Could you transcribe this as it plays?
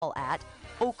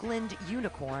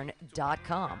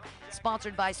OaklandUnicorn.com.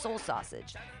 Sponsored by Soul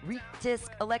Sausage, Reek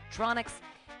Disc Electronics,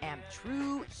 and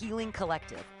True Healing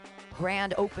Collective.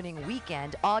 Grand opening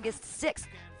weekend, August 6th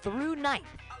through 9th,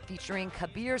 featuring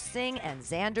Kabir Singh and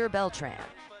Xander Beltran.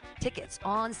 Tickets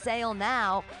on sale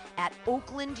now at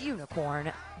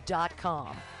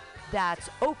OaklandUnicorn.com. That's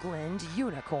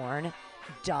OaklandUnicorn.com.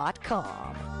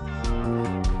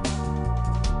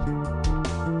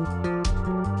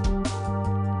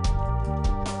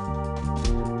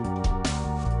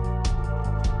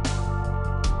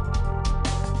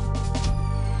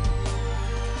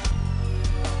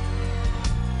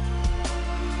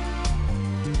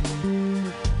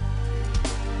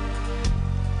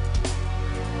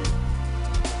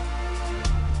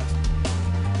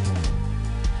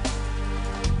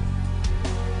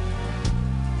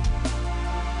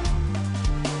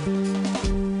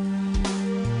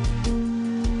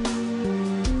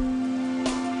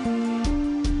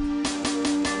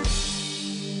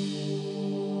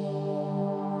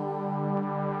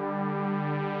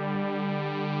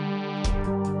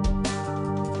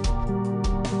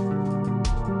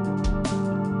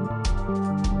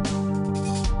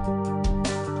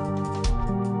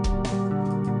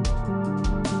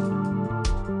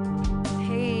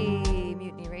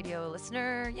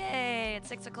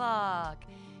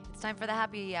 Time for the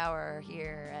happy hour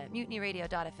here at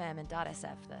MutinyRadio.fm and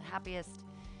 .sf, the happiest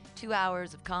 2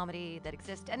 hours of comedy that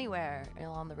exist anywhere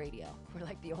on the radio. We're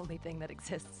like the only thing that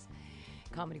exists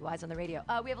comedy-wise on the radio.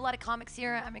 We have a lot of comics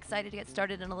here. I'm excited to get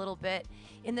started in a little bit.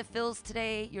 In the fills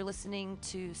today, you're listening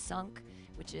to Sunk,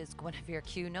 which is Guinevere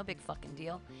Q, no big fucking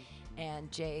deal,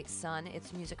 and Jay Sun,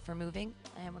 It's Music for Moving,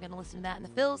 and we're going to listen to that in the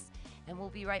fills, and we'll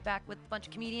be right back with a bunch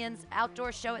of comedians.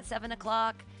 Outdoor show at 7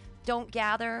 o'clock. Don't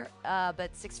gather,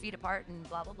 but 6 feet apart and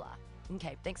blah, blah, blah.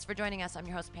 Okay, thanks for joining us. I'm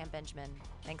your host, Pam Benjamin.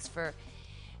 Thanks for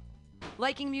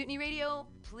liking Mutiny Radio.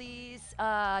 Please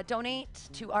donate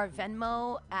to our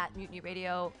Venmo at Mutiny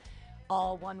Radio,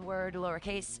 all one word,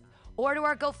 lowercase, or to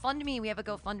our GoFundMe. We have a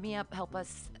GoFundMe up. Help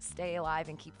us stay alive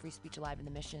and keep free speech alive in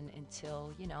the mission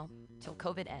until, till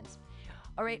COVID ends.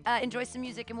 All right, enjoy some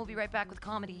music, and we'll be right back with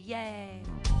comedy. Yay!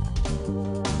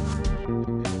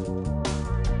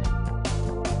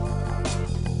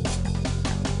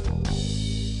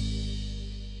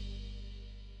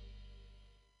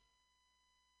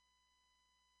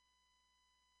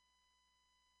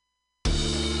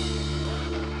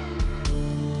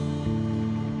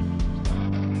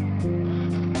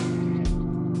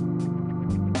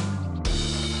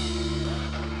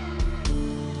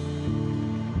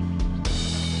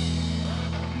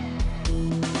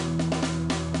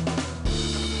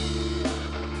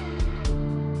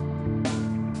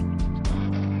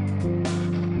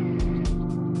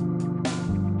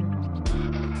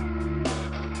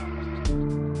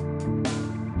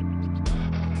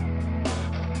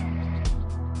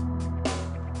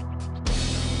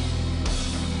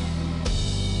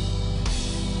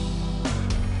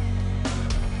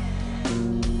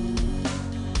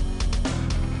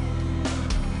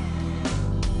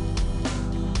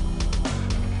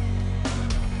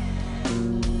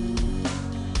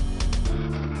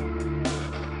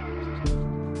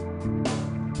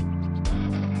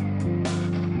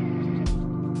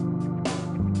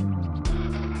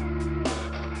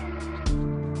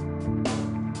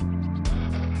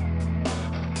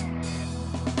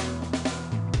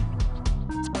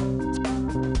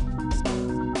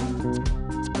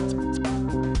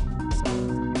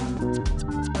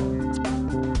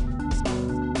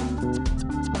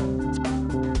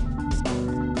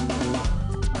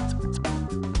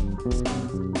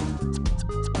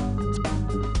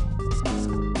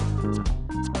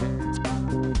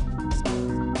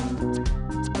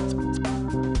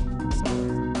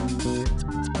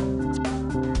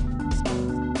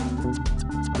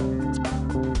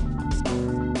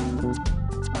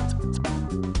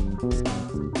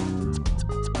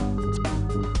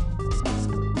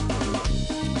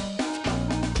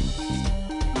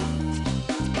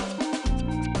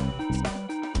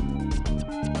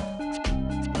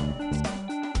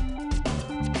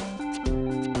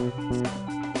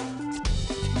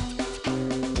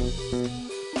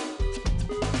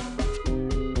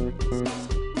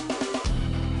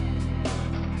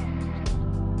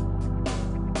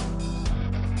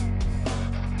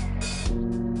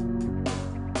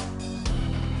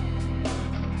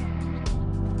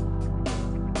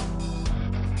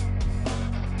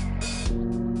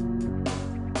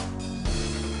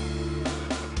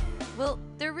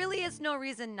 No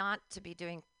reason not to be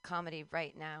doing comedy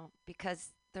right now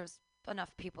because there's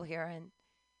enough people here, and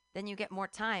then you get more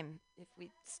time if we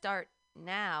start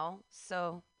now.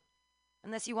 So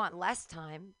Unless you want less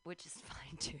time, which is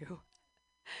fine too.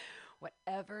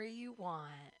 Whatever you want.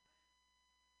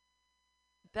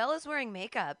 Bella's wearing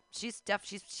makeup. She's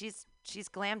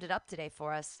glammed it up today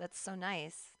for us. That's so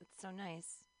nice. It's so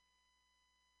nice.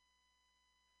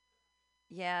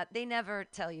 Yeah, they never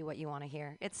tell you what you want to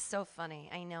hear. It's so funny.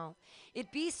 I know.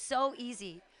 It'd be so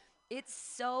easy. It's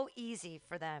so easy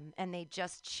for them, and they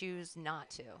just choose not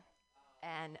to.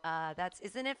 And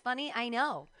isn't it funny? I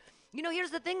know.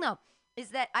 Here's the thing though, is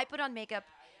that I put on makeup,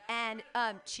 and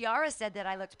Chiara said that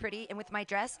I looked pretty, and with my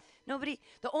dress, the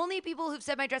only people who've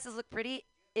said my dresses look pretty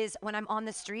is when I'm on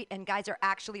the street and guys are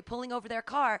actually pulling over their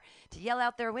car to yell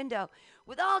out their window,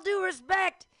 "With all due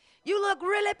respect, you look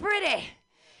really pretty."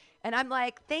 And I'm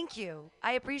like, thank you.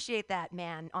 I appreciate that,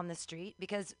 man, on the street,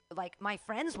 because, like, my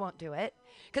friends won't do it.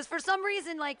 Because for some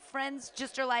reason, like, friends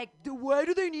just are like, why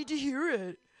do they need to hear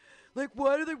it? Like,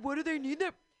 what do they need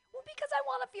that? Well, because I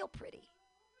want to feel pretty.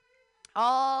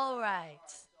 All right.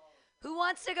 Who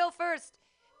wants to go first?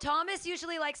 Thomas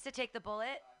usually likes to take the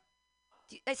bullet.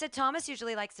 I said Thomas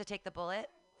usually likes to take the bullet.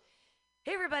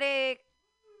 Hey, everybody.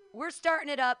 We're starting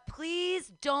it up.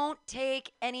 Please don't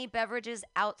take any beverages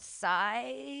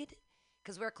outside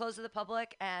because we're closed to the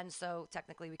public, and so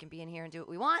technically we can be in here and do what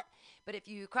we want. But if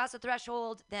you cross the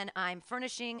threshold, then I'm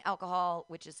furnishing alcohol,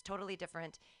 which is totally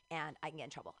different, and I can get in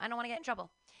trouble. I don't want to get in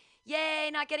trouble. Yay,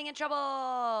 not getting in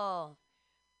trouble.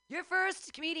 Your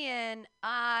first comedian,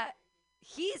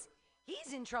 he's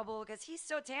in trouble because he's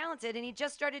so talented, and he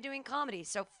just started doing comedy,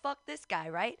 so fuck this guy,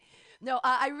 right? No,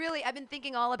 I've been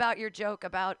thinking all about your joke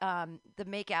about the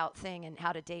makeout thing and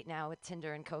how to date now with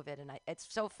Tinder and COVID, and it's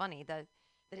so funny that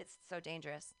it's so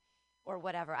dangerous, or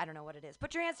whatever. I don't know what it is.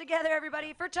 Put your hands together,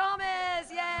 everybody, for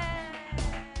Thomas! Yay!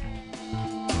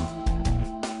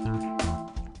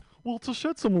 Well, to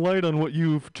shed some light on what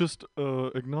you've just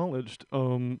acknowledged,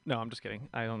 no, I'm just kidding.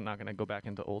 I'm not going to go back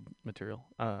into old material.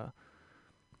 So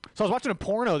I was watching a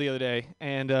porno the other day,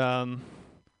 and it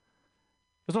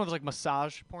was one of those, like,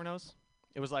 massage pornos.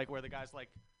 It was, like, where the guy's, like,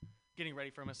 getting ready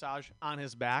for a massage on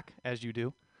his back, as you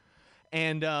do.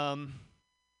 And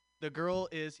the girl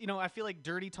is, I feel like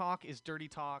dirty talk is dirty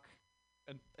talk,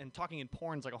 and talking in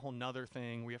porn is, like, a whole nother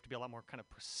thing where you have to be a lot more kind of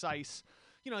precise.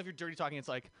 If you're dirty talking, it's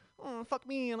like, oh, fuck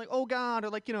me, and like, oh, God, or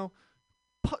like,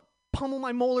 pummel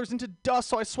my molars into dust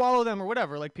so I swallow them, or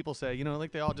whatever, like people say,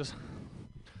 like they all just...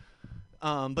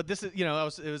 But this is,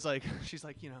 it was like, she's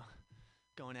like,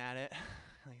 going at it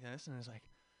like this, and it's like,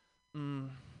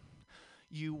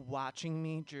 you watching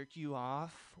me jerk you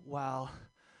off while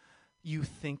you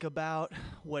think about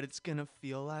what it's gonna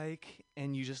feel like,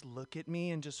 and you just look at me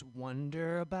and just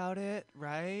wonder about it,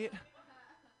 right?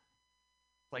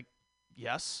 Like,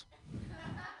 yes.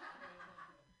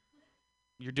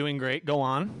 You're doing great, go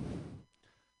on.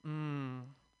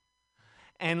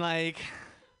 And like...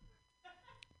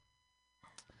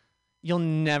 You'll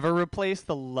never replace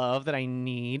the love that I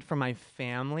need from my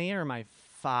family or my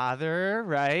father,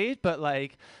 right? But,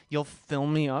 like, you'll fill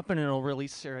me up and it'll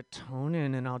release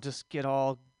serotonin and I'll just get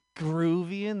all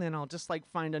groovy, and then I'll just, like,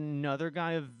 find another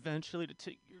guy eventually to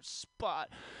take your spot.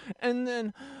 And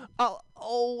then I'll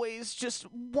always just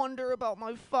wonder about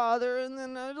my father, and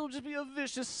then it'll just be a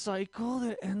vicious cycle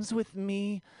that ends with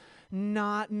me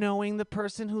not knowing the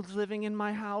person who's living in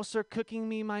my house or cooking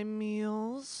me my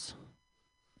meals.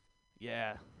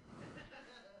 Yeah.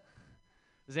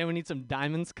 Does anyone need some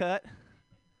diamonds cut?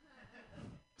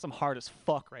 I'm hard as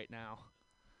fuck right now.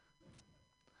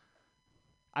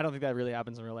 I don't think that really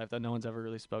happens in real life, though. No one's ever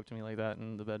really spoke to me like that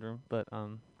in the bedroom. But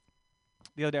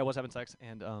the other day I was having sex,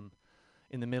 and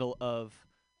in the middle of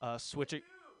switching...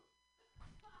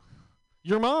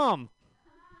 Your mom!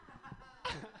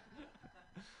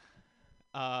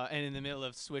 And in the middle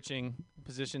of switching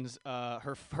positions,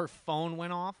 her phone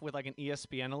went off with like an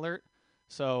ESPN alert.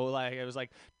 So like it was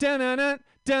like dun-dun-dun,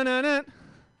 dun-dun-dun.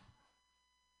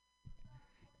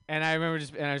 And I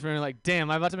remember like, damn,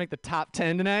 I'm about to make the top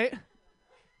 10 tonight.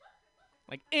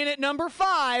 Like in at number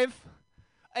 5,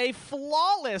 a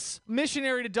flawless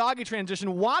missionary to doggy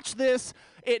transition. Watch this.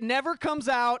 It never comes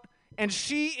out, and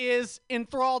she is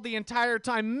enthralled the entire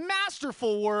time.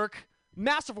 Masterful work.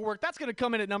 Masterful work. That's going to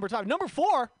come in at number 5. Number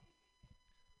 4.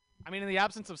 I mean, in the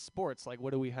absence of sports, like,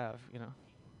 what do we have,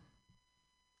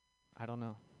 I don't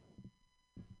know.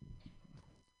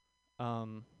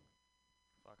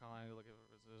 Fuck, how long look at this?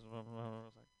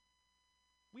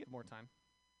 We have more time.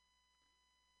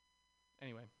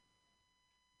 Anyway.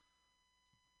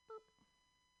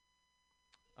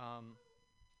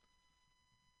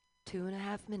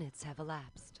 2.5 minutes have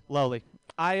elapsed. Lovely.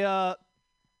 I'm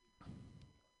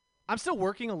still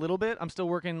working a little bit. I'm still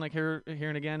working like here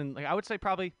and again, and like I would say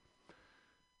probably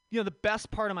the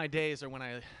best part of my days are when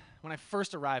I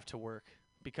first arrive to work,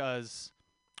 because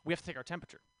we have to take our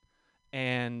temperature.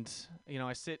 And,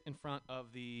 I sit in front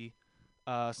of the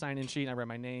sign-in sheet, and I write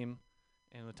my name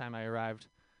and the time I arrived,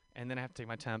 and then I have to take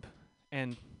my temp.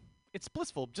 And it's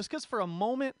blissful, just because for a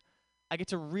moment I get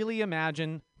to really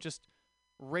imagine just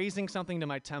raising something to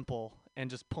my temple and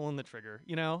just pulling the trigger.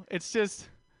 It's just,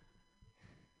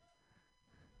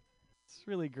 it's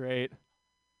really great.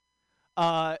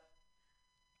 I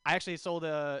actually sold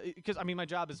because my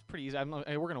job is pretty easy.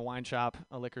 I work in a wine shop,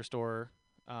 a liquor store.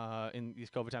 In these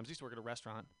COVID times, I used to work at a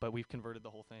restaurant, but we've converted the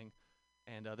whole thing.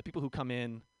 And the people who come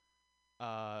in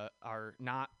are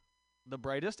not the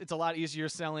brightest. It's a lot easier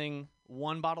selling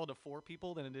one bottle to 4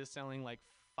 people than it is selling like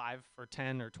 5 or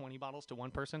 10 or 20 bottles to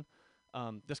one person.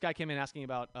 This guy came in asking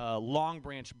about Long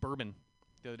Branch bourbon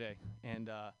the other day, and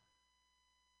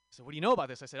so what do you know about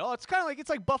this? I said, it's kind of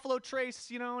like Buffalo Trace,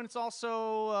 and it's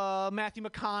also Matthew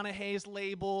McConaughey's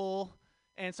label,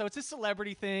 and so it's a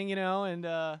celebrity thing,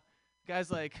 and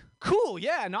guy's like, cool,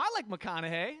 yeah, no, I like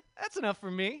McConaughey. That's enough for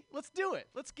me. Let's do it.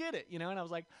 Let's get it, and I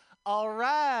was like, all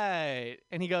right.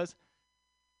 And he goes,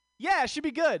 yeah, it should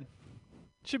be good.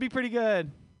 Should be pretty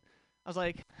good. I was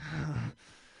like,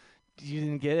 you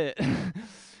didn't get it.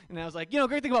 And I was like,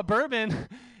 great thing about bourbon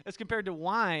as compared to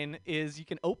wine is you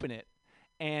can open it.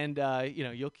 And,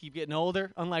 you'll keep getting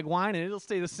older, unlike wine, and it'll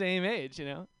stay the same age,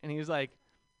 And he was like,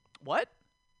 what?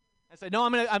 I said, no,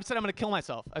 I'm going to kill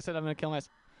myself. I said, I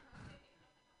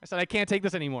can't take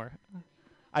this anymore.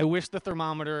 I wish the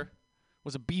thermometer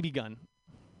was a BB gun.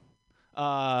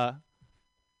 Anywho,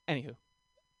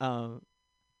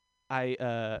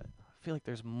 I feel like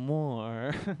there's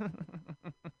more.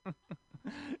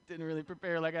 Didn't really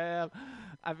prepare like I have.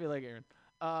 I feel like Aaron.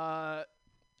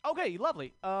 Okay,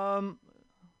 lovely. I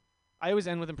always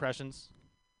end with impressions.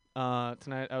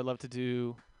 Tonight I would love to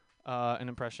do an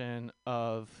impression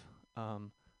of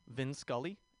Vin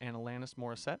Scully and Alanis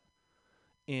Morissette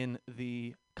in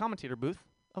the commentator booth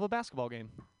of a basketball game.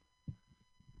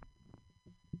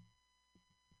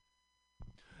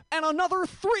 And another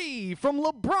 3 from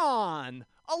LeBron.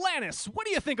 Alanis, what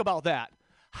do you think about that?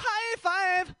 High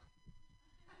five!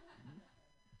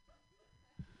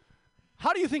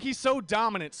 How do you think he's so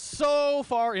dominant so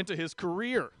far into his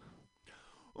career?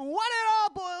 What it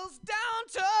all boils down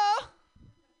to,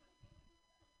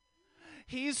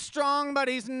 he's strong but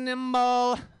he's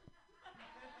nimble.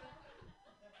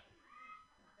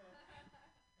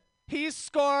 He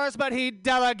scores but he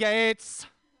delegates.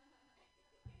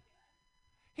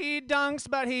 He dunks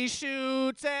but he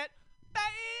shoots it,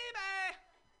 baby.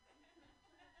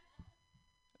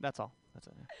 That's all. That's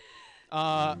it.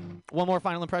 One more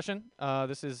final impression.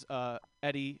 This is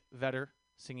Eddie Vedder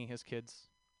singing his kids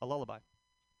a lullaby.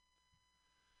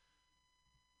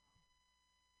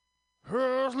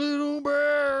 Hush, little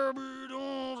baby,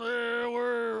 don't say a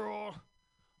word.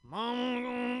 Mama's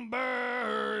gonna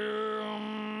bury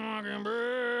you, I can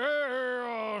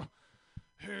bear. And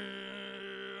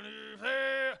if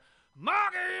that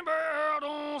mockingbird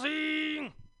don't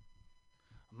sing,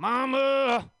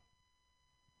 Mama's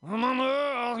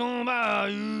gonna buy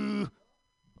you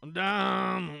a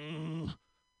diamond.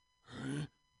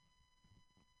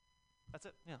 That's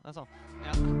it. Yeah, that's all.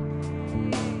 Yeah.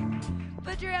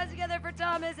 Put your hands together for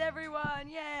Thomas, everyone.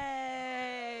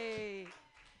 Yay!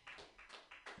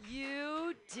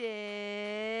 You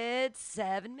did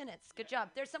 7 minutes. Good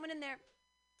job. There's someone in there.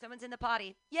 Someone's in the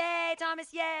potty. Yay,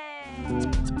 Thomas, yay!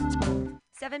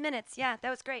 7 minutes. Yeah,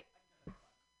 that was great.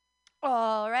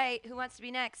 All right. Who wants to be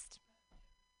next?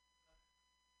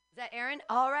 Is that Aaron?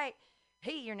 All right.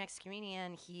 Hey, your next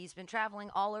comedian. He's been traveling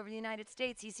all over the United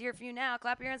States. He's here for you now.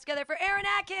 Clap your hands together for Aaron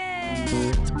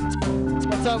Atkins.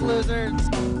 What's up, losers?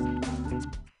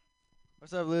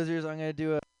 What's up, losers? I'm going to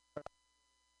do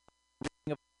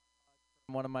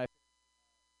one of my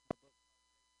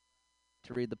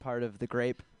to read the part of The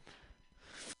Grape.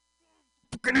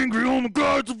 Fucking angry on the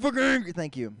gods, fucking angry.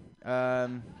 Thank you.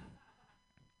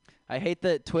 I hate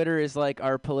that Twitter is like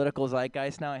our political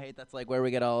zeitgeist now. I hate that's like where we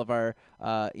get all of our,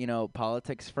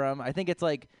 politics from. I think it's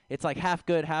like half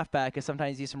good, half bad. Because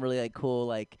sometimes you do some really like cool,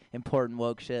 like important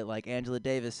woke shit. Like Angela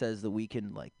Davis says that we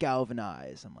can like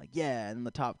galvanize. I'm like, yeah. And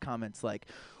the top comments like,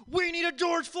 we need a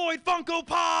George Floyd Funko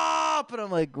Pop. And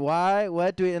I'm like, why?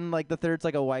 What do we? And like the third's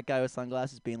like a white guy with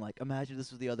sunglasses being like, imagine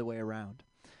this was the other way around.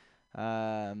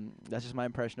 That's just my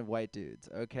impression of white dudes.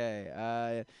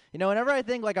 Okay. Whenever I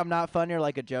think like I'm not funny or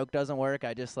like a joke doesn't work,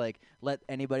 I just like let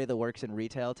anybody that works in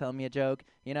retail tell me a joke.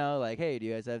 Like, hey, do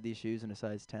you guys have these shoes in a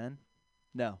size 10?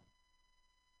 No.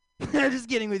 I'm just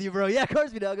kidding with you, bro. Yeah, of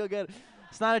course we do. I'll go get it.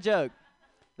 It's not a joke.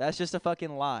 That's just a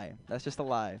fucking lie. That's just a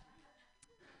lie.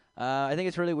 I think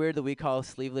it's really weird that we call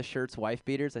sleeveless shirts wife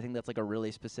beaters. I think that's like a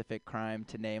really specific crime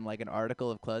to name like an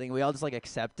article of clothing. We all just like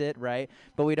accept it, right?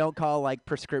 But we don't call like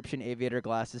prescription aviator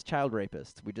glasses child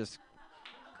rapists.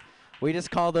 We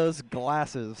just call those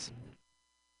glasses.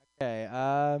 Okay.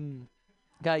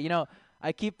 God, you know,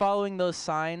 I keep following those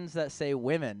signs that say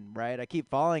women, right? I keep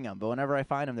following them, but whenever I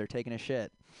find them, they're taking a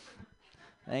shit.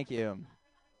 Thank you.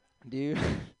 Do you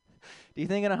do you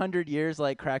think in 100 years,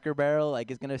 like Cracker Barrel,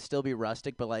 like is gonna still be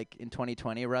rustic, but like in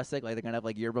 2020 rustic, like they're gonna have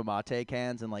like yerba mate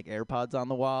cans and like AirPods on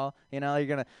the wall? You know, you're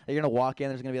gonna walk in,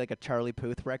 there's gonna be like a Charlie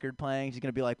Puth record playing. She's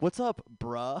gonna be like, "What's up,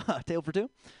 bruh? Tale for two."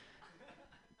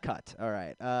 Cut. All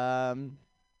right.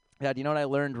 Yeah, do you know what I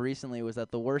learned recently was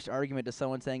that the worst argument to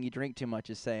someone saying you drink too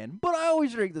much is saying, "But I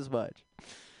always drink this much."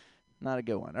 Not a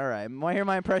good one. All right. Want to hear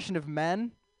my impression of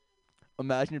men?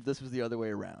 Imagine if this was the other way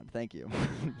around. Thank you.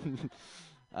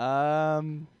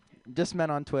 Just men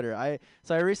on Twitter. I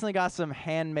recently got some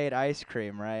handmade ice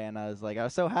cream, right? And I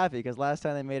was so happy because last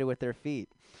time they made it with their feet.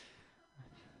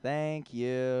 Thank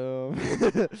you.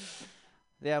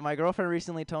 Yeah, my girlfriend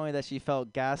recently told me that she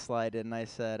felt gaslighted, and I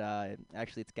said,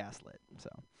 actually, it's gaslit. So,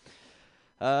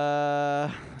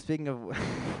 speaking of,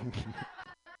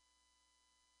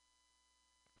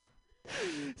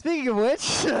 speaking of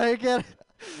which,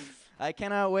 I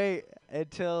cannot wait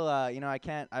until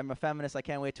I'm a feminist. I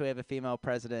can't wait till we have a female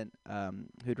president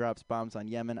who drops bombs on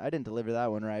Yemen. I didn't deliver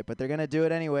that one right, but they're gonna do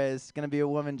it anyways. It's gonna be a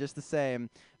woman just the same.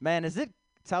 Man, is it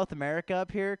South America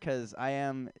up here? 'Cause I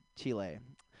am Chile.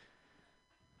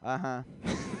 Uh-huh.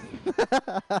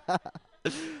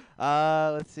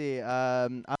 Let's see.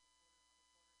 I'll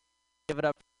give it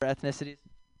up for ethnicities.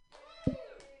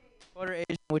 Quarter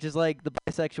Asian, which is like the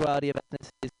bisexuality of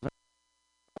ethnicities.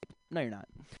 No, you're not.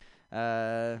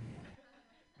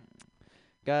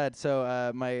 God,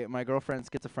 so my girlfriend's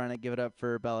schizophrenic. Give it up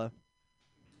for Bella.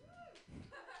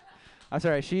 I'm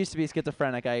sorry, she used to be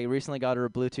schizophrenic. I recently got her a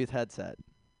Bluetooth headset.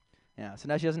 Yeah, so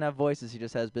now she doesn't have voices. She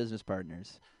just has business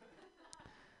partners.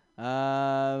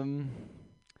 God,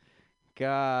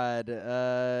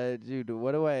 dude,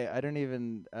 what do I don't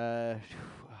even, I'm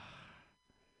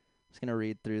just gonna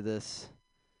read through this.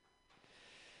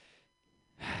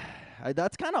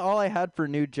 That's kind of all I had for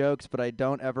new jokes, but I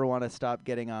don't ever want to stop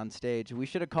getting on stage. We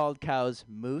should have called cows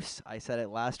moose. I said it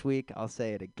last week. I'll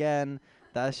say it again.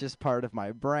 That's just part of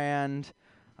my brand.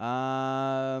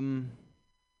 Yeah,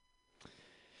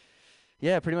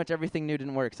 pretty much everything new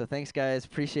didn't work. So thanks, guys.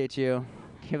 Appreciate you.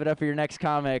 Give it up for your next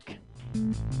comic.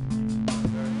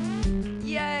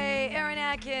 Yay, Aaron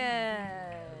Atkins!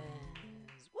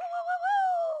 Woo, woo,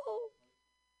 woo, woo!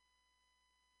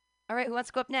 All right, who wants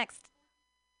to go up next?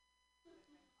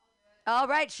 All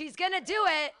right, she's gonna do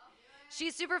it.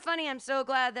 She's super funny. I'm so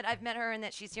glad that I've met her and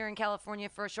that she's here in California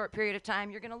for a short period of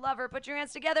time. You're gonna love her. Put your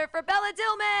hands together for Bella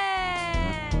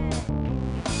Dillman!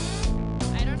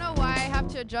 I don't know why I have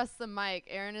to adjust the mic.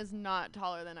 Aaron is not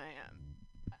taller than I am.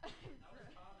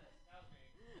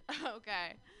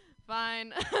 Okay,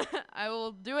 fine. I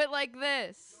will do it like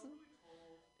this.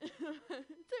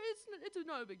 It's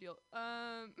not a big deal.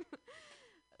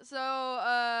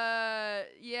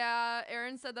 Yeah,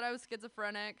 Aaron said that I was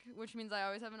schizophrenic, which means I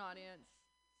always have an audience.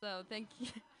 So thank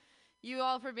you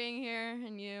all for being here,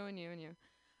 and you.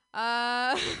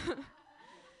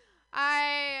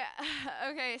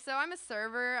 Okay, so I'm a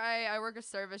server. I work a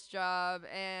service job,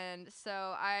 and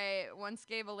so I once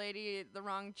gave a lady the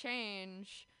wrong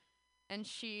change, and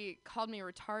she called me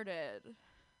retarded.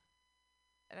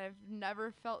 And I've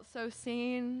never felt so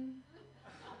seen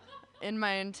in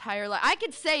my entire life. I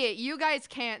could say it. You guys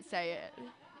can't say it.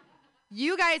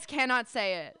 You guys cannot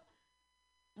say it.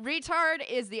 Retard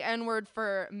is the N-word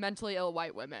for mentally ill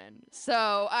white women.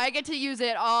 So I get to use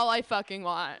it all I fucking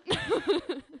want.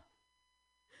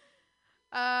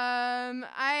 I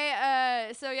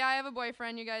have a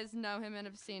boyfriend. You guys know him and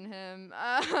have seen him.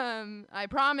 I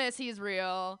promise he's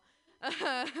real.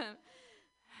 But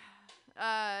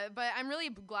I'm really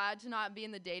glad to not be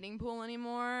in the dating pool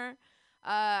anymore.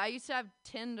 I used to have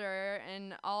Tinder,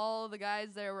 and all the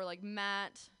guys there were like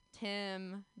Matt,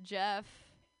 Tim, Jeff.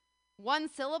 One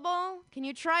syllable? Can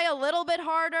you try a little bit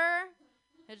harder?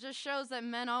 It just shows that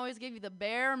men always give you the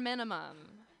bare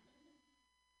minimum.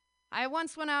 I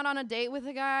once went out on a date with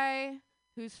a guy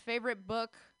whose favorite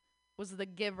book was The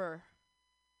Giver.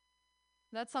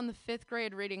 That's on the 5th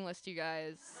grade reading list, you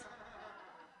guys.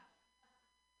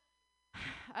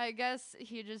 I guess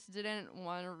he just didn't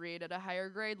want to read at a higher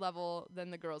grade level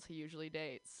than the girls he usually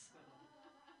dates.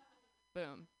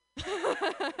 Boom.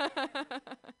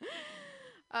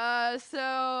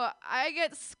 So I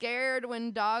get scared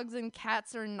when dogs and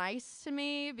cats are nice to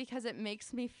me because it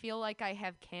makes me feel like I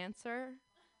have cancer.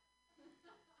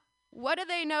 What do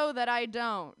they know that I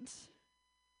don't?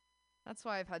 That's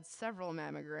why I've had several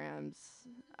mammograms.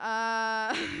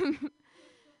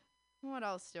 What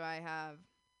else do I have?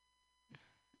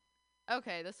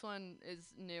 Okay, this one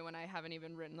is new and I haven't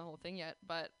even written the whole thing yet.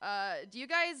 But do you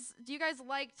guys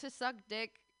like to suck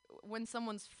dick when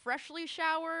someone's freshly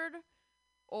showered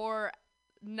or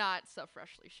not so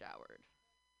freshly showered?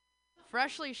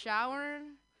 Freshly showered?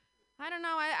 I don't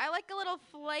know. I like a little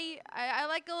I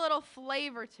like a little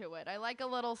flavor to it. I like a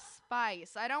little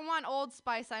spice. I don't want Old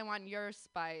Spice. I want your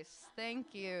spice.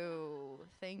 Thank you.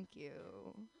 Thank you.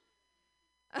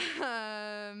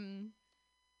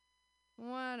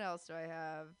 What else do I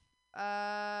have?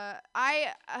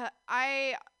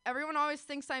 Everyone always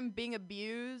thinks I'm being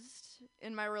abused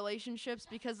in my relationships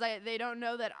because they don't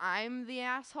know that I'm the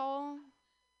asshole.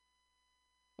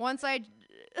 Once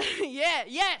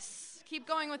yes. Keep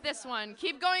going with this one.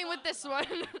 Keep going.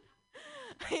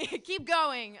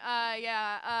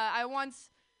 I once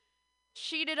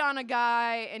cheated on a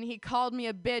guy and he called me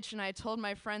a bitch and I told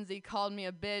my friends he called me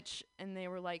a bitch and they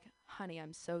were like, honey,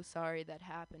 I'm so sorry that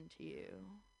happened to you.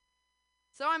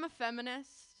 So I'm a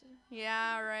feminist.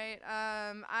 Yeah, right.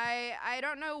 I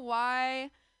don't know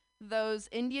why those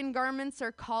Indian garments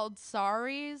are called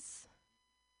saris.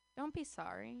 Don't be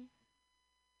sorry.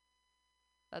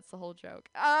 That's the whole joke.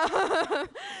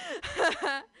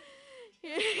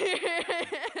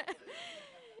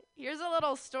 Here's a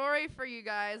little story for you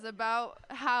guys about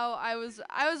how I was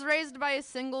raised by a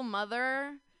single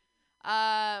mother,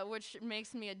 which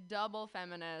makes me a double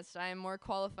feminist. I am more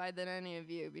qualified than any of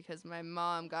you because my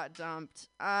mom got dumped.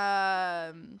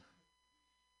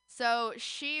 So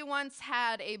she once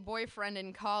had a boyfriend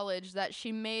in college that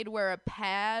she made wear a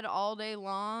pad all day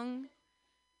long.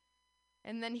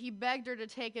 And then he begged her to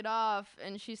take it off,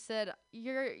 and she said,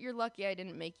 You're lucky I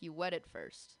didn't make you wet it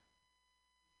first.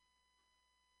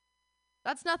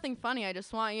 That's nothing funny. I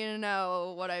just want you to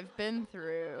know what I've been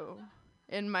through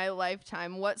in my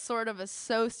lifetime, what sort of a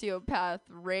sociopath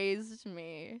raised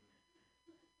me.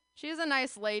 She's a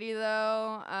nice lady,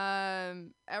 though.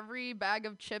 Every bag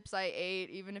of chips I ate,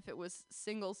 even if it was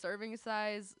single serving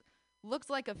size,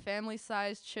 looks like a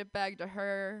family-sized chip bag to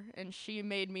her, and she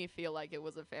made me feel like it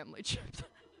was a family chip.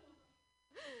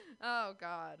 Oh,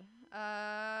 God.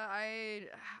 I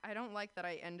don't like that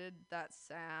I ended that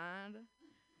sad,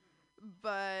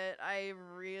 but I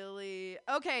really...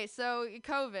 Okay, so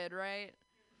COVID, right?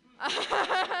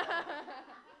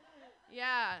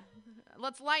 Yeah,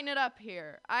 let's lighten it up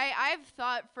here. I've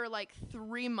thought for like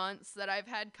 3 months that I've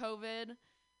had COVID,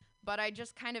 but I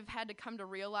just kind of had to come to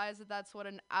realize that that's what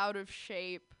an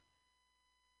out-of-shape,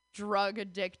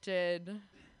 drug-addicted,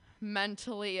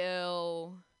 mentally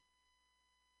ill,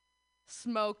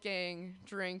 smoking,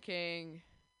 drinking,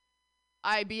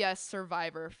 IBS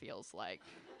survivor feels like.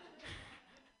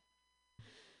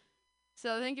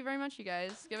 So thank you very much, you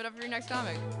guys. Give it up for your next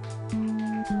comic.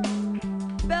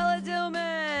 Bella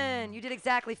Dillman! You did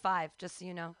exactly 5, just so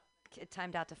you know. It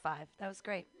timed out to 5. That was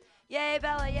great. Yay,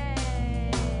 Bella, yay!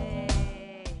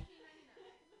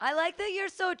 I like that you're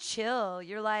so chill.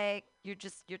 You're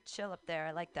chill up there.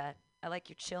 I like that. I like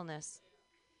your chillness.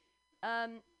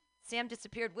 Sam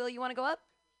disappeared. Will, you want to go up?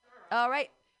 All right.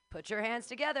 Put your hands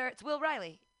together. It's Will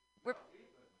Riley.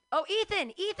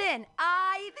 Ethan. Ethan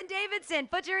Davidson.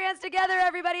 Put your hands together,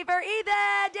 everybody, for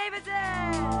Ethan Davidson.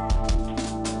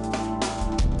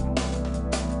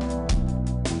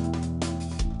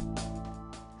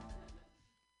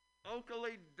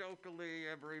 Oakley,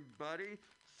 everybody.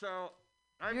 So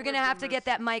you're going to have to get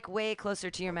that mic way closer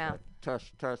to your mouth.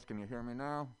 Test. Can you hear me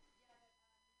now?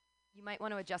 You might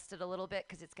want to adjust it a little bit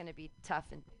because it's going to be tough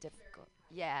and difficult.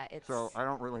 Yeah, it's... So I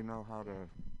don't really know how to...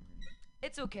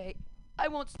 It's okay. I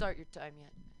won't start your time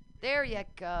yet. There you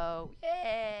go.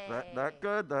 Yay! That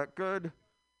good?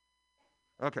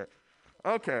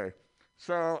 Okay.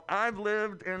 So I've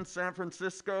lived in San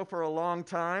Francisco for a long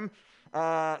time.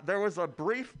 There was a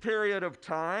brief period of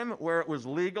time where it was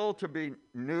legal to be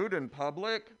nude in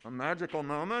public, a magical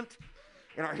moment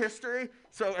in our history.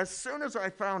 So as soon as I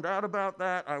found out about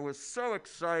that, I was so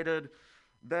excited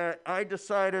that I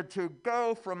decided to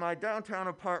go from my downtown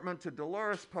apartment to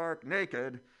Dolores Park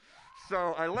naked.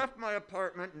 So I left my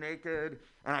apartment naked,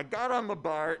 and I got on the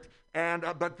BART,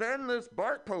 but then this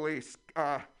BART police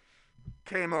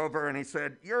came over, and he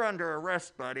said, "You're under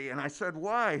arrest, buddy." And I said,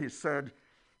 "Why?" He said,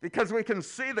 "Because we can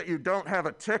see that you don't have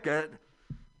a ticket."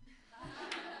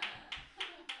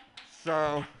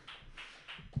 So,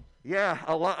 yeah,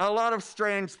 a lot of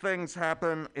strange things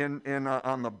happen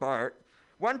on the BART.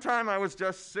 One time I was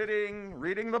just sitting,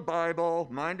 reading the Bible,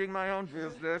 minding my own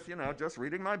business, just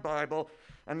reading my Bible,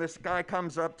 and this guy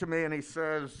comes up to me and he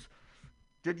says,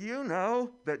 did you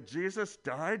know that Jesus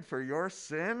died for your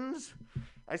sins?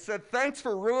 I said, thanks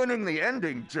for ruining the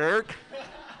ending, jerk.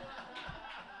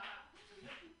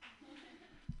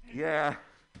 Yeah.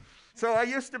 So I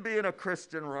used to be in a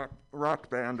Christian rock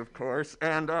band, of course,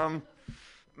 and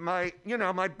my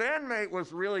bandmate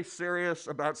was really serious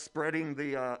about spreading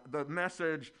the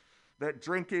message that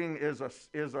drinking is a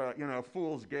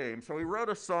fool's game. So he wrote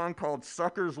a song called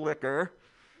 "Sucker's Liquor,"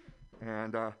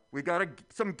 and we got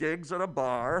some gigs at a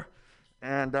bar,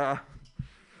 and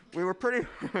we were pretty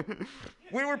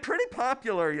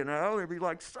popular, They'd be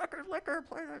like, "Sucker's Liquor,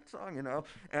 play that song,"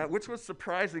 which was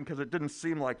surprising because it didn't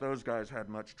seem like those guys had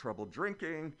much trouble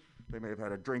drinking. They may have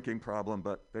had a drinking problem,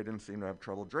 but they didn't seem to have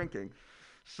trouble drinking.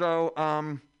 So,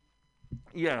 I'm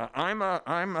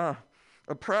a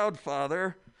proud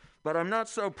father, but I'm not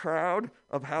so proud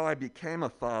of how I became a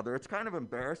father. It's kind of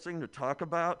embarrassing to talk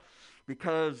about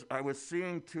because I was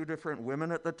seeing two different women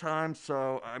at the time,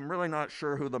 so I'm really not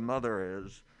sure who the mother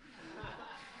is.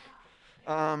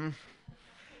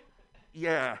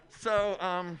 So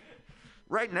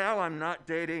right now I'm not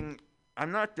dating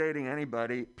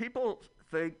anybody. People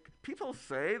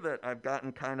say that I've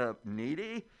gotten kind of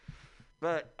needy,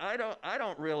 but I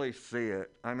don't really see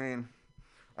it. I mean,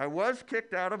 I was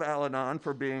kicked out of Al-Anon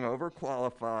for being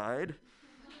overqualified.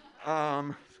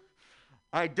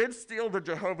 I did steal the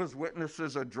Jehovah's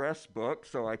Witnesses address book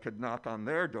so I could knock on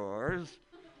their doors.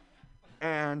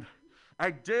 And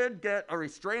I did get a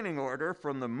restraining order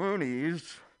from the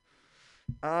Moonies.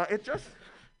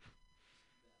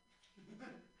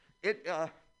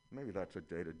 Maybe that's a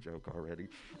dated joke already.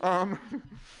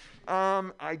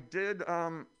 I did,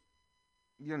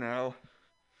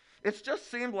 it just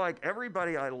seemed like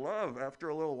everybody I love, after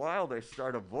a little while, they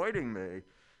start avoiding me.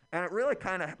 And it really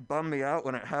kind of bummed me out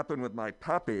when it happened with my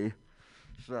puppy.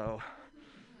 So,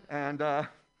 and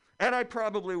I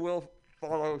probably will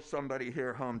follow somebody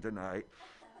here home tonight.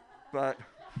 But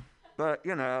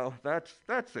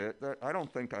that's it. I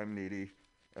don't think I'm needy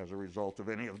as a result of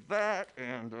any of that.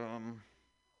 And,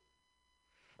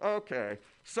 okay.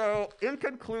 So, in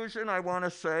conclusion, I want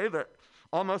to say that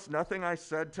almost nothing I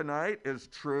said tonight is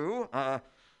true. I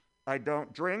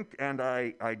don't drink, and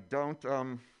I don't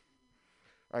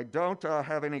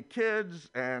have any kids,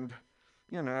 and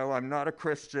I'm not a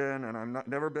Christian, and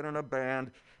never been in a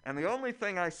band. And the only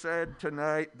thing I said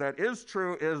tonight that is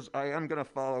true is I am going to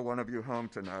follow one of you home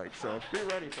tonight. So be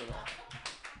ready for that.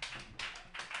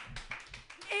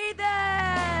 Ethan!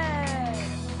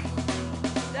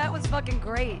 That was fucking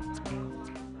great.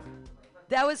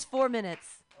 That was 4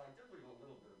 minutes.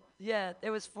 Yeah, it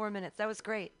was 4 minutes. That was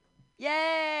great.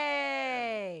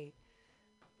 Yay!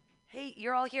 Hey,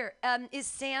 you're all here. Is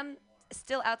Sam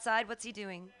still outside? What's he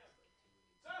doing?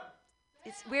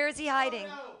 Where is he hiding?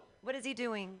 What is he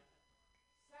doing?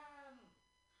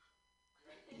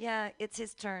 Yeah, it's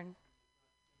his turn.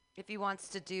 If he wants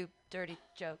to do dirty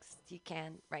jokes, he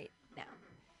can right now.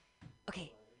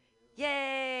 Okay.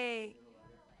 Yay!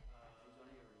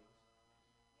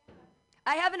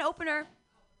 I have an opener.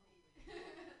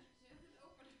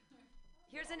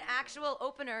 Here's an actual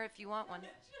opener if you want one.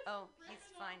 Oh, he's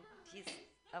fine. He's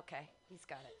okay. He's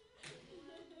got it.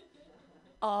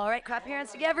 All right, clap your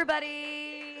hands together,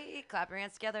 everybody. Clap your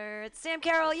hands together. It's Sam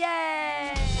Carroll.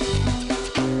 Yay!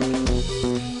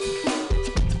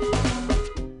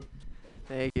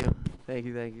 Thank you.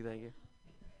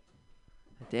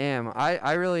 Damn,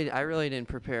 I really didn't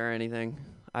prepare anything.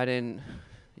 I didn't.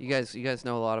 You guys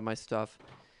know a lot of my stuff.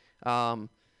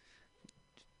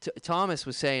 Thomas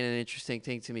was saying an interesting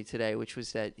thing to me today, which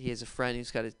was that he has a friend who's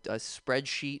got a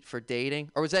spreadsheet for dating.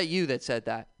 Or was that you that said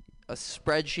that? A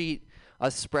spreadsheet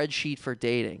for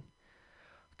dating.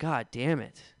 God damn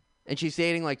it. And she's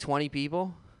dating like 20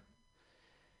 people?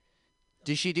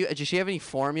 Does she have any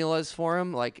formulas for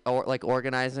him? Like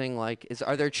organizing,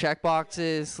 are there check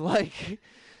boxes like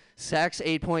sex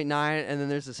 8.9 and then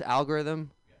there's this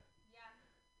algorithm? Yeah.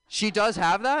 She does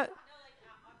have that?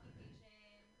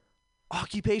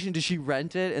 Occupation, does she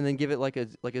rent it and then give it like a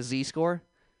Z-score?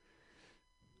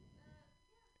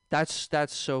 That's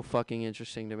so fucking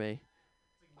interesting to me.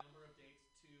 It's like number of dates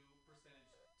to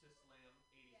percentage to slam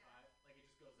 85. Like it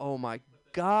just goes. Oh my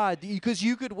God, because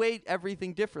you could weight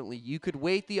everything differently. You could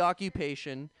weight the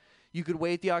occupation. You could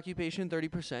weight the occupation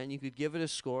 30%. You could give it a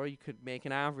score. You could make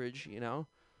an average.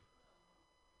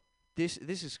 This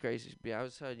is crazy. Yeah, I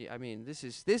was telling you. I mean, this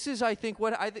is I think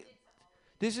what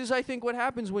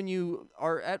happens when you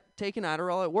are taking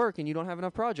Adderall at work and you don't have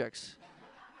enough projects.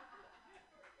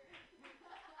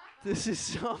 This is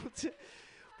so...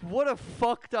 what a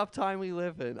fucked up time we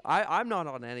live in. I'm not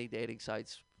on any dating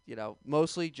sites,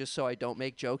 mostly just so I don't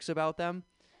make jokes about them.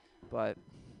 But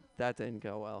That didn't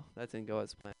go well. That didn't go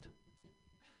as planned.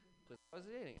 But that was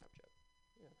a dating app joke.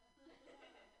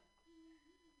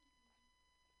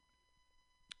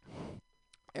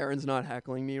 Yeah. Aaron's not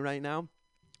heckling me right now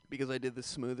because I did the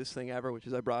smoothest thing ever, which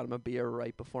is I brought him a beer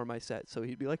right before my set. So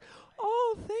he'd be like,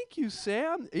 "Oh, thank you,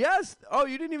 Sam." Yes. Oh,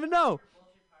 you didn't even know.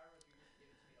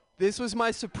 This was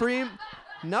my supreme.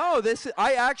 No,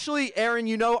 I actually, Aaron,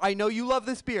 I know you love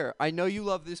this beer. I know you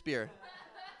love this beer.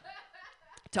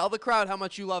 Tell the crowd how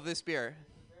much you love this beer.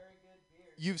 Very good beer.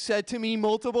 You've said to me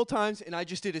multiple times, and I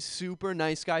just did a super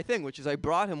nice guy thing, which is I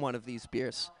brought him one of these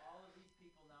beers. All of these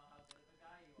people know how good of a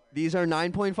guy you are. These are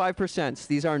 9.5%.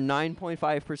 These are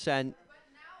 9.5%.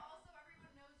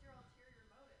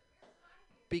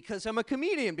 Because I'm a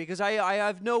comedian, because I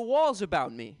have no walls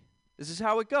about me. This is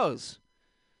how it goes.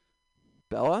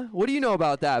 Bella? What do you know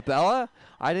about that, Bella?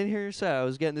 I didn't hear you say I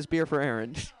was getting this beer for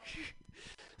Aaron.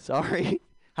 Sorry.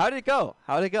 How did it go?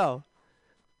 How'd it go?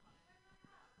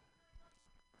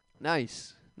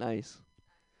 Nice. Nice.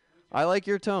 I like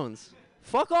your tones.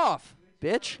 Fuck off,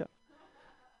 bitch.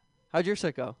 How'd your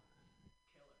set go?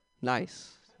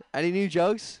 Nice. Any new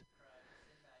jokes?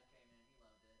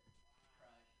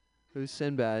 Who's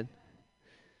Sinbad?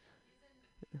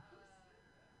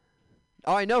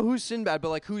 Oh, I know who's Sinbad, but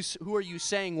like, who are you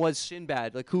saying was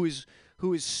Sinbad? Like, who is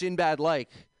Sinbad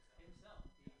like?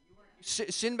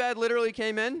 Sinbad literally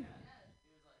came in?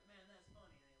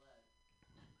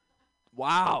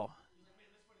 Wow.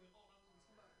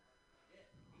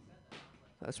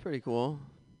 That's pretty cool.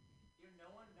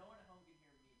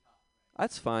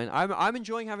 That's fine. I'm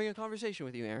enjoying having a conversation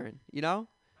with you, Aaron. You know?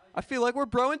 I feel like we're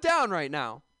broing down right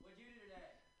now. What'd you do today?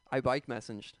 I bike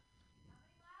messaged.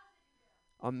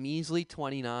 A measly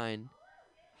 29.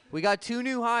 We got two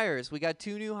new hires,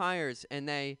 and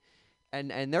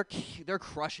they're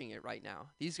crushing it right now.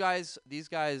 These guys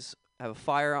have a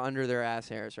fire under their ass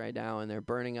hairs right now, and they're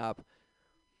burning up.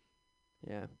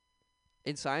 Yeah.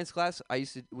 In science class,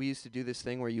 we used to do this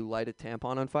thing where you light a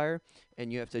tampon on fire,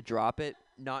 and you have to drop it,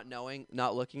 not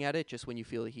looking at it, just when you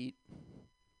feel the heat.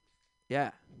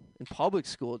 Yeah. In public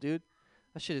school, dude.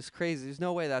 That shit is crazy. There's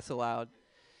no way that's allowed.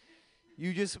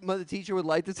 The teacher would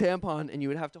light the tampon, and you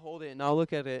would have to hold it and not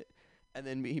look at it, and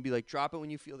then he'd be like, drop it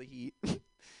when you feel the heat.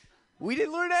 We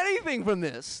didn't learn anything from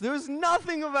this. There was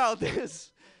nothing about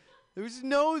this. There was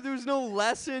no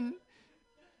lesson.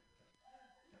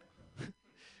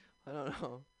 I don't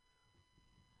know.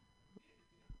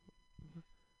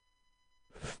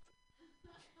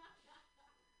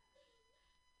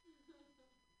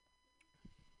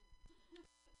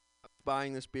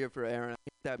 Buying this beer for Aaron. I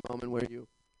hate that moment where you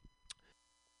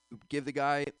give the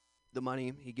guy the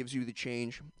money, he gives you the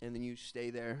change, and then you stay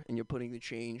there and you're putting the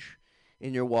change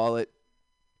in your wallet.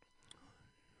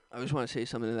 I just want to say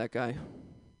something to that guy.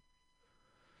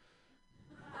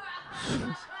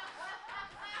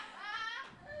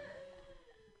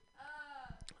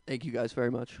 Thank you guys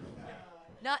very much.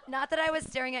 Not that I was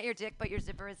staring at your dick, but your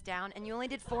zipper is down, and you only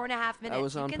did 4.5 minutes.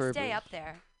 was on you can stay purpose. up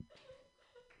there.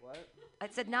 What? I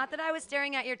said not that I was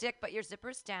staring at your dick, but your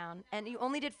zipper's down, and you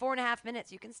only did 4.5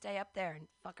 minutes. You can stay up there and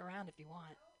fuck around if you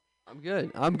want. I'm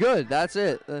good. That's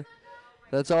it.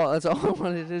 That's all I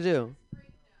wanted to do.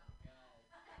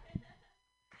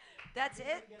 That's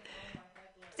it?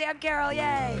 Sam Carroll,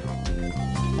 yay!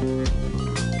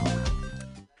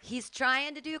 He's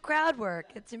trying to do crowd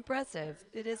work. It's impressive.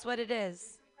 It is what it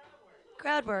is.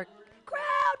 Crowd work.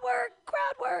 Crowd work.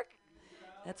 Crowd work.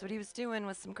 That's what he was doing,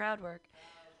 was some crowd work.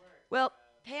 Well,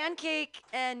 Pancake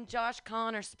and Josh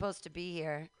Kahn are supposed to be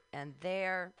here, and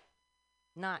they're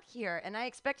not here. And I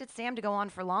expected Sam to go on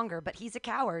for longer, but he's a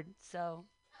coward, so.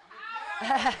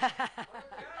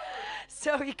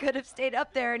 So he could have stayed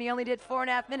up there, and he only did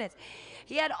 4.5 minutes.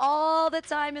 He had all the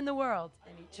time in the world,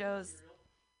 and he chose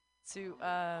to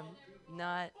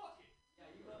not.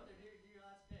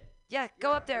 Yeah,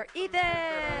 go up there.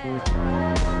 Ethan!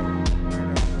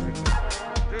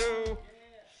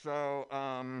 So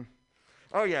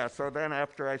then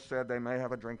after I said they may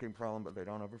have a drinking problem, but they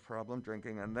don't have a problem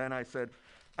drinking, and then I said,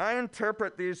 I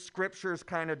interpret these scriptures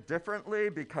kind of differently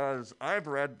because I've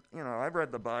read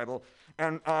the Bible,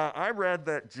 and I read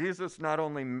that Jesus not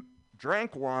only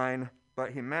drank wine,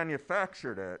 but he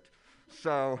manufactured it.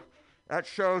 So that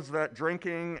shows that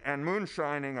drinking and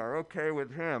moonshining are okay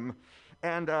with him.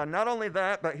 And not only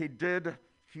that, but he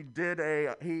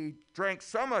drank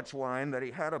so much wine that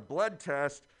he had a blood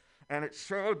test, and it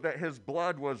showed that his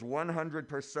blood was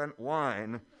 100%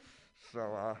 wine.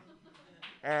 So,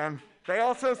 and they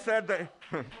also said that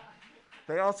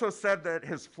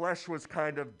his flesh was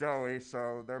kind of doughy,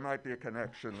 so there might be a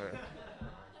connection there.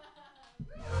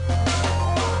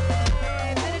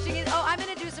 I'm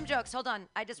going to do some jokes. Hold on.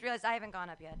 I just realized I haven't gone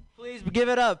up yet. Please give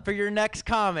it up for your next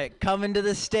comic coming to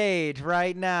the stage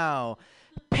right now.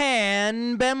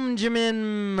 Pan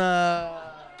Benjamin.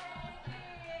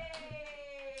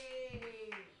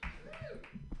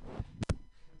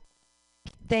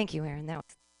 Thank you, Aaron. That was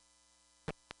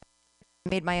I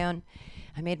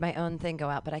made my own thing go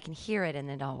out, but I can hear it and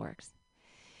it all works.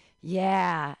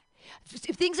 Yeah.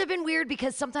 Things have been weird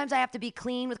because sometimes I have to be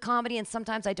clean with comedy and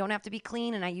sometimes I don't have to be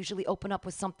clean, and I usually open up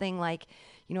with something like,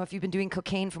 you know, if you've been doing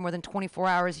cocaine for more than 24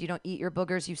 hours, you don't eat your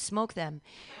boogers, you smoke them,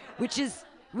 which is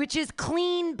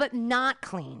clean but not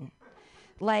clean.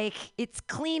 Like, it's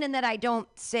clean in that I don't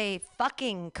say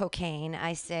fucking cocaine,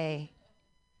 I say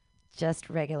just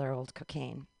regular old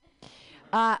cocaine.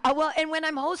 Well, and when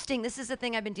I'm hosting, this is the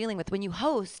thing I've been dealing with. When you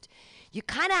host, you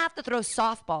kind of have to throw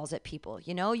softballs at people,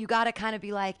 you know? You got to kind of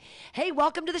be like, hey,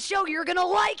 welcome to the show. You're going to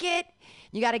like it.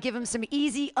 You got to give them some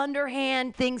easy,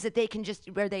 underhand things that they can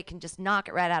just knock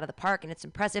it right out of the park, and it's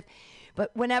impressive.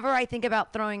 But whenever I think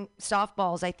about throwing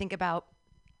softballs, I think about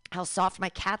how soft my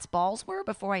cat's balls were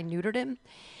before I neutered him.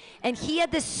 And he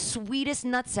had the sweetest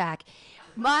nutsack.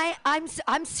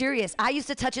 I'm serious. I used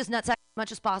to touch his nutsack as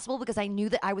much as possible because I knew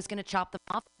that I was going to chop them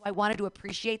off. I wanted to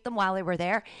appreciate them while they were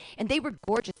there. And they were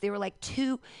gorgeous. They were like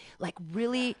two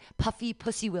really puffy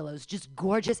pussy willows, just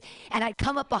gorgeous. And I'd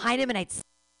come up behind him and I'd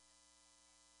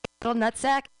little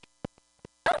nutsack.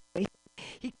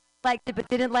 He liked it but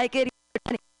didn't like it.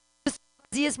 Just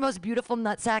the fuzziest, most beautiful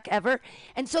nutsack ever.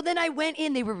 And so then I went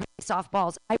in. They were really soft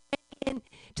balls. I went in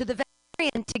to the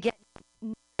veterinarian to get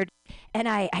neutered, and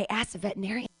I asked the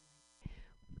veterinarian,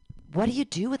 what do you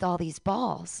do with all these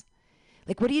balls?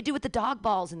 Like, what do you do with the dog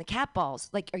balls and the cat balls?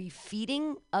 Like, are you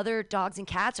feeding other dogs and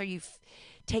cats? Are you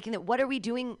taking it? What are we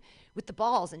doing with the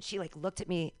balls? And she looked at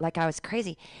me like I was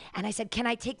crazy. And I said, can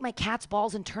I take my cat's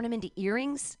balls and turn them into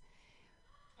earrings?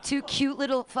 Two cute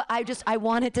little, I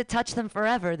wanted to touch them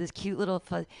forever. This cute little,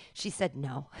 she said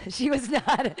no. She was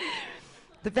not,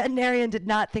 the veterinarian did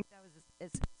not think that was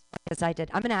as funny as I did.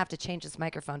 I'm going to have to change this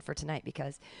microphone for tonight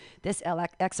because this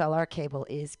XLR cable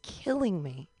is killing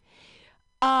me.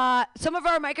 Some of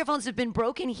our microphones have been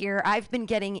broken here. I've been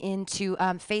getting into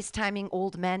FaceTiming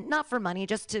old men, not for money,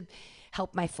 just to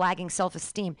help my flagging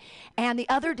self-esteem. And the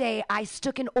other day, I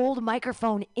stuck an old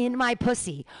microphone in my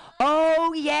pussy.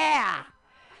 Oh, yeah.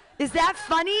 Is that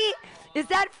funny? Is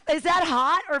that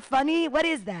hot or funny? What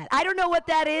is that? I don't know what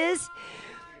that is,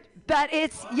 but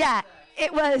it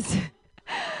was.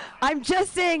 I'm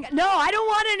just saying, no, I don't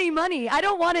want any money. I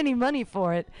don't want any money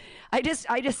for it. I just,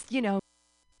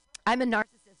 I'm a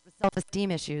narcissist with self-esteem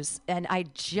issues, and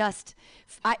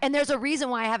and there's a reason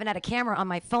why I haven't had a camera on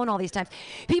my phone all these times.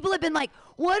 People have been like,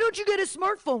 why don't you get a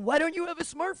smartphone? Why don't you have a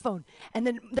smartphone? And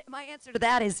then my answer to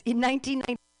that is, in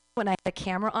 1990, when I had a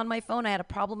camera on my phone, I had a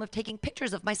problem of taking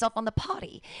pictures of myself on the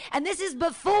potty. And this is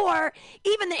before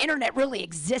even the internet really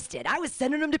existed. I was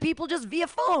sending them to people just via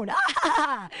phone. Look,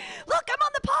 I'm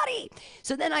on the potty.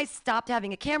 So then I stopped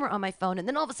having a camera on my phone, and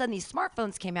then all of a sudden these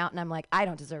smartphones came out, and I'm like, I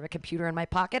don't deserve a computer in my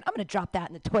pocket. I'm going to drop that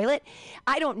in the toilet.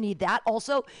 I don't need that.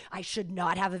 Also, I should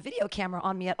not have a video camera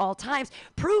on me at all times.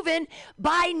 Proven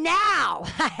by now.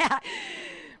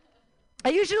 I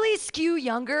usually skew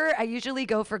younger. I usually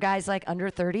go for guys like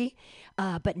under 30.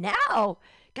 But now,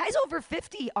 guys over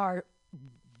 50 are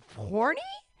horny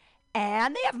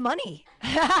and they have money.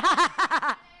 And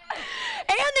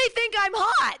they think I'm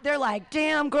hot. They're like,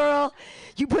 damn, girl,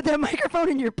 you put that microphone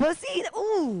in your pussy?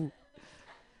 Ooh,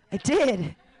 I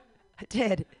did.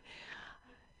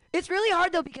 It's really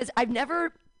hard, though, because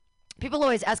people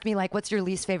always ask me, like, what's your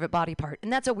least favorite body part?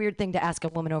 And that's a weird thing to ask a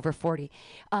woman over 40.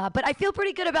 But I feel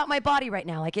pretty good about my body right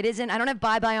now. Like, I don't have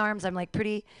bye-bye arms. I'm like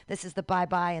this is the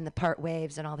bye-bye and the part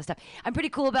waves and all this stuff. I'm pretty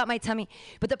cool about my tummy.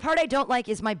 But the part I don't like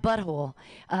is my butthole.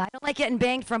 I don't like getting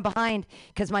banged from behind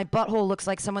because my butthole looks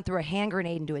like someone threw a hand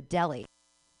grenade into a deli.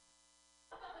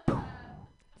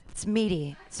 It's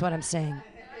meaty. That's what I'm saying.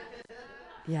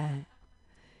 Yeah.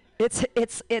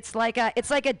 It's like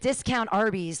a discount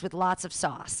Arby's with lots of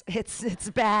sauce. It's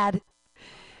bad.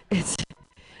 It's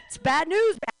bad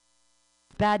news.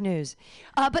 Bad news.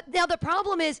 But now the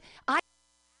problem is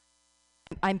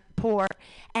I'm poor,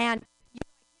 and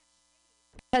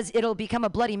because it'll become a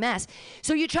bloody mess.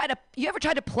 So you ever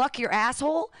try to pluck your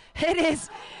asshole?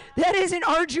 That is an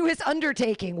arduous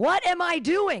undertaking. What am I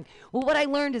doing? Well, what I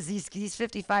learned is these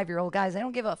 55-year-old guys, they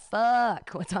don't give a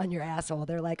fuck what's on your asshole.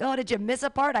 They're like, oh, did you miss a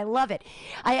part? I love it.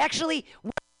 I actually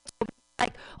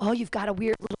like, oh, you've got a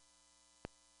weird little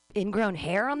ingrown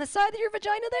hair on the side of your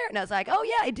vagina there? And I was like, oh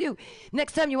yeah, I do.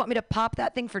 Next time you want me to pop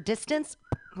that thing for distance?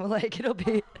 Well, like it'll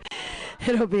be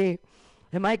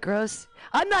Am I gross?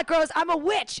 I'm not gross. I'm a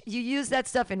witch. You use that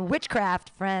stuff in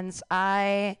witchcraft, friends.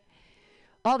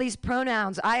 All these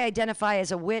pronouns. I identify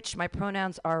as a witch. My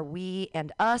pronouns are we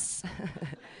and us.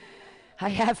 I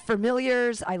have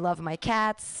familiars. I love my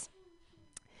cats.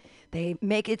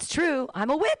 It's true. I'm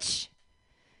a witch.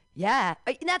 Yeah.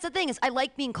 And that's the thing is I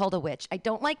like being called a witch. I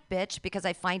don't like bitch because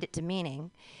I find it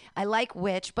demeaning. I like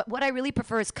witch, but what I really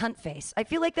prefer is cunt face. I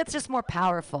feel like that's just more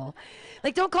powerful.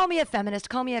 Like, don't call me a feminist.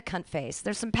 Call me a cunt face.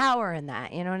 There's some power in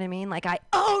that. You know what I mean? Like, I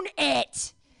own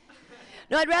it.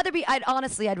 No, I'd rather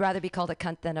be called a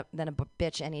cunt than a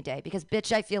bitch any day, because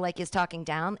bitch I feel like is talking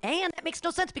down, and that makes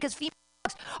no sense because female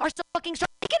dogs are so fucking strong.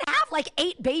 They can have like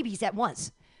 8 babies at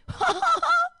once.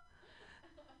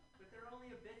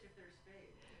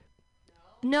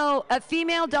 No, a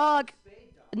female dog.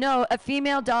 No, a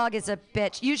female dog is a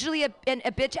bitch. Usually a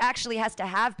bitch actually has to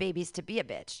have babies to be a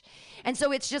bitch. And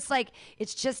so it's just like,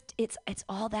 it's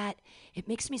all that. It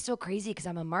makes me so crazy because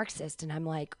I'm a Marxist and I'm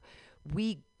like,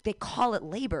 they call it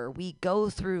labor. We go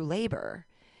through labor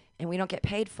and we don't get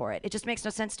paid for it. It just makes no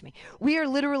sense to me. We are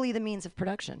literally the means of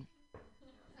production.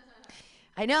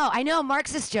 I know,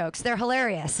 Marxist jokes, they're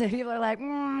hilarious. And people are like,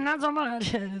 not so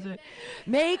much.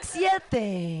 Makes you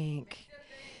think.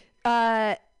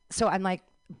 So I'm like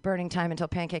burning time until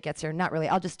Pancake gets here. Not really.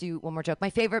 I'll just do one more joke. My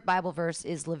favorite Bible verse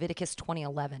is Leviticus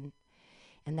 20:11.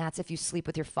 And that's, if you sleep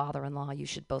with your father-in-law, you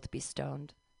should both be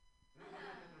stoned.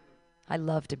 I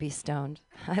love to be stoned.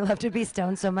 I love to be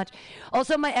stoned so much.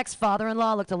 Also, my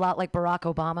ex-father-in-law looked a lot like Barack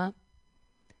Obama.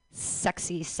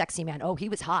 Sexy, sexy man. Oh, he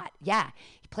was hot. Yeah.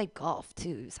 He played golf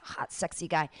too. He was a hot, sexy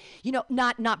guy. You know,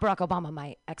 not Barack Obama,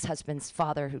 my ex-husband's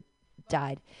father who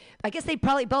died. I guess they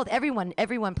probably both.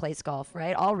 Everyone plays golf,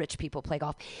 right? All rich people play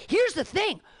golf. Here's the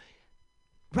thing,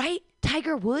 right?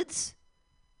 Tiger Woods,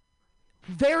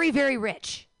 very, very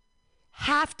rich.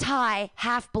 Half Thai,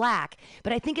 half black.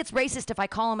 But I think it's racist if I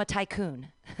call him a tycoon.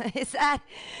 Is that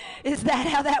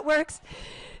how that works?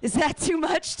 Is that too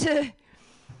much to...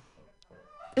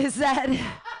 Is that...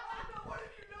 What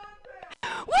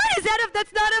is that?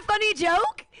 That's not a funny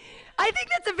joke? I think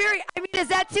that's is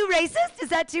that too racist?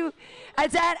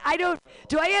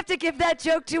 Do I have to give that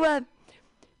joke to a...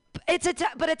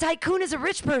 But a tycoon is a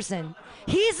rich person.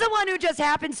 He's the one who just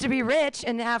happens to be rich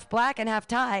and half black and half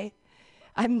Thai.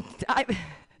 I'm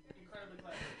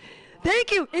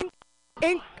Thank you.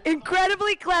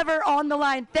 Incredibly clever on the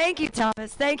line. Thank you,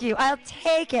 Thomas. Thank you. I'll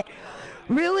take it.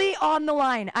 Really on the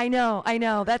line. I know.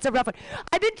 That's a rough one.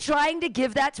 I've been trying to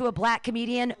give that to a black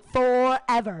comedian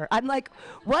forever. I'm like,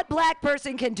 what black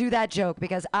person can do that joke?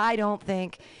 Because I don't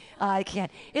think I can.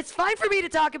 It's fine for me to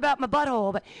talk about my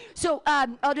butthole, but so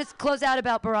I'll just close out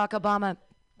about Barack Obama.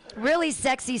 Really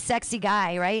sexy, sexy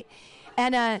guy, right?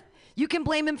 And you can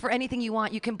blame him for anything you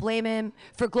want. You can blame him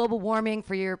for global warming,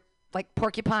 for your like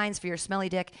porcupines, for your smelly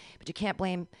dick, but you can't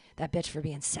blame that bitch for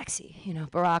being sexy. You know,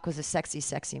 Barack was a sexy,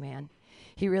 sexy man.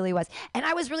 He really was. And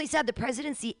I was really sad. The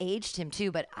presidency aged him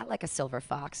too, but I like a silver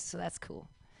fox, so that's cool.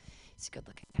 He's a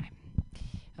good-looking guy.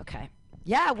 Okay.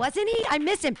 Yeah, wasn't he? I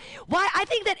miss him. Why? I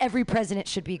think that every president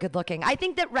should be good-looking. I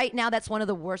think that right now that's one of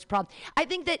the worst problems. I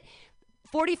think that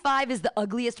 45 is the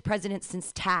ugliest president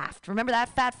since Taft. Remember that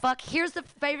fat fuck? Here's the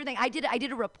favorite thing. I did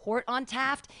a report on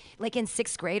Taft, like in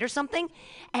 6th grade or something.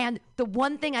 And the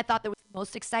one thing I thought that was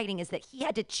most exciting is that he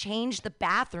had to change the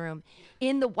bathroom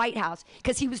in the White House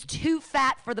because he was too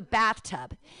fat for the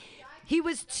bathtub. He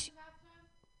was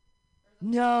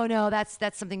No, that's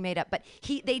something made up. But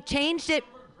they changed it.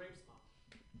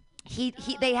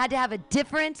 They had to have a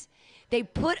different. They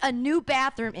put a new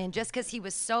bathroom in just because he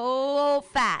was so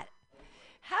fat.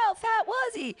 How fat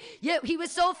was he? Yeah, he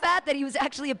was so fat that he was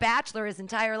actually a bachelor his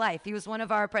entire life. He was one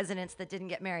of our presidents that didn't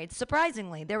get married.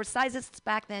 Surprisingly, there were sizists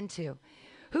back then too.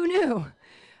 Who knew?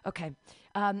 Okay,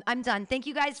 I'm done. Thank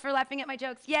you guys for laughing at my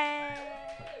jokes. Yay!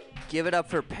 Give it up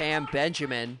for Pam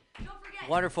Benjamin.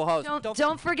 Wonderful host.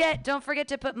 Don't forget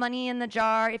to put money in the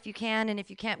jar if you can, and if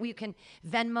you can't, you can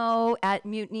Venmo at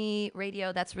Mutiny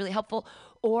Radio. That's really helpful.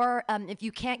 Or if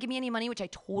you can't give me any money, which I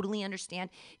totally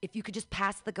understand, if you could just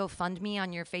pass the GoFundMe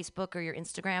on your Facebook or your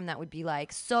Instagram, that would be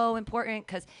like so important.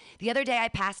 Because the other day I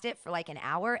passed it for like an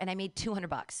hour and I made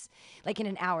 $200 like in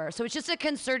an hour. So it's just a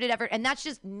concerted effort, and that's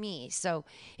just me. So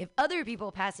if other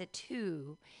people pass it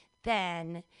too,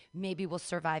 then maybe we'll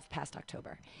survive past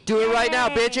October. Do it right now,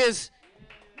 bitches.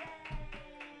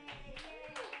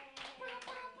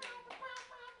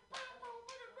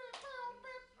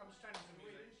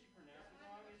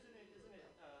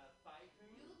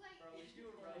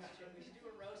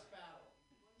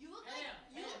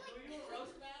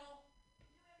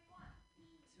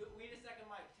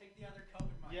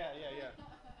 Yeah.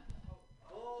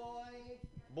 Boy.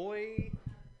 Boy.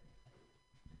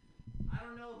 I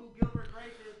don't know who Gilbert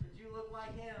Grape is, but you look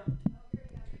like him.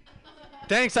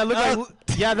 Thanks. I look like.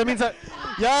 Yeah, that means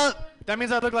that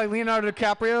means I look like Leonardo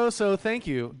DiCaprio. So thank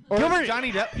you. Or Gilbert,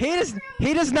 Johnny Depp.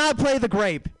 He does not play the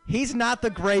grape. He's not the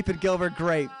grape in Gilbert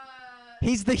Grape.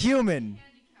 He's the human.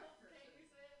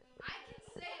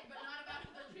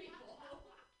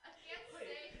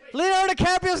 Leonardo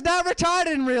DiCaprio's not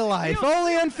retarded in real life,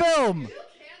 only in film.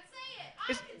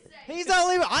 He's not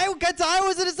leaving. I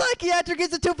was in a psychiatric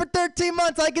institute for 13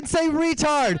 months. I can say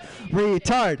retard.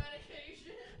 Retard.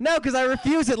 No, because I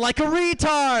refuse it like a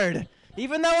retard,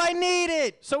 even though I need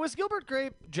it. So is Gilbert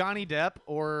Grape Johnny Depp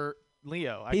or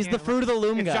Leo? He's the Fruit of the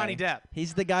Loom guy. It's Johnny Depp.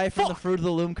 He's the guy from the Fruit of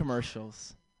the Loom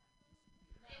commercials.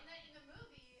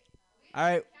 All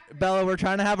right, Bella, we're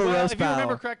trying to have a roast if you battle.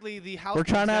 remember correctly, the house. We're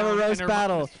trying to have a roast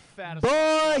battle.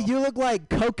 Boy, you look like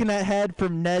Coconut Head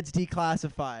from Ned's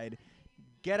Declassified.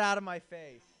 Get out of my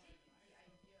face.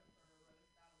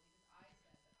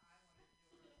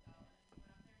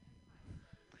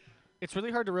 It's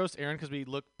really hard to roast Aaron because we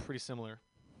look pretty similar.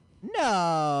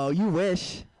 No, you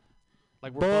wish.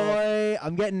 Like we're both. Boy,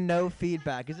 I'm getting no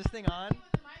feedback. Is this thing on?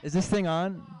 Is this thing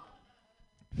on?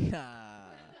 Nah.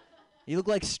 You look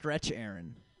like Stretch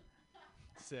Aaron.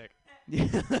 Sick.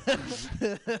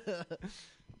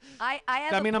 I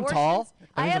have That mean I'm abortions- tall? That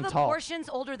I means have I'm tall. abortions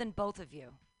older than both of you.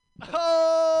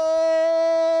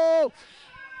 Oh!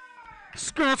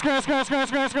 Skr, skr, skr, skr,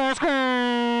 skr, skr,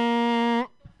 skr.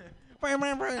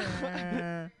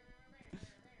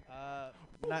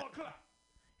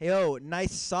 Yo,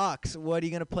 nice socks. What are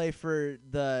you gonna play for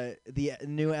the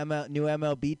new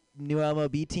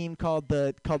MLB team called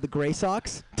the Gray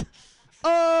Sox?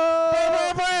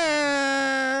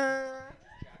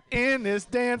 In this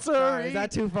dancer. Sorry, is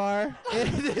that too far?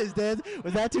 Was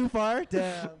that too far?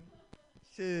 Damn.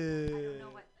 Shit.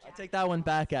 I'll take that one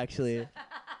back, actually.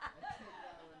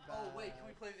 Oh wait, can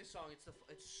we play this song?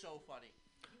 It's so funny.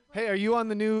 Hey, are you on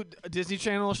the new Disney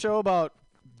Channel show about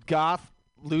goth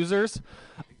losers?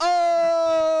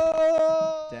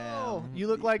 Oh! Damn. You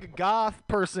look like a goth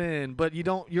person, but you're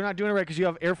not doing it right because you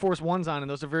have Air Force Ones on, and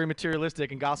those are very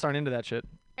materialistic, and goths aren't into that shit.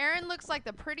 Aaron looks like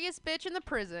the prettiest bitch in the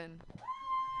prison.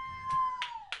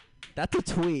 That's a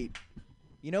tweet.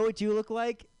 You know what you look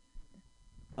like?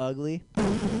 Ugly. Hey,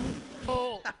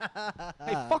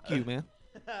 fuck you, man.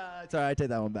 It's alright, I take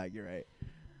that one back. You're right.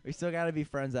 We still gotta be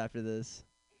friends after this.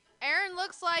 Aaron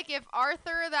looks like if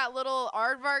Arthur, that little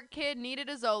aardvark kid, needed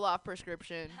a Zoloft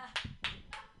prescription.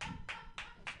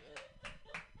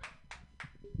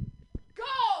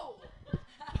 Go!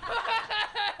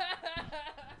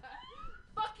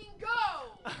 Fucking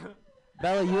go!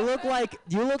 Bella, you look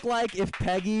like if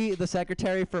Peggy, the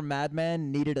secretary for Mad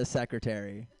Men, needed a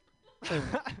secretary. Nah,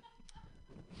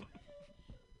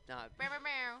 Meow, meow,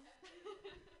 meow.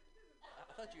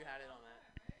 I thought you had it on that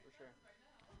for sure.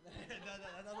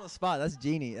 That's on the spot. That's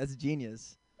genius. That's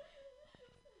genius.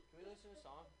 Can we listen to a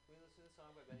song? Can we listen to a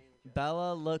song by Benny and the Jets?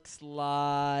 Bella looks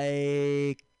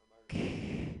like.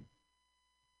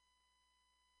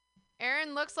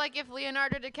 Aaron looks like if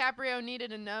Leonardo DiCaprio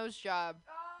needed a nose job.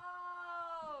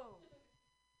 Oh!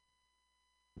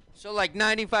 So like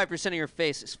 95% of your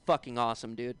face is fucking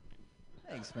awesome, dude.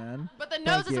 Thanks, man. But the Thank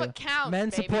nose is you. what counts, Men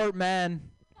baby. support men.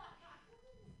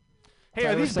 Hey,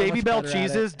 Sorry, are we're these so Baby much Bell better at it.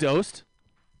 cheeses dosed?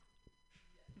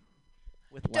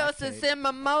 With black Doses tape. and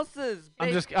mimosas.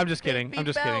 I'm just kidding. I'm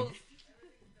just kidding.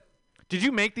 Did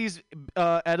you make these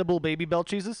edible Baby Bell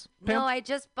cheeses, Pam? No, I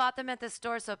just bought them at the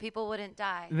store so people wouldn't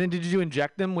die. And then did you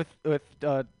inject them with a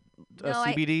No,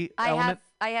 CBD I element?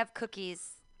 have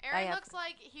cookies. Aaron looks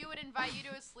like he would invite you to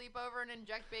a sleepover and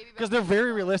inject baby. Because they're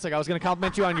very realistic. I was going to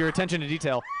compliment you on your attention to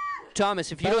detail.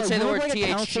 Thomas, if you Bella, don't say the look word like a TH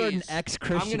counselor in cheese, I'm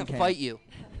ex-Christian gonna camp. fight you.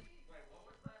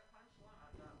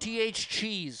 TH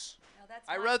cheese. No, that's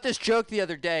I not- wrote this joke the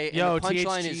other day, and Yo, the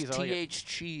punchline TH is cheese, I like it. TH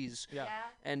cheese. Yeah. Yeah.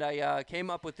 And I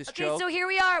came up with this Okay, joke. so here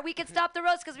we are. We can stop the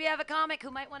roast because we have a comic who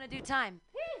might want to do time.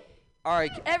 All right,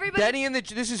 Everybody- Benny and the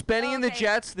this is Benny and the Okay.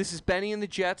 Jets. This is Benny and the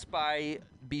Jets by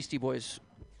Beastie Boys.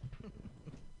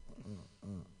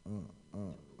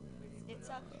 It's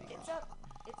up. It's up.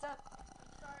 It's up.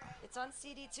 It's on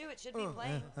CD too. It should be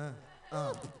playing.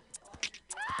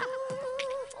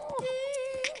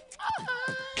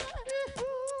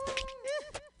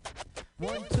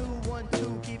 1, 2, 1,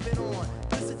 2, keep it on.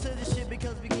 Listen to the shit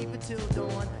because we keep it till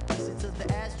dawn. Listen to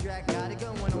the ass track, got it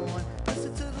going on.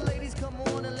 Listen to the ladies, come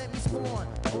on and let me spawn.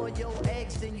 All your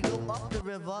eggs, then you go up the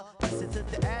river. Listen to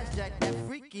the ass jack, that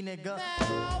freaky nigga.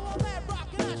 Now I'm mad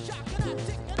rockin', I'm shockin', I'm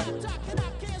tickin', I'm talkin',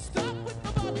 I can't stop with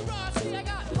the body rush. See, I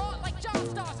got heart like John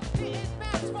Stars, hitting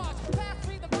mad spots. Pass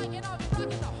me the mic and I'll be rockin'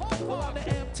 the whole On park. the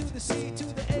to the C to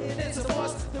the A and it's a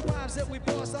loss. The rhymes that we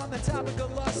boss on the topic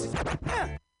of lust.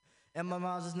 And my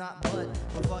rhymes is not but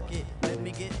fuck it, let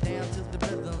me get down to the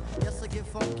rhythm. Yes, I get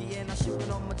funky and I shoot it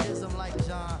on my jism like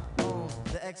John Holmes,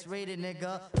 the X-rated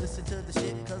nigga. Listen to the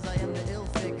shit cause I am the ill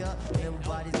figure.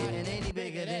 Nobody's getting any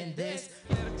bigger than this.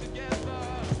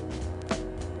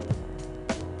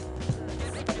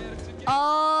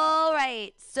 All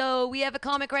right, so we have a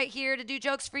comic right here to do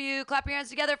jokes for you. Clap your hands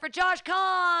together for Josh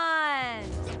Kahn.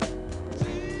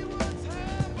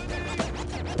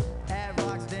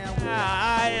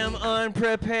 I am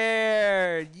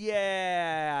unprepared.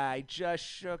 Yeah, I just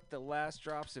shook the last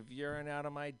drops of urine out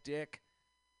of my dick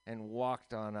and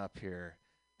walked on up here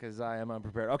because I am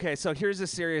unprepared. Okay, so here's a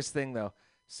serious thing, though.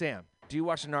 Sam, do you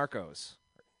watch Narcos?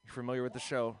 You familiar with the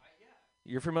show?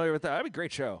 You're familiar with that? That'd be a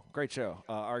great show. Great show.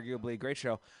 Arguably, great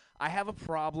show. I have a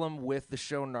problem with the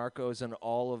show Narcos and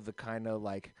all of the kind of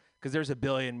like, because there's a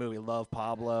billion movie, Love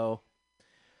Pablo,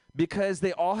 because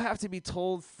they all have to be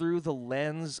told through the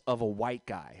lens of a white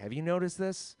guy. Have you noticed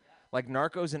this? Like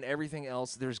Narcos and everything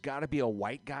else, there's got to be a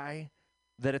white guy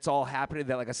that it's all happening,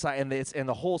 that like a side, and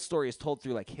the whole story is told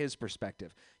through like his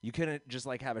perspective. You couldn't just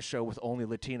like have a show with only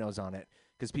Latinos on it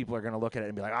because people are going to look at it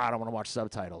and be like, I don't want to watch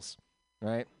subtitles,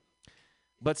 right?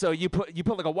 But so you put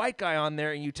like a white guy on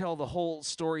there and you tell the whole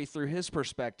story through his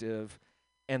perspective,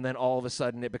 and then all of a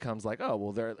sudden it becomes like, oh,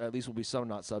 well, there at least will be some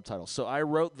not subtitles. So I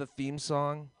wrote the theme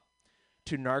song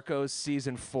to Narcos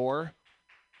Season 4.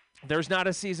 There's not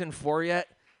a Season 4 yet,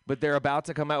 but they're about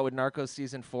to come out with Narcos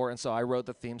Season 4, and so I wrote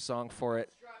the theme song for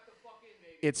it.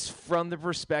 It's from the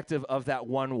perspective of that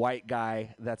one white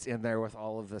guy that's in there with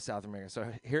all of the South Americans.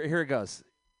 So here it goes.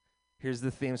 Here's the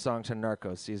theme song to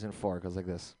Narcos Season 4. It goes like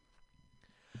this.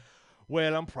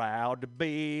 Well, I'm proud to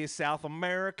be South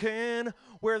American,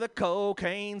 where the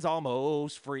cocaine's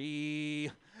almost free.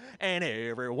 And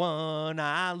everyone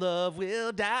I love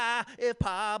will die if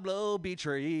Pablo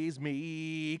betrays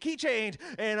me. Key change.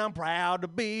 And I'm proud to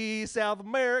be South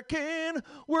American,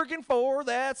 working for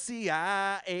that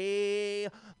CIA.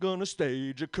 Gonna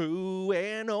stage a coup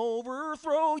and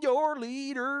overthrow your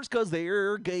leaders because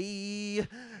they're gay.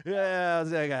 Yeah,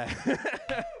 that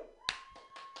guy.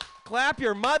 Clap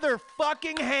your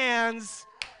motherfucking hands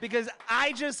because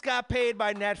I just got paid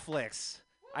by Netflix.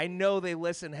 I know they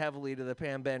listen heavily to the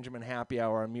Pam Benjamin Happy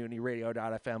Hour on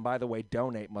MutinyRadio.fm. By the way,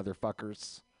 donate,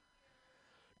 motherfuckers.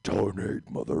 Donate,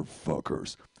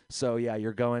 motherfuckers. So, yeah,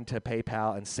 you're going to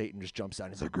PayPal, and Satan just jumps out.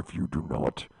 He's like, if you do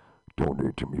not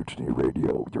donate to Mutiny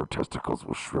Radio, your testicles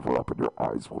will shrivel up and your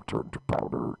eyes will turn to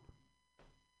powder.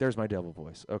 There's my devil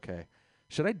voice. Okay.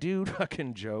 Should I do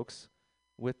fucking jokes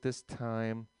with this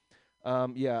time?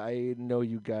 Yeah, I know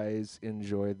you guys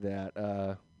enjoyed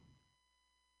that.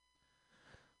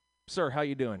 Sir, how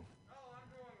you doing? Oh, I'm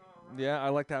doing all right. Yeah, I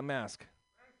like that mask. Thank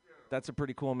you. That's a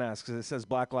pretty cool mask because it says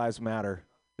Black Lives Matter.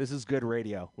 This is good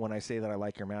radio when I say that I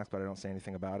like your mask, but I don't say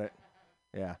anything about it.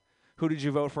 Yeah. Who did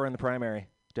you vote for in the primary,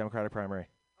 Democratic primary?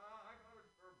 I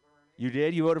voted for Bernie. You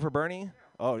did? You voted for Bernie? Yeah.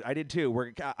 Oh, I did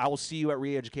too. I will see you at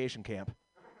re-education camp.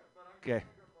 Okay.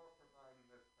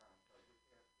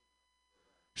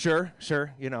 Sure.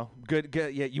 You know, good.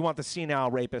 Yeah, you want the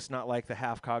senile rapist, not like the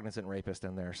half-cognizant rapist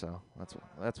in there. So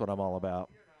that's what I'm all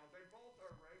about. You know, they both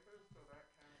are rapists, so that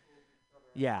cancels each other.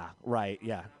 Yeah. Right.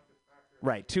 Yeah.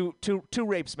 Right. Two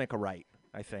rapes make a right.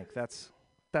 I think that's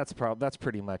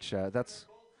pretty much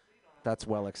that's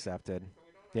well accepted.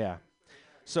 Yeah.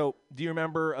 So, do you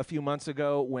remember a few months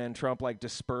ago when Trump like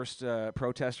dispersed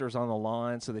protesters on the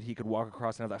lawn so that he could walk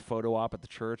across and have that photo op at the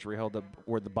church where he held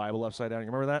the Bible upside down? You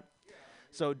remember that?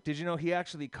 So did you know he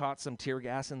actually caught some tear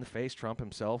gas in the face, Trump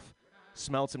himself?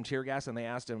 Smelled some tear gas, and they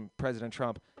asked him, President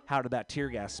Trump, how did that tear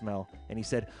gas smell? And he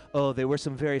said, oh, there were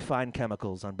some very fine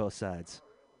chemicals on both sides.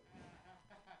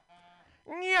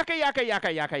 Yaka, yaka,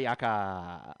 yaka, yaka,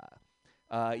 yaka.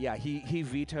 Yeah, he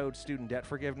vetoed student debt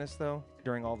forgiveness, though,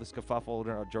 during all this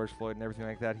kerfuffle, George Floyd and everything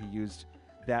like that. He used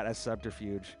that as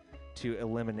subterfuge to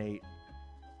eliminate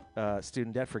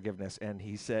student debt forgiveness, and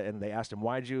he said, and they asked him,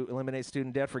 why'd you eliminate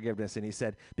student debt forgiveness? And he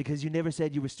said, because you never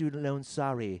said you were student loan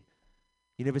sorry.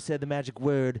 You never said the magic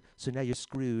word, so now you're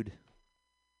screwed.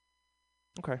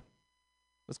 Okay.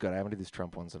 That's good. I haven't done these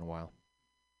Trump ones in a while.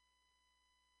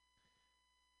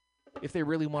 If they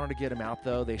really wanted to get him out,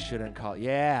 though, they shouldn't call.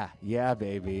 Yeah,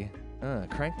 baby.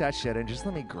 Crank that shit and just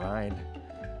let me grind.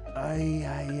 Ay.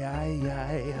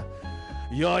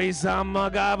 Yo hice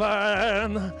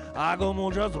magaban, hago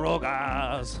muchas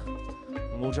drogas,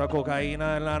 mucha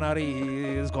cocaína en la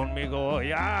nariz conmigo,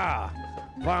 ya.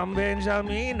 Juan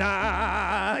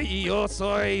Benjamina, y yo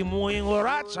soy muy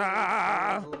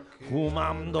borracha,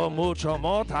 fumando mucho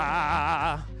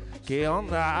mota. Que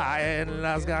onda en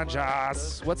las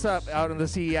ganchas? What's up out in the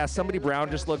CES? Somebody brown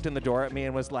just looked in the door at me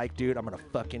and was like, dude, I'm going to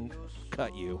fucking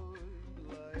cut you.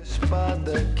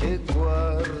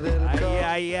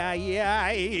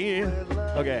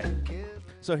 Okay.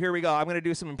 So here we go. I'm going to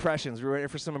do some impressions. We ready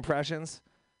for some impressions?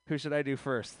 Who should I do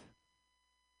first?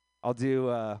 I'll do,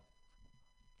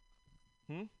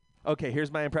 Okay,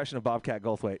 here's my impression of Bobcat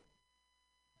Goldthwait.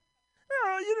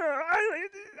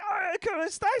 I kind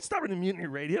of started the Mutiny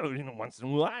Radio, once in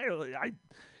a while.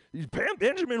 Pam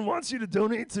Benjamin wants you to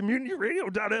donate to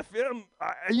MutinyRadio.fm.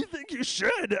 You think you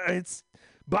should. It's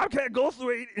Bobcat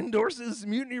Goldthwait endorses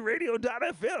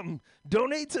MutinyRadio.fm.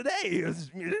 Donate today.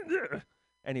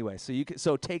 Anyway,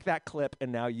 so take that clip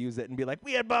and now use it and be like,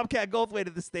 we had Bobcat Goldthwait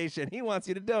at the station. He wants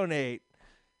you to donate.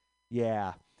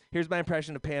 Yeah. Here's my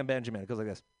impression of Pam Benjamin. It goes like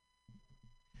this.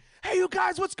 Hey, you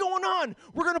guys, what's going on?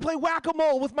 We're going to play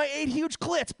whack-a-mole with my 8 huge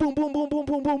clits. Boom, boom, boom, boom,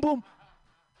 boom, boom, boom.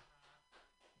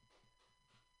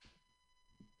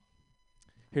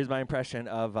 Here's my impression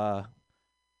of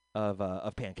Pancake.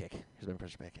 Here's my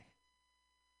impression of Pancake.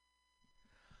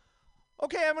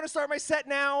 Okay, I'm going to start my set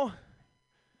now.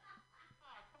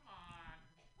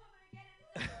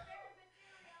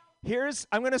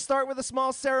 I'm going to start with a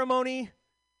small ceremony,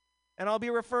 and I'll be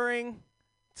referring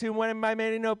to one of my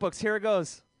many notebooks. Here it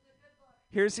goes.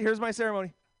 Here's my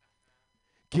ceremony.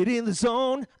 Get in the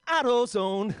zone, auto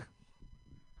zone.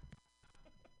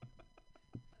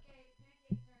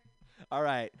 All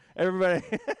right, everybody.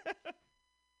 You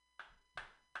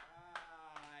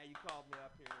called me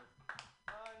up here.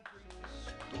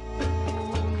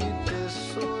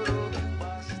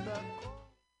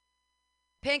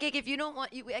 Pancake, if you don't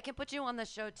want, I can put you on the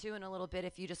show too in a little bit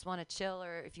if you just want to chill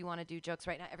or if you want to do jokes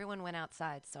right now. Everyone went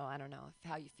outside, so I don't know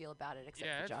how you feel about it except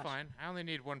for Josh. Yeah, it's fine. I only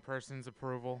need one person's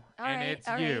approval, All and right, it's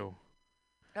all you.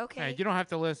 Right. Okay. Hey, you don't have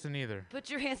to listen either.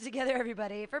 Put your hands together,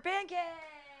 everybody, for Pancake!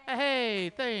 Hey,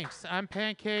 thanks. I'm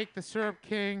Pancake, the Syrup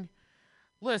King.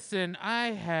 Listen,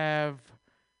 I have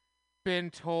been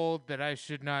told that I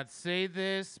should not say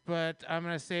this, but I'm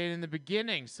going to say it in the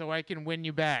beginning so I can win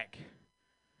you back.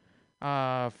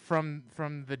 From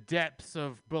the depths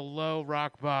of below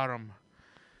rock bottom.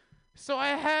 So I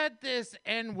had this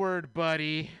N-word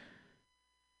buddy.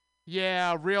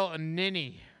 Yeah, real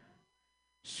ninny.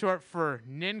 Short for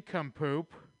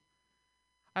nincompoop.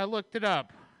 I looked it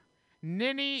up.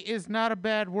 Ninny is not a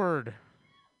bad word.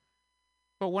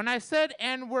 But when I said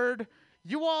N-word,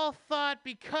 you all thought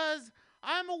because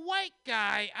I'm a white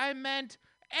guy, I meant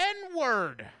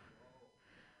N-word.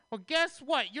 Well, guess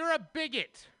what? You're a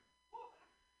bigot.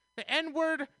 The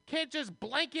N-word can't just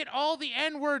blanket all the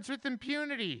N-words with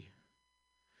impunity.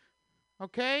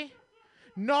 Okay?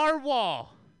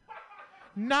 Narwhal.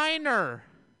 Niner.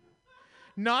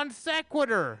 Non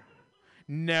sequitur.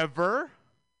 Never.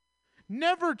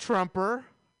 Never Trumper.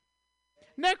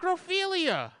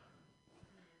 Necrophilia.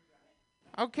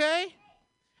 Okay?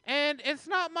 And it's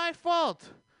not my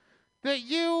fault that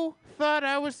you thought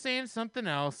I was saying something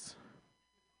else.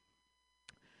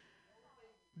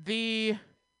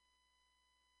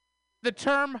 The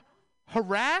term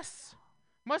harass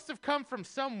must have come from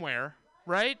somewhere,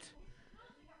 right?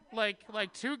 Like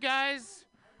two guys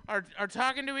are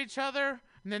talking to each other,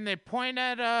 and then they point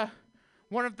at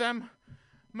one of them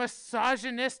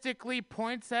misogynistically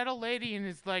points at a lady and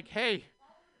is like, hey,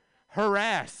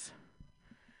 harass.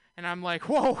 And I'm like,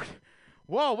 whoa,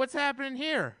 what's happening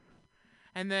here?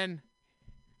 And then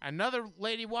another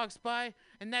lady walks by,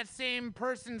 and that same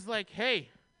person's like, hey,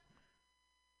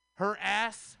 her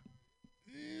ass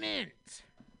mint.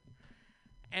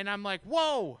 And I'm like,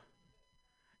 whoa,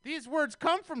 these words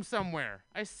come from somewhere.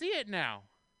 I see it now.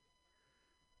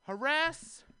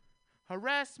 Harassment.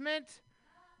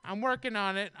 I'm working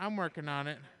on it.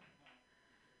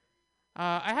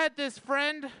 I had this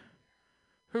friend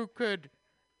who could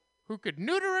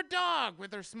neuter a dog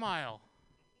with her smile.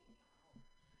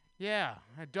 Yeah,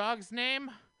 a dog's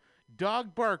name,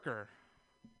 Dog Barker.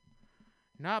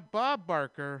 Not Bob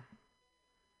Barker.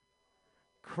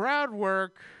 Crowd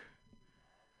work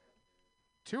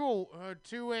to a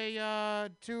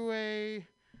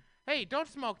hey, don't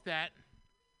smoke that.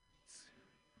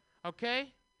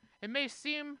 Okay? It may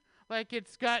seem like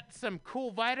it's got some cool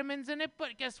vitamins in it,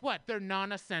 but guess what? They're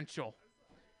non-essential.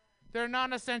 They're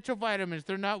non-essential vitamins.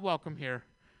 They're not welcome here.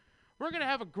 We're going to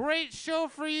have a great show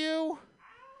for you.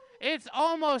 It's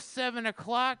almost 7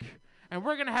 o'clock, and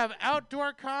we're going to have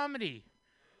outdoor comedy.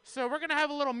 So we're going to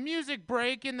have a little music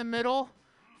break in the middle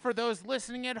for those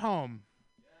listening at home.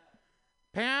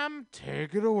 Pam,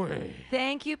 take it away.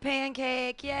 Thank you,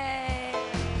 Pancake. Yay.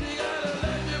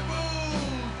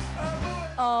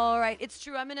 All right, it's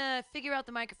true. I'm going to figure out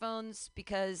the microphones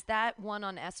because that one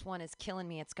on S1 is killing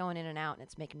me. It's going in and out, and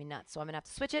it's making me nuts. So I'm going to have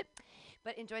to switch it.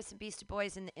 But enjoy some Beastie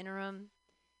Boys in the interim.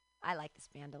 I like this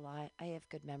band a lot. I have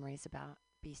good memories about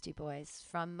Beastie Boys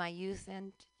from my youth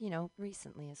and,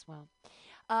 recently as well.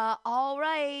 All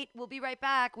right, we'll be right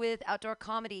back with outdoor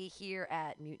comedy here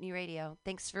at Mutiny Radio.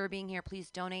 Thanks for being here. Please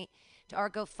donate to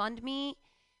our GoFundMe,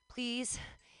 please.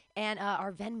 And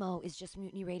our Venmo is just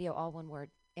Mutiny Radio, all one word.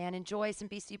 And enjoy some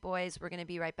Beastie Boys. We're going to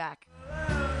be right back.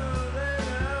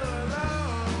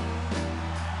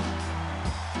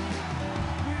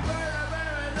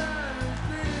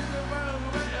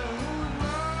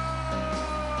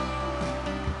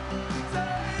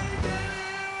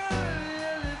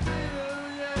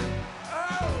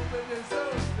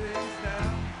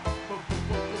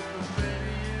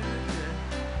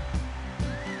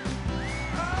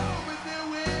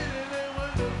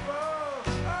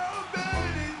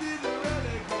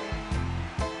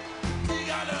 He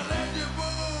got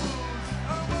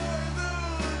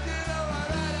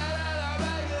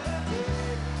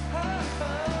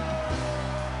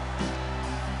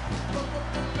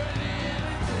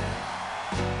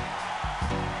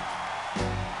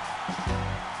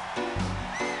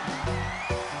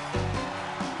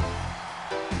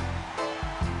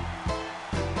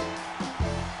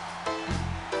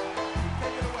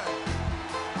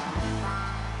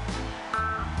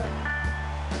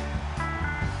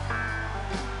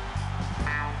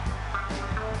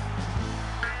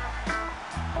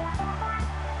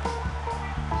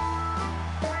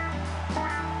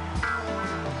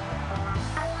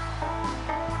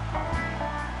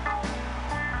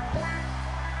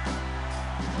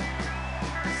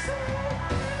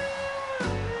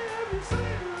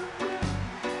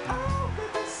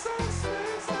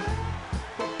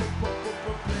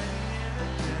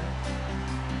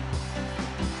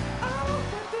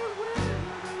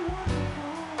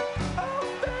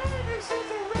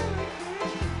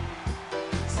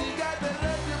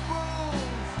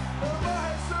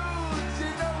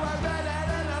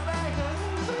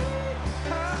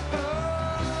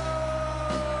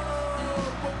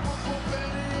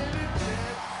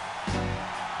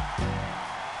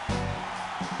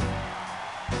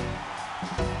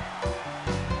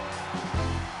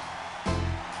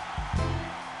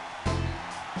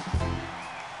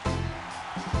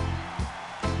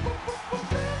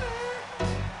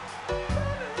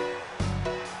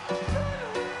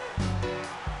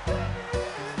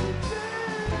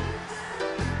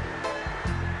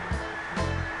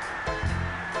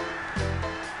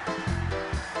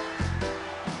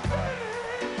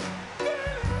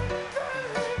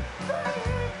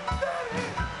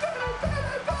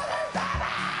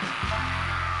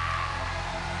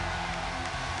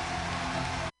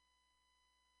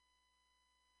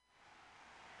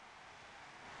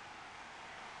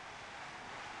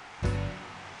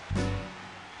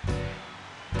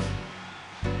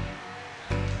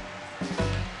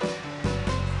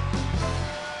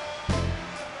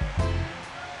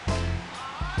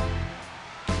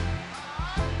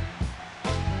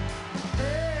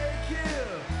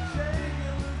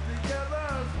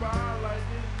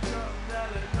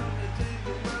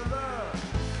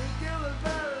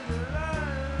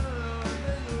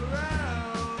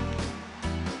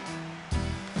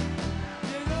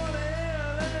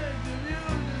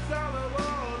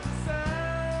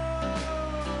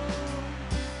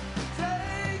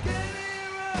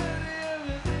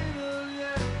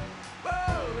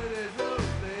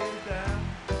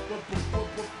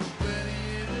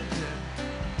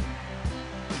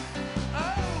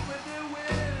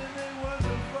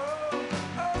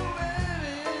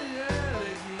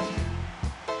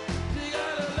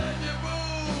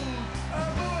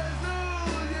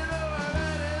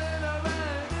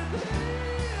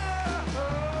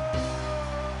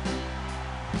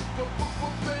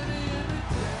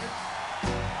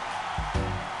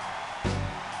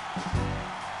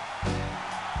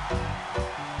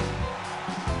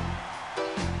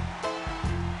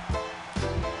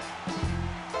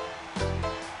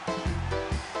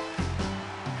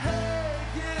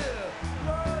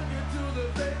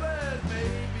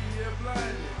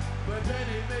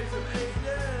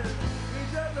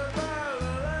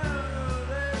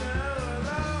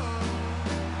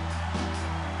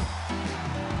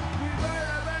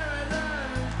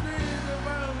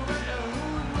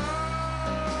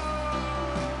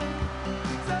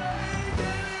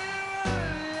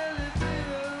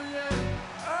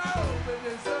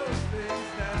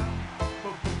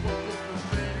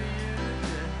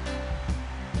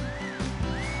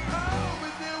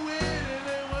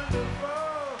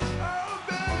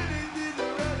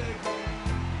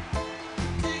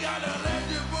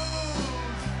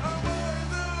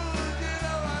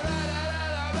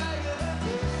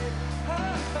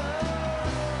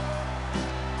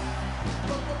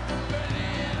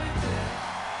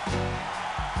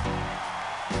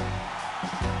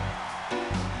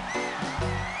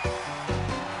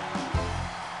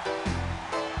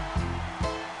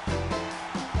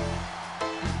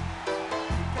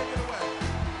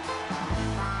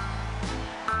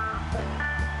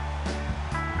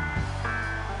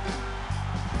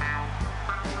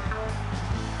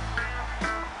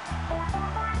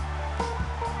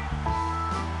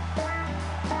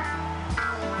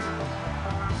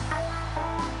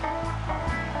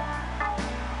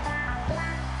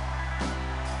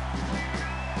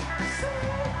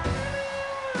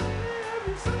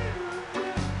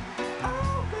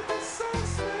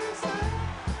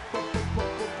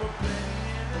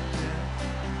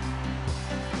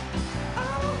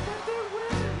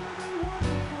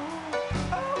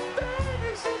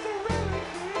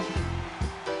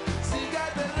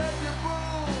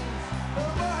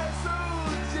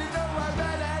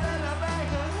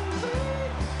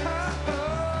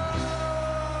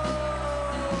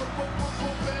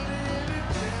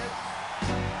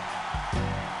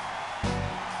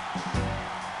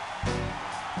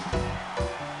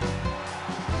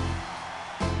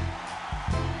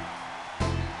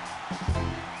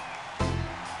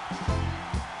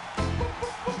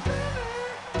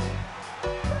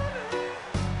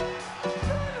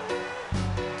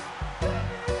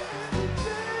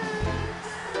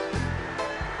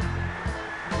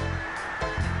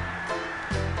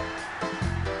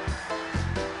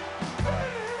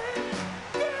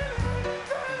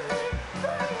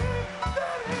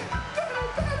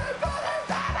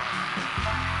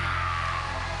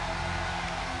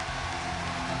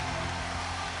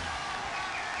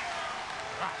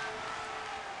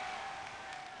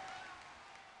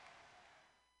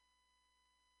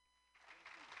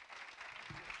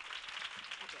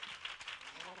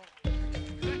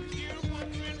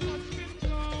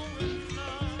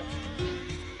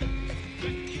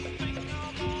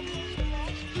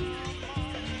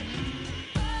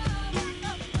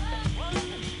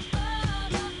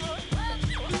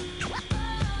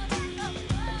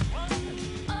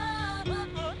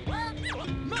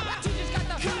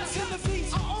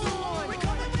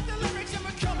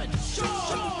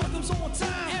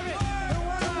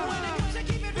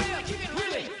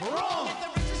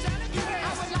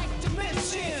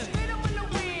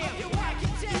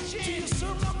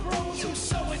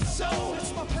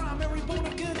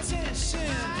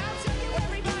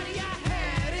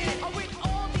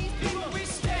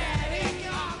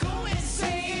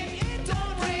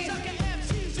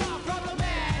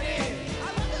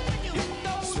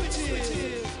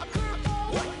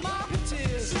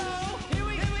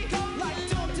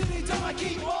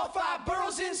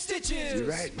stitches. You're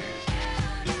right, man.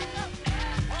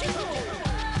 Keep on.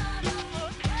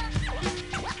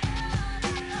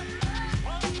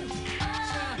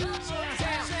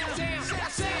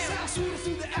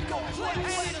 Through the echo place. And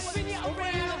it'll spin you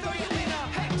around, throw you in a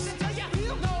hex until you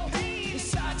feel no pain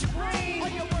inside your brain. All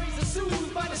your worries are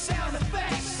soothed by the sound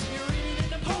effects. You're reading in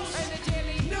the post and the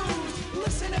daily news.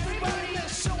 Listen, everybody, the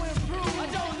show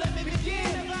improve. Don't let me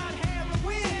begin about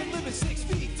heroin. And living 6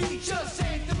 feet deep just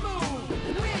ain't the move.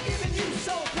 We're giving you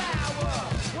soul power.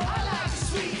 Well, I like the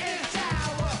sweet and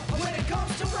sour. When it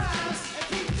comes to rhymes and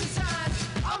deep designs,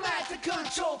 I'm at the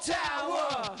control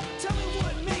tower. Tell me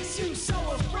what makes you so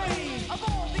afraid of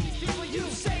all these people you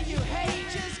say you hate.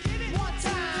 Just give it one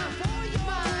time for your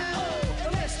mind. Oh,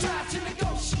 let's try to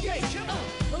negotiate.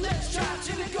 Let's try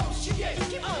to negotiate.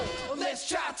 Let's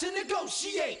try to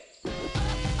negotiate.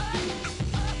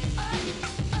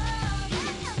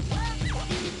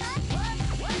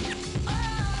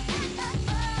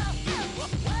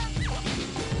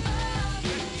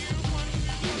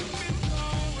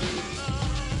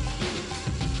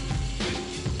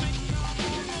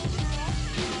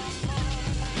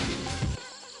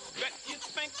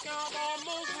 I've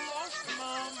almost lost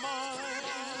my mind.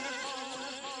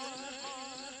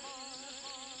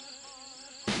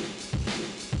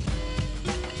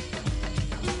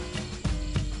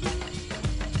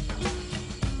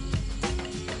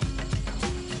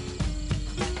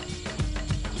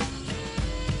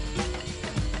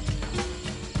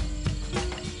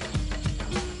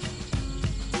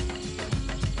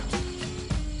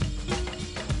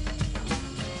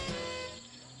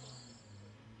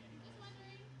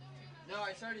 No,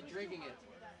 I started drinking it.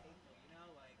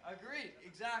 Agreed,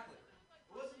 exactly.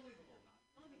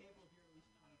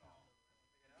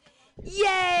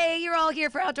 Yay! You're all here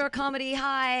for outdoor comedy.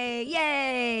 Hi!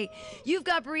 Yay! You've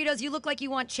got burritos. You look like you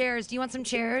want chairs. Do you want some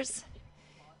chairs?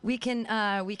 We can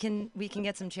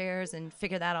get some chairs and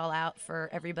figure that all out for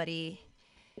everybody.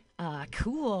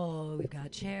 Cool. We've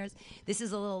got chairs. This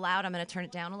is a little loud. I'm gonna turn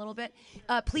it down a little bit.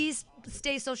 Please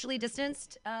stay socially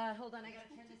distanced. Hold on. I gotta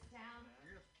turn this down.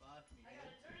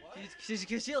 She'll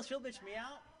bitch me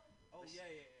out. Oh yeah.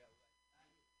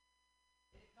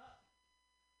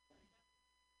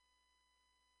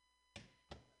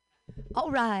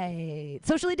 All right.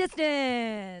 Socially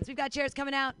distance. We've got chairs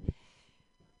coming out.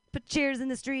 Put chairs in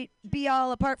the street. Be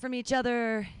all apart from each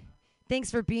other.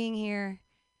 Thanks for being here.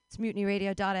 It's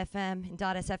MutinyRadio.fm and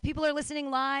 .sf. People are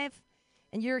listening live,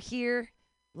 and you're here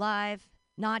live,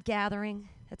 not gathering.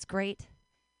 That's great.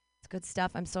 It's good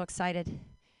stuff. I'm so excited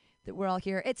that we're all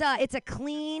here. It's a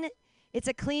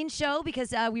clean show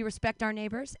because we respect our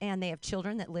neighbors, and they have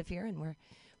children that live here, and we're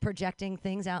projecting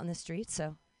things out in the street.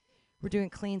 So we're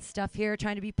doing clean stuff here,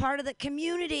 trying to be part of the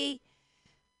community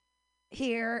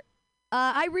here.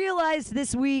 I realized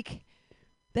this week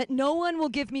that no one will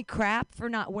give me crap for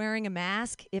not wearing a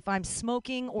mask if I'm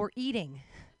smoking or eating.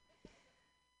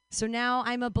 So now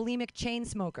I'm a bulimic chain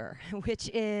smoker, which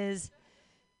is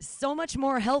so much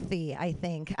more healthy, I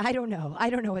think. I don't know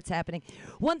what's happening.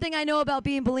 One thing I know about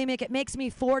being bulimic, it makes me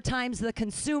 4 times the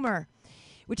consumer,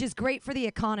 which is great for the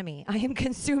economy. I am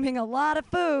consuming a lot of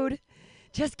food,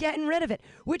 just getting rid of it,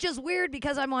 which is weird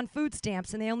because I'm on food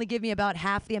stamps and they only give me about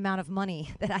half the amount of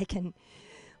money that I can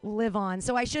live on.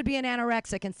 So I should be an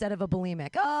anorexic instead of a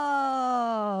bulimic.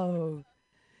 Oh,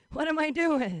 what am I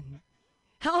doing?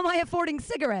 How am I affording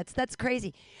cigarettes? That's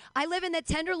crazy. I live in the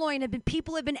Tenderloin, and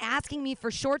people have been asking me for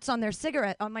shorts on my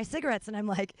cigarettes, and I'm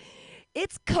like,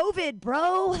 it's COVID,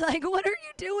 bro. Like, what are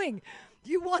you doing?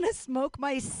 You want to smoke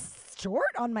my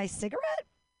short on my cigarette?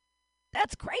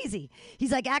 That's crazy.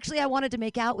 He's like, actually, I wanted to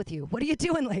make out with you. What are you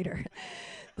doing later?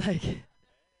 Like,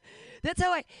 that's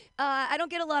how I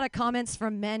don't get a lot of comments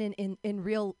from men in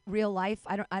real life.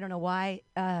 I don't know why,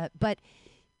 but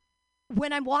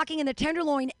when I'm walking in the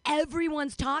Tenderloin,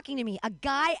 everyone's talking to me. A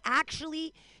guy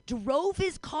actually drove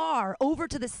his car over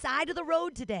to the side of the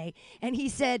road today, and he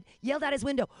said, yelled out his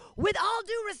window, "With all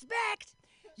due respect,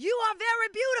 you are very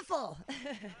beautiful."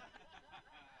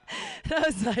 And I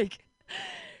was like,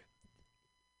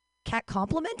 cat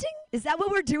complimenting? Is that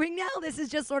what we're doing now? This is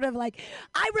just sort of like,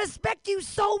 I respect you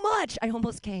so much. I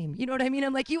almost came. You know what I mean?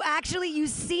 I'm like, you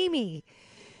see me.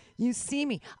 You see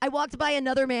me. I walked by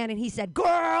another man and he said,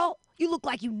 "Girl, you look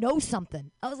like you know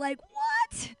something." I was like,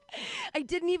 what? I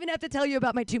didn't even have to tell you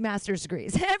about my 2 master's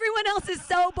degrees. Everyone else is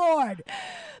so bored.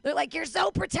 They're like, you're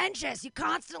so pretentious. You're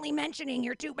constantly mentioning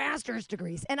your 2 master's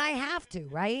degrees. And I have to,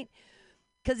 right?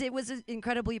 Because it was an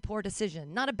incredibly poor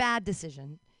decision. Not a bad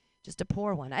decision, just a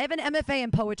poor one. I have an MFA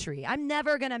in poetry. I'm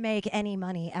never going to make any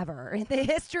money ever. In the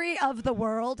history of the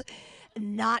world,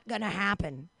 not going to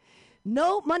happen.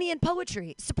 No money in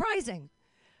poetry. Surprising.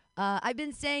 I've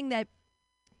been saying that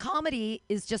comedy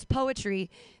is just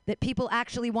poetry that people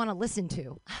actually want to listen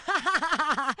to.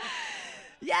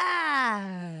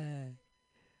 Yeah.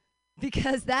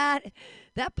 Because that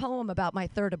poem about my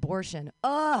third abortion,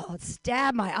 oh, it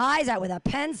stabbed my eyes out with a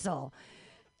pencil.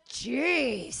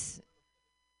 Jeez.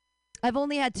 I've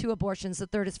only had 2 abortions. The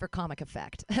third is for comic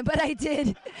effect. But I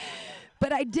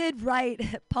did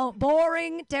write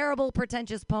boring, terrible,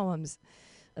 pretentious poems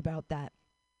about that.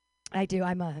 I do.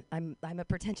 I'm a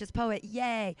pretentious poet.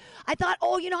 Yay. I thought,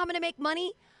 oh, you know how I'm going to make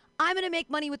money? I'm going to make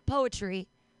money with poetry.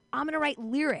 I'm going to write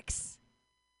lyrics.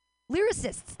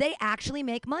 Lyricists, they actually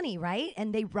make money, right?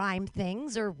 And they rhyme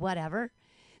things or whatever.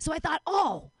 So I thought,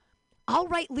 oh, I'll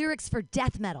write lyrics for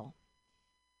death metal.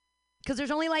 Because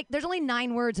there's only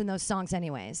 9 words in those songs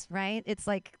anyways, right? It's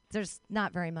like there's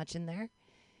not very much in there.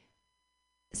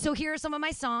 So here are some of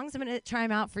my songs. I'm going to try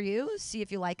them out for you, see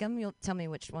if you like them. You'll tell me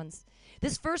which ones.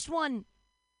 This first one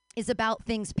is about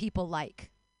things people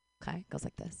like. Okay, it goes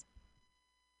like this.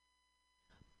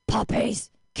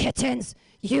 Puppies, kittens,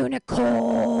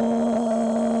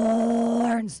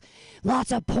 unicorns,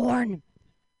 lots of porn.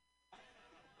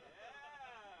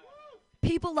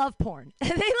 People love porn. They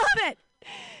love it.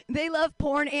 They love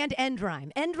porn and end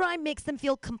rhyme. End rhyme makes them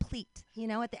feel complete, you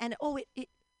know, at the end. Oh,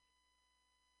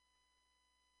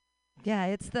 yeah,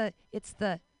 it's the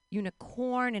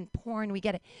unicorn and porn. We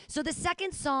get it. So the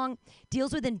second song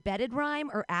deals with embedded rhyme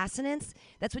or assonance.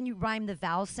 That's when you rhyme the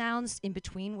vowel sounds in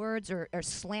between words or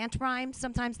slant rhyme,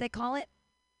 sometimes they call it.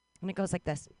 And it goes like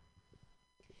this.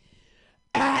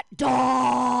 At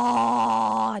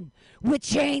dawn with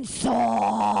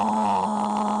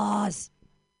chainsaws.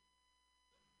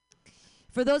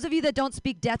 For those of you that don't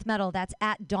speak death metal, that's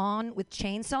at dawn with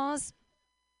chainsaws.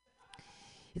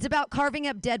 It's about carving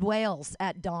up dead whales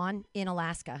at dawn in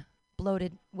Alaska.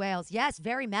 Bloated whales. Yes,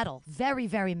 very metal. Very,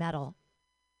 very metal.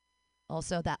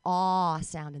 Also that aw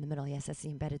sound in the middle. Yes, that's the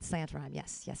embedded slant rhyme.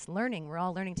 Yes, yes, learning. We're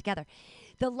all learning together.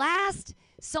 The last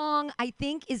song, I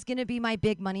think, is going to be my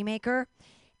big moneymaker,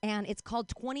 and it's called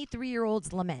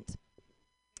 23-Year-Old's Lament.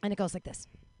 And it goes like this.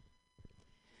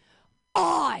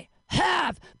 I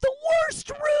have the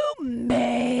worst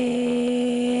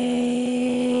roommate.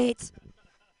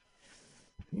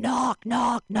 Knock,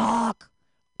 knock, knock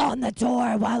on the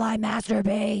door while I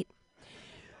masturbate.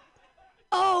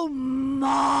 Oh, Mom!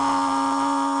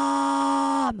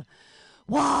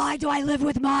 Why do I live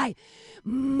with my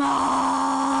mom?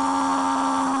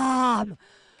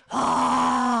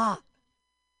 Ah!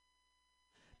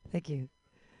 Thank you.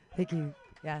 Thank you.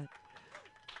 Yeah.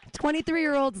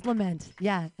 23-Year-Old's Lament.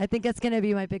 Yeah, I think that's going to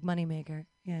be my big money maker.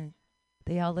 Yeah.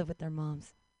 They all live with their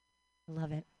moms. I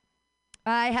love it.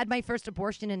 I had my first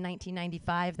abortion in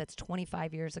 1995. That's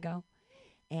 25 years ago.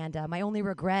 And my only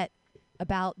regret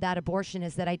about that abortion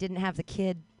is that I didn't have the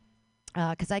kid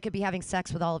because I could be having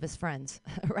sex with all of his friends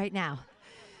right now.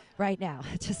 Right now.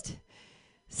 Just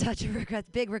such a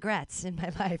regret. Big regrets in my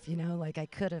life, you know, like I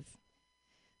could have,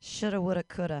 shoulda, woulda,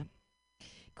 coulda.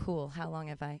 Cool. How long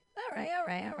have I? All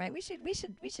right. We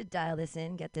should dial this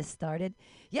in, get this started.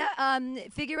 Yeah,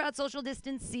 figure out social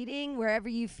distance seating wherever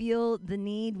you feel the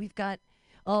need. We've got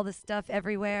all the stuff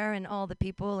everywhere and all the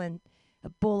people and a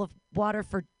bowl of water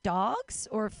for dogs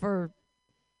or for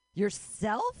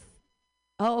yourself.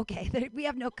 Oh, okay. We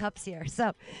have no cups here.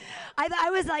 So I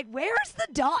was like, where's the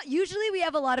dog? Usually we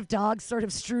have a lot of dogs sort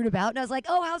of strewn about. And I was like,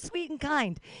 oh, how sweet and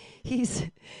kind. He's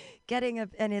getting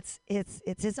and it's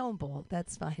his own bowl.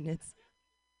 That's fine.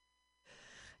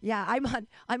 Yeah,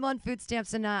 I'm on food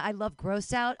stamps and I love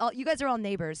Gross Out. You guys are all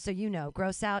neighbors, so you know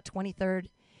Gross Out 23rd.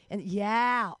 And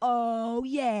yeah, oh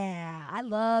yeah, I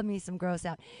love me some Gross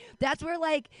Out. That's where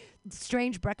like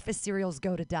strange breakfast cereals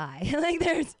go to die. Like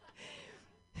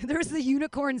there's the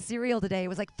unicorn cereal today. It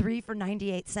was like 3 for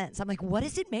 98 cents. I'm like, what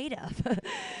is it made of?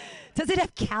 Does it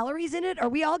have calories in it? Are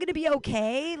we all gonna be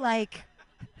okay? Like,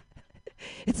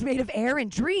 it's made of air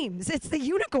and dreams. It's the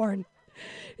unicorn.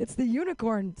 It's the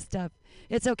unicorn stuff.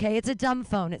 It's okay. It's a dumb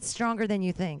phone. It's stronger than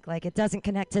you think. Like, it doesn't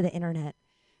connect to the internet.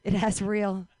 It has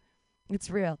real. It's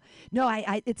real. No,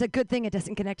 it's a good thing it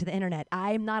doesn't connect to the internet.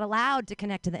 I'm not allowed to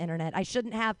connect to the internet. I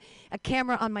shouldn't have a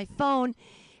camera on my phone.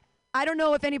 I don't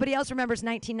know if anybody else remembers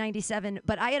 1997,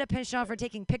 but I had a penchant for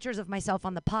taking pictures of myself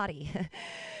on the potty.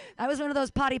 I was one of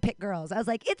those potty pick girls. I was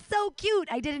like, it's so cute.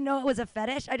 I didn't know it was a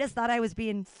fetish. I just thought I was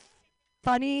being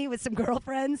funny with some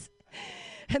girlfriends.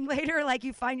 And later, like,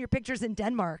 you find your pictures in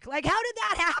Denmark. Like, how did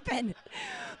that happen?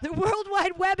 The World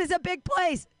Wide Web is a big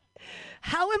place.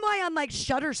 How am I on, like,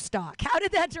 Shutterstock? How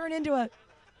did that turn into a...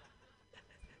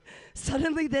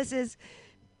 Suddenly this is...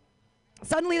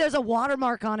 Suddenly there's a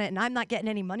watermark on it and I'm not getting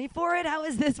any money for it? How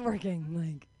is this working?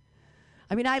 Like,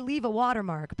 I mean, I leave a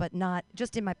watermark, but not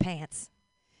just in my pants.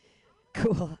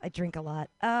 Cool. I drink a lot.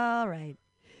 All right.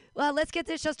 Well, let's get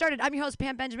this show started. I'm your host,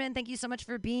 Pam Benjamin. Thank you so much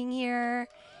for being here.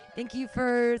 Thank you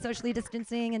for socially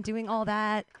distancing and doing all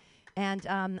that. And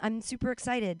I'm super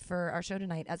excited for our show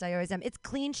tonight, as I always am. It's a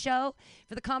clean show.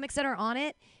 For the comics that are on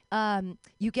it,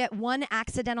 you get one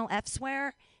accidental F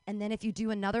swear, and then if you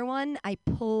do another one, I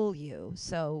pull you.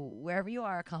 So wherever you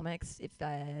are, comics, if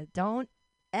don't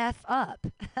F up.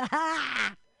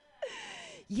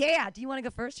 Yeah. Do you want to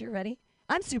go first? You're ready?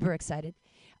 I'm super excited.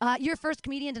 Your first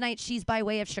comedian tonight, she's by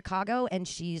way of Chicago, and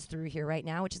she's through here right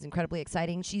now, which is incredibly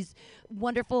exciting. She's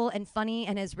wonderful and funny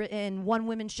and has written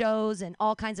one-woman shows and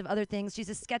all kinds of other things. She's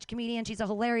a sketch comedian. She's a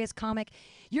hilarious comic.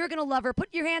 You're going to love her.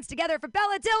 Put your hands together for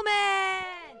Bella Tillman!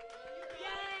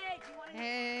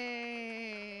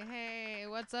 Yay! Hey,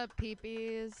 what's up,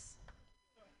 peepees?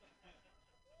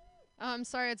 Oh, I'm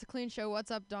sorry, it's a clean show. What's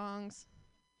up, dongs?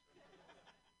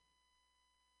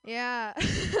 Yeah.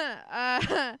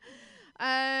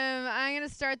 I'm gonna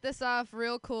start this off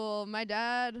real cool. My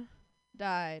dad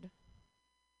died.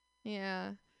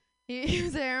 Yeah. He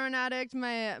was a heroin addict.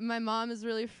 My mom is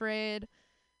really afraid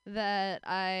that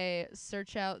I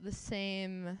search out the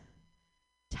same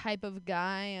type of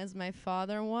guy as my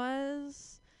father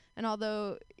was. And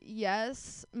although,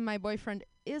 yes, my boyfriend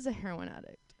is a heroin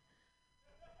addict,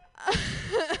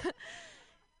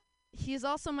 he's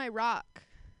also my rock.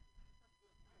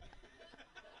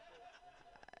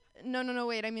 No,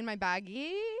 wait, I mean my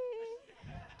baggie.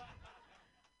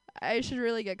 I should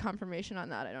really get confirmation on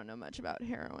that. I don't know much about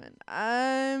heroin.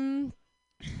 I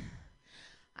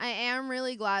am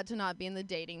really glad to not be in the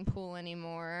dating pool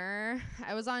anymore.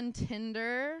 I was on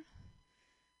Tinder.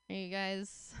 Are you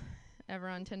guys ever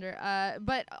on Tinder?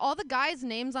 But all the guys'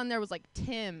 names on there was like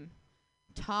Tim,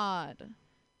 Todd,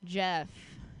 Jeff,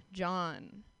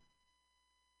 John.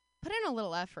 Put in a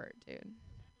little effort, dude.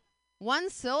 One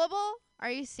syllable? Are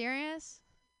you serious?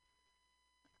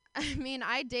 I mean,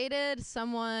 I dated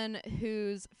someone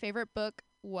whose favorite book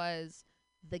was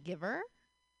The Giver.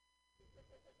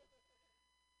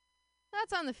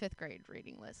 That's on the 5th grade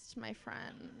reading list, my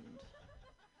friend.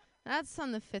 That's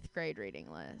on the 5th grade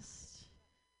reading list.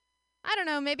 I don't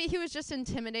know, maybe he was just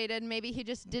intimidated. Maybe he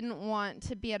just didn't want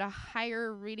to be at a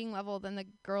higher reading level than the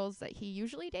girls that he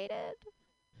usually dated.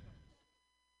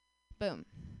 Boom.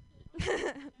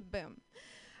 Boom.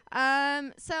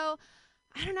 So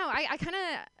I don't know. I kind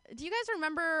of, do you guys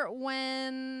remember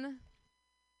when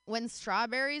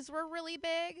strawberries were really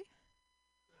big?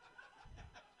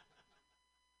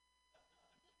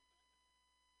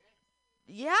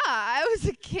 Yeah, I was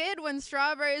a kid when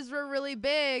strawberries were really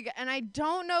big, and I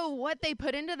don't know what they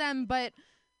put into them, but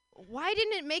why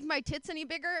didn't it make my tits any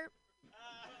bigger?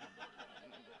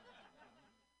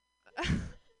 I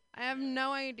have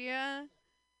no idea.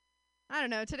 I don't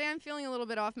know. Today I'm feeling a little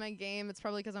bit off my game. It's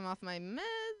probably because I'm off my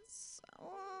meds.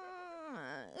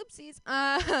 Oopsies.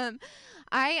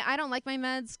 I don't like my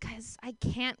meds because I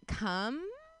can't come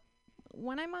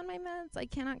when I'm on my meds. I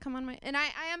cannot come on my... And I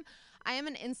am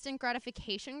an instant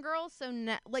gratification girl. So,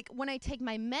 like, when I take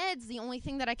my meds, the only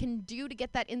thing that I can do to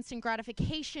get that instant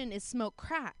gratification is smoke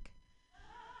crack.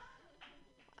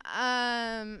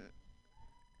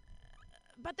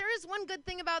 But there is one good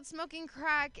thing about smoking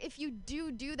crack. If you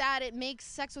do that, it makes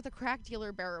sex with a crack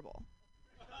dealer bearable.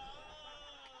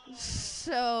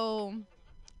 So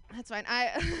that's fine.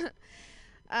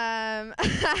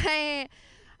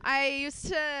 I used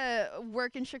to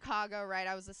work in Chicago, right?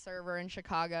 I was a server in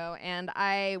Chicago, and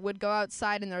I would go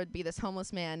outside, and there would be this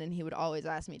homeless man, and he would always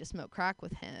ask me to smoke crack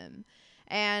with him.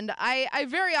 And I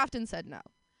very often said no.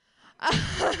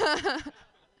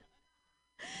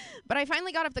 But I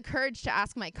finally got up the courage to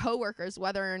ask my coworkers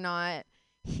whether or not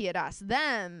he had asked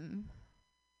them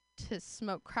to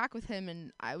smoke crack with him,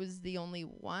 and I was the only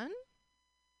one.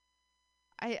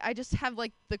 I just have,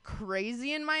 like, the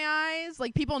crazy in my eyes.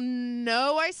 Like, people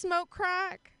know I smoke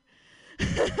crack.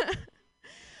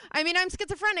 I mean, I'm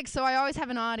schizophrenic, so I always have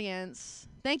an audience.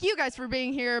 Thank you guys for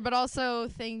being here, but also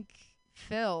thank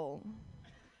Phil.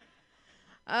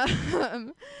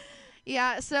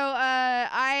 Yeah, so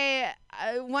I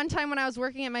one time when I was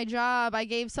working at my job, I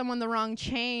gave someone the wrong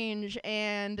change,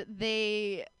 and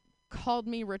they called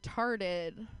me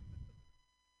retarded.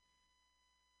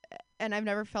 And I've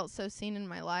never felt so seen in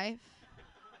my life.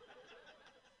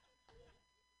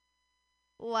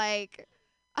 Like,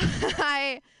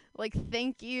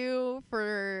 thank you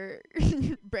for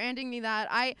branding me that.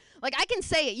 I can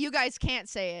say it. You guys can't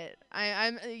say it.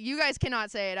 You guys cannot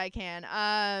say it. I can.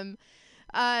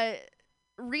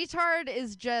 Retard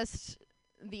is just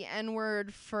the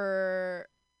N-word for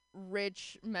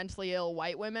rich, mentally ill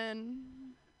white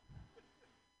women.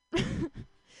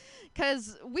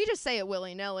 Because we just say it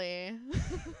willy-nilly.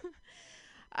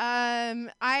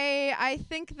 I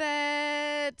think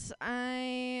that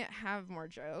I have more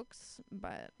jokes,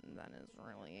 but that is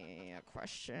really a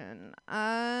question.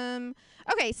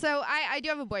 Okay, so I do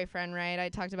have a boyfriend, right? I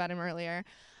talked about him earlier.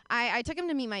 I took him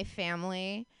to meet my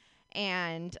family,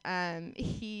 and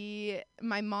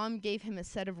my mom gave him a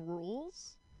set of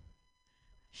rules.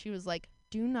 She was like,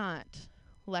 do not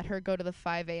let her go to the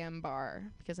 5 a.m.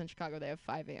 bar, because in Chicago they have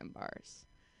 5 a.m. bars.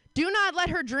 Do not let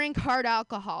her drink hard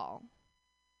alcohol.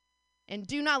 And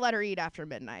do not let her eat after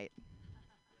midnight.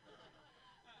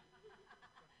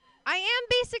 I am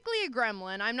basically a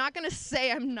gremlin. I'm not going to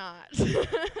say I'm not.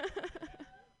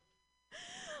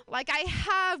 Like, I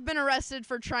have been arrested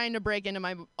for trying to break into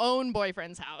my own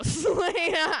boyfriend's house.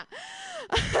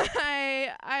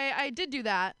 I did do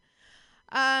that.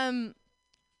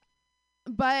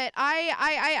 But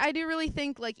I do really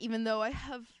think, like, even though I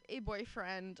have a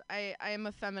boyfriend, I am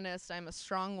a feminist, I'm a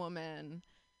strong woman.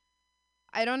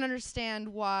 I don't understand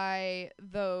why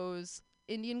those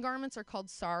Indian garments are called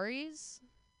saris.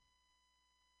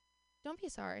 Don't be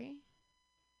sorry.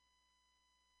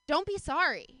 Don't be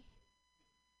sorry.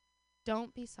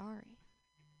 Don't be sorry.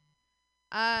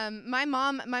 My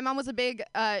mom was a big,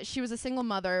 she was a single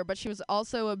mother, but she was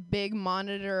also a big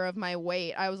monitor of my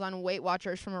weight. I was on Weight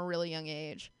Watchers from a really young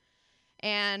age.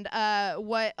 And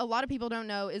what a lot of people don't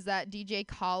know is that DJ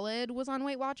Khaled was on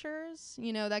Weight Watchers.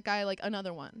 You know, that guy, like,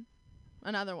 another one.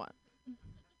 Not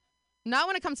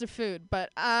when it comes to food,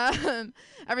 but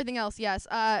everything else, yes.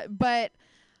 But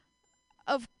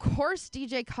of course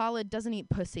DJ Khaled doesn't eat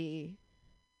pussy.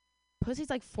 Pussy's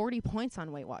like 40 points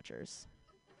on Weight Watchers.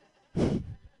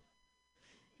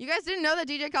 You guys didn't know that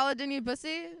DJ Khaled didn't eat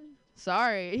pussy?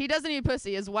 Sorry. He doesn't eat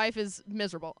pussy. His wife is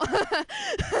miserable.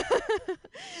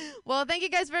 Well, thank you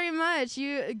guys very much.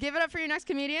 You give it up for your next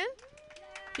comedian.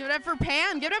 Give it up for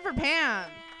Pam. Give it up for Pam.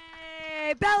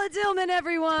 Hey, Bella Dillman,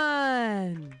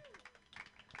 everyone.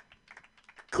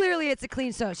 Clearly, it's a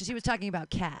clean show. She was talking about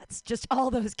cats. Just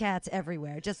all those cats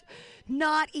everywhere. Just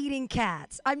not eating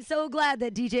cats. I'm so glad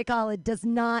that DJ Khaled does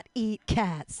not eat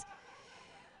cats.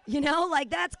 You know, like,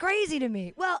 that's crazy to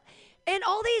me. Well, and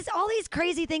all these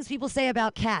crazy things people say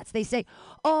about cats. They say,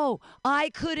 oh, I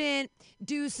couldn't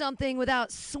do something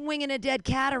without swinging a dead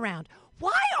cat around.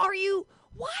 Why are all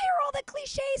the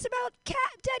cliches about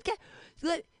dead cat?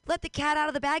 Let the cat out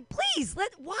of the bag, please.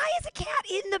 Why is a cat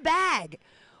in the bag?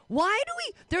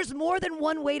 There's more than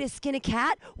one way to skin a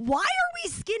cat. Why are we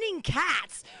skinning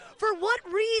cats? For what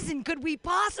reason could we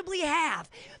possibly have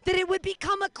that it would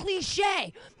become a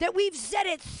cliche that we've said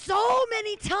it so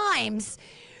many times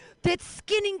that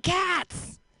skinning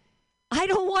cats? I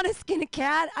don't want to skin a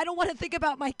cat. I don't want to think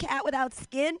about my cat without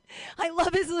skin. I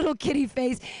love his little kitty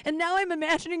face. And now I'm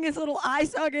imagining his little eye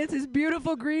sockets, his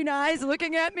beautiful green eyes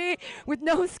looking at me with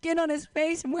no skin on his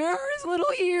face. And where are his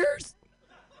little ears?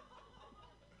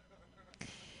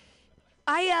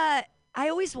 I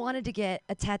always wanted to get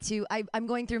a tattoo. I'm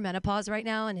going through menopause right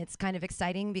now, and it's kind of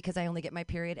exciting because I only get my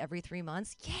period every 3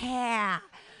 months. Yeah.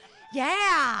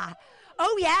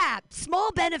 Oh, yeah.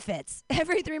 Small benefits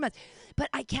every 3 months. But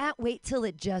I can't wait till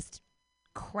it just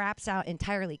craps out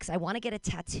entirely because I want to get a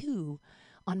tattoo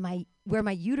on where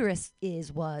my uterus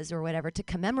was or whatever to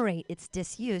commemorate its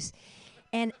disuse.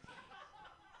 And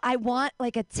I want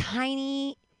like a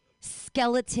tiny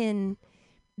skeleton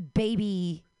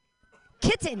baby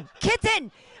kitten,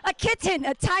 a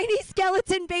tiny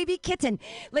skeleton baby kitten,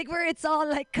 like where it's all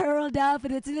like curled up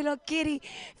and its little kitty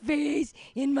face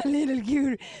in my little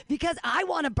uterus, because I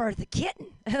want to birth a kitten.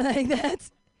 Like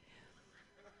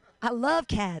I love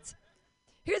cats.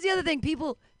 Here's the other thing: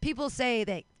 people say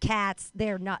that cats,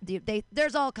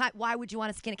 there's all kind. Why would you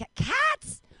want to skin a cat?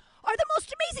 Cats are the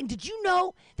most amazing. Did you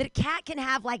know that a cat can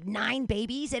have like 9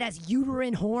 babies? It has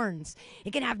uterine horns.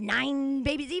 It can have 9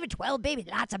 babies, even 12 babies,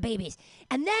 lots of babies.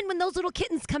 And then when those little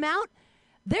kittens come out,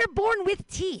 they're born with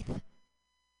teeth.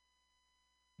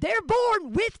 They're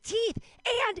born with teeth.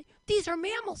 And these are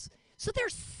mammals, so they're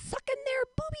sucking their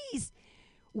boobies.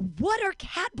 What are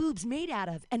cat boobs made out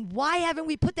of? And why haven't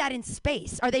we put that in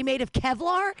space? Are they made of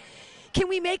Kevlar? Can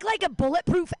we make like a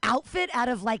bulletproof outfit out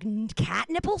of like cat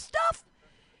nipple stuff?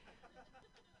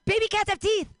 Baby cats have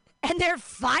teeth, and they're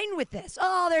fine with this.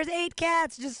 Oh, there's 8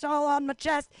 cats just all on my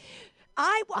chest.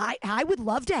 I would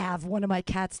love to have one of my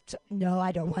cats. No,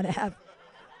 I don't want to have.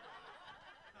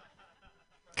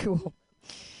 Cool.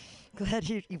 Glad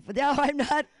you. No, I'm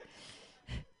not.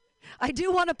 I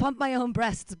do want to pump my own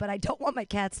breasts, but I don't want my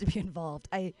cats to be involved.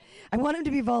 I want them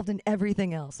to be involved in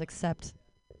everything else except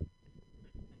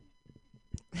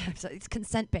So it's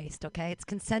consent-based, okay? It's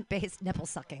consent-based nipple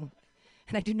sucking.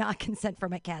 And I do not consent for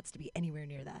my cats to be anywhere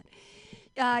near that.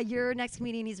 Your next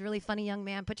comedian, he's a really funny young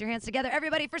man. Put your hands together,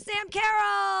 everybody, for Sam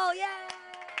Carroll! Yay!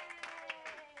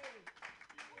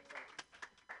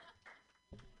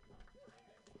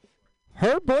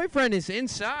 Her boyfriend is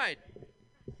inside,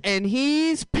 and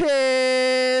he's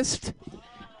pissed.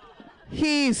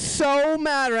 He's so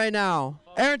mad right now.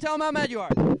 Aaron, tell him how mad you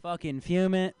are. Fucking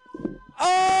fuming.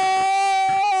 Oh!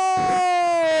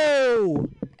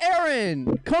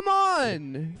 Aaron, come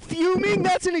on. Fuming?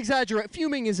 That's an exaggeration.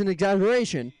 Fuming is an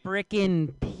exaggeration.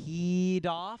 Frickin' peed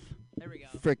off. There we go.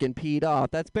 Frickin' peed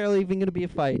off. That's barely even going to be a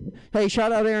fight. Hey,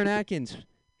 shout out Aaron Atkins.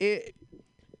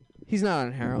 He's not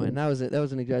on heroin. That was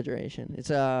an exaggeration. It's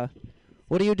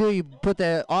what do? You put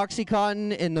the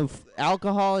OxyContin in the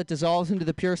alcohol, it dissolves into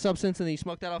the pure substance, and then you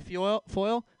smoke that off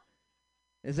foil?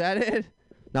 Is that it?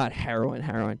 Not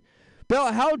heroin.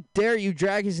 Bill, how dare you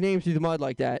drag his name through the mud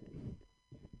like that?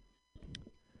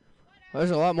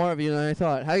 There's a lot more of you than I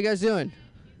thought. How you guys doing?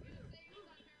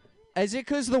 Is it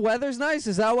because the weather's nice?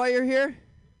 Is that why you're here?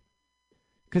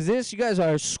 Because you guys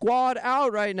are squad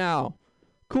out right now.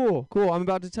 Cool. I'm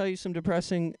about to tell you some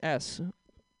depressing S-H-I-T.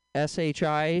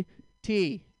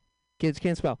 Kids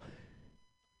can't spell.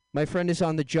 My friend is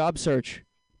on the job search.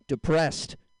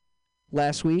 Depressed.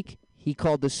 Last week, he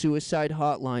called the suicide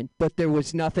hotline, but there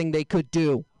was nothing they could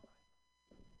do.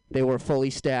 They were fully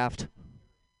staffed.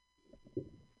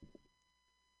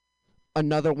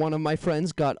 Another one of my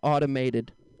friends got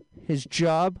automated. His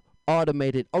job,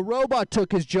 automated. A robot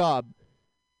took his job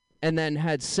and then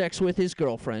had sex with his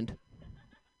girlfriend.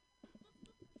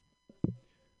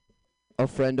 A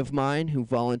friend of mine who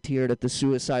volunteered at the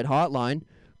suicide hotline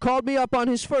called me up on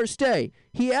his first day.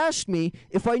 He asked me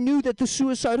if I knew that the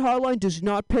suicide hotline does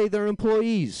not pay their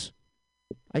employees.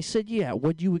 I said, yeah,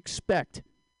 what do you expect?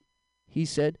 He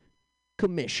said,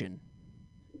 commission.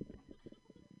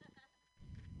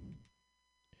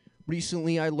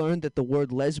 Recently, I learned that the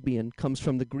word lesbian comes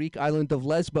from the Greek island of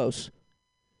Lesbos,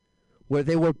 where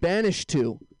they were banished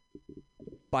to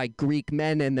by Greek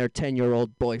men and their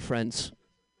 10-year-old boyfriends.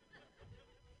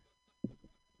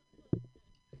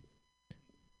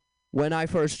 When I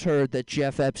first heard that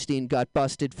Jeff Epstein got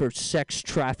busted for sex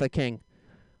trafficking,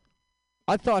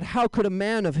 I thought, how could a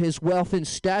man of his wealth and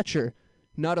stature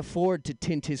not afford to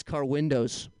tint his car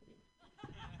windows?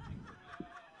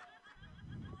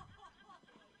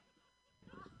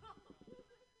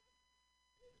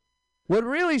 What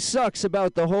really sucks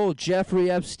about the whole Jeffrey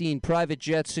Epstein private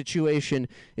jet situation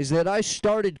is that I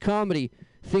started comedy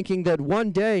thinking that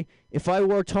one day, if I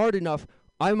worked hard enough,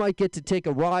 I might get to take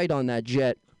a ride on that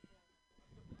jet.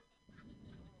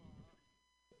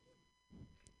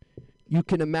 You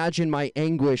can imagine my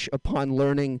anguish upon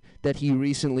learning that he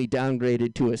recently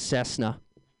downgraded to a Cessna.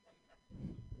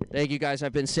 Thank you guys.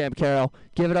 I've been Sam Carroll.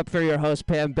 Give it up for your host,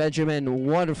 Pam Benjamin.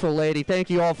 Wonderful lady. Thank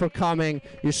you all for coming.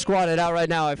 You're squatted out right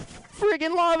now. I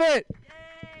freaking love it.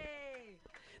 Yay!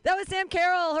 That was Sam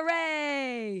Carroll.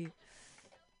 Hooray!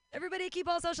 Everybody keep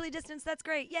all socially distanced. That's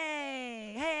great.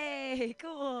 Yay! Hey,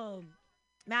 cool.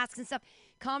 Masks and stuff.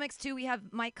 Comics, too. We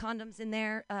have mic condoms in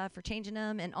there for changing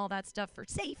them and all that stuff for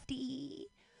safety.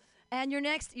 And your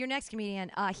next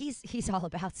comedian, he's all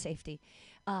about safety.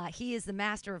 He is the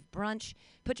master of brunch.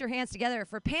 Put your hands together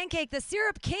for Pancake, the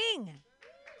Syrup King.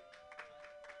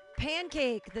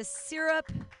 Pancake, the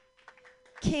Syrup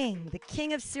King, the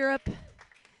king of syrup.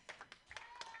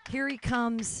 Here he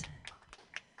comes,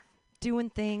 doing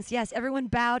things. Yes, everyone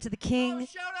bow to the king.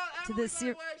 Shout out to Emily, the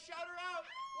syrup. by the way. Shout her out.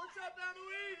 What's up,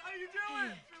 Emily? How you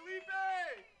doing? Felipe.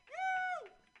 Woo!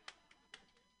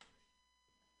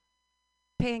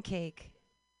 Pancake.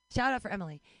 Shout out for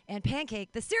Emily. And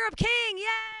Pancake, the Syrup King. Yay!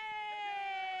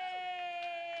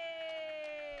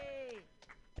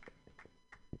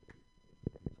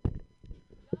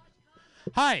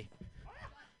 Hi.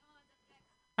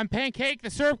 I'm Pancake, the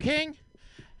Syrup King.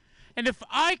 And if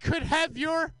I could have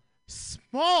your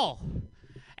small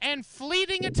and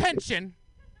fleeting attention,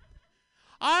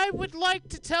 I would like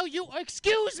to tell you,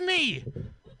 excuse me,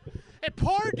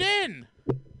 pardon.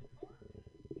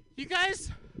 You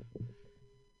guys,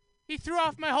 he threw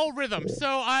off my whole rhythm,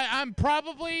 so I'm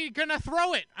probably gonna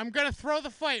throw it. I'm gonna throw the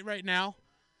fight right now.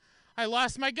 I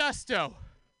lost my gusto.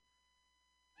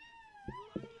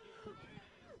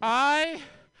 I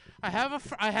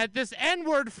had this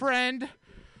N-word friend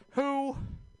who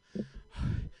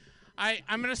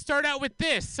I'm gonna start out with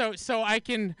this so I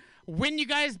can win you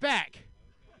guys back.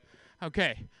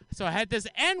 Okay, so I had this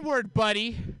N-word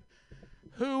buddy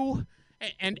who,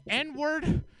 and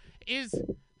N-word is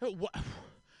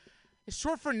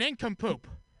short for nincompoop.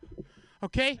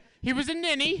 Okay, He was a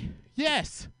ninny,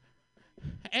 yes.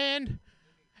 And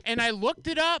I looked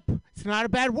it up. It's not a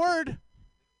bad word.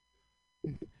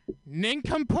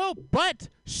 Nincompoop, but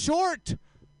short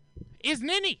is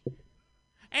ninny.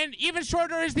 And even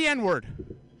shorter is the N-word.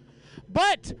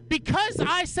 But because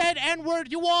I said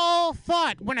N-word, you all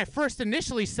thought, when I first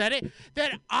initially said it,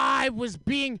 that I was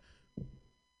being...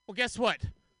 Well, guess what?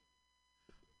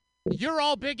 You're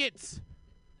all bigots.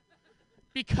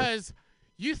 Because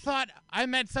you thought I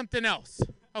meant something else,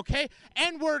 okay?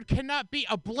 N-word cannot be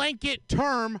a blanket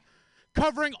term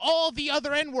covering all the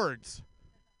other N-words.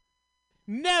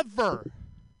 Never.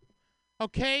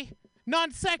 Okay?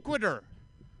 Non sequitur.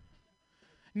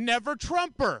 Never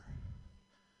Trumper.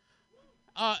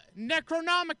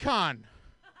 Necronomicon.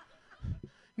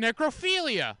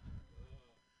 Necrophilia.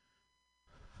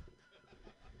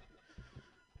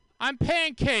 I'm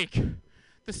Pancake,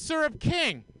 the syrup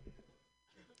king.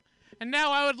 And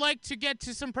now I would like to get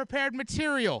to some prepared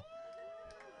material.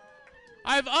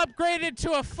 I've upgraded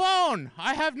to a phone.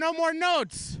 I have no more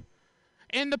notes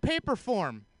in the paper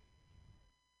form.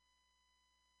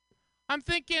 I'm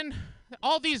thinking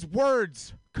all these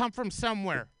words come from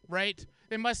somewhere, right?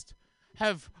 They must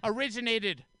have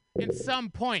originated in some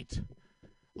point.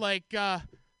 Like, I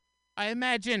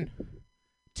imagine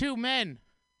two men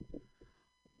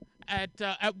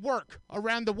at work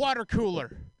around the water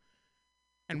cooler.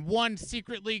 And one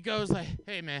secretly goes like,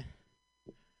 hey, man,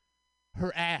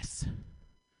 her ass.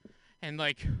 And,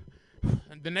 like,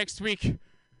 the next week,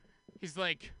 he's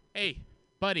like, hey,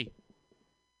 buddy,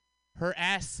 her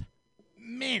ass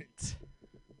mint.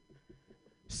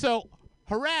 So,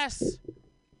 harass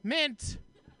mint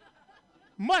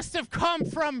must have come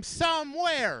from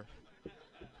somewhere.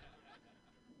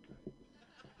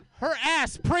 Her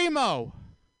ass primo.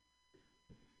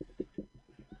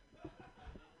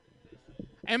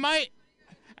 Am I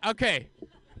okay?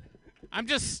 I'm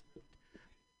just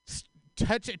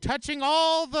touching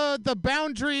all the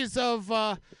boundaries of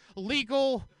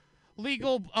legal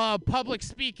public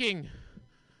speaking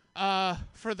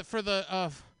for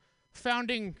the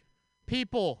founding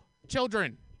people,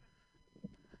 children.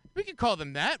 We could call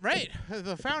them that, right?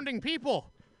 The founding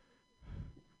people,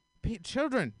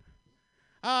 children.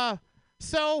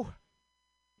 So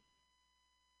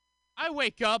I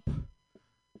wake up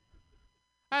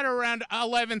at around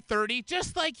 11:30,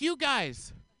 just like you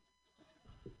guys.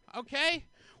 Okay?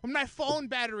 When my phone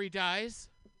battery dies,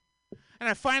 and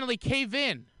I finally cave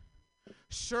in.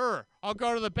 Sure, I'll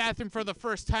go to the bathroom for the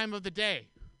first time of the day.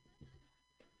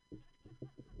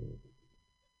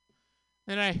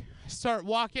 Then I start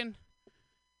walking,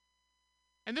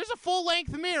 and there's a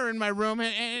full-length mirror in my room,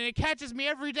 and it catches me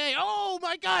every day. Oh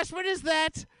my gosh, what is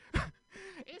that?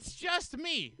 It's just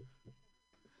me.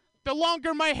 The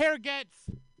longer my hair gets,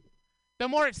 the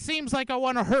more it seems like I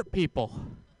want to hurt people.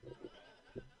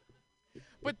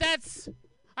 But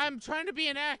I'm trying to be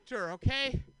an actor,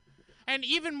 okay? And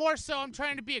even more so, I'm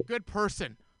trying to be a good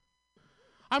person.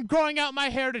 I'm growing out my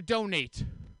hair to donate.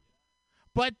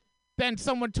 But then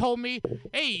someone told me,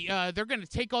 hey, they're going to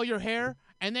take all your hair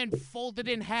and then fold it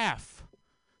in half.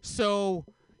 So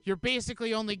you're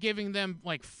basically only giving them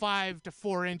like 5 to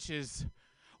 4 inches,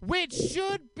 which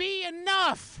should be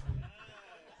enough.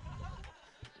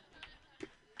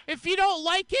 If you don't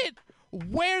like it,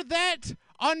 wear that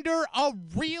under a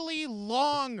really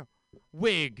long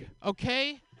wig,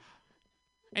 okay?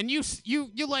 And you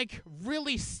like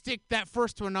really stick that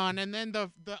first one on, and then the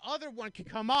other one can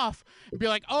come off and be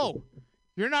like, oh,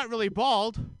 you're not really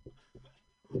bald.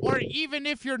 Or even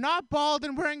if you're not bald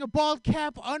and wearing a bald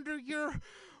cap under your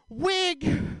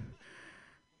wig,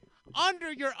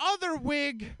 under your other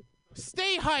wig,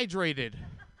 stay hydrated.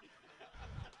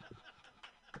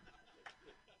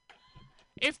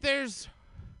 If there's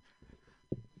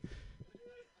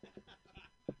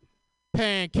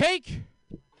Pancake,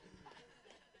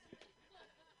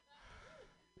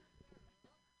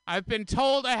 I've been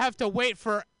told I have to wait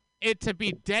for it to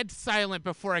be dead silent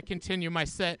before I continue my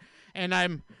set, and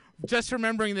I'm just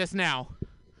remembering this now.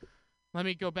 Let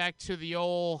me go back to the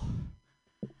old...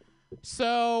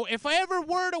 So, if I ever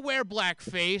were to wear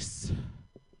blackface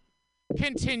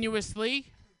continuously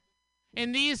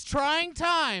in these trying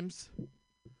times,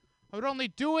 I would only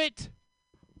do it,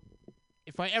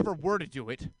 if I ever were to do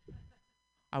it,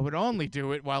 I would only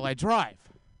do it while I drive,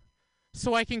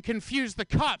 so I can confuse the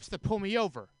cops that pull me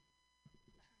over.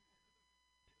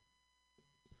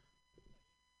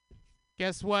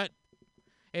 Guess what?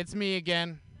 It's me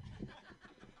again.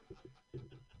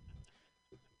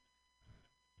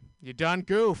 You done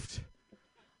goofed.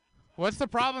 What's the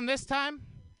problem this time?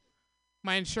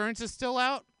 My insurance is still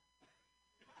out?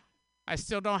 I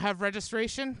still don't have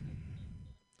registration?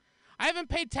 I haven't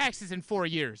paid taxes in 4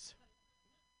 years.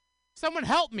 Someone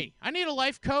help me. I need a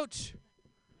life coach.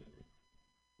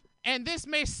 And this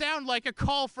may sound like a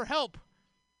call for help,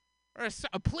 or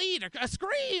a plead, a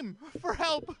scream for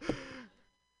help.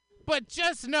 But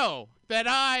just know that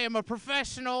I am a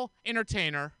professional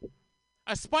entertainer,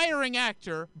 aspiring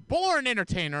actor, born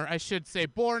entertainer, I should say,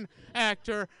 born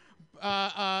actor,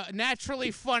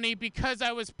 naturally funny because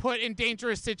I was put in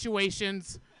dangerous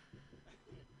situations.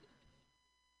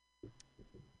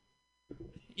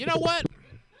 You know what?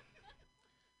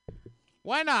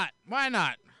 Why not? Why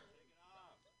not?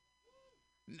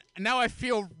 Now I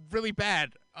feel really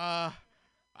bad. I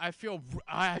feel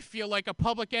like a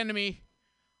public enemy.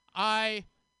 I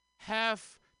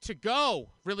have to go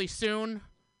really soon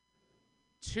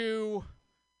to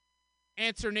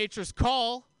answer nature's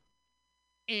call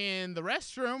in the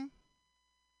restroom.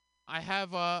 I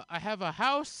have a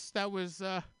house that was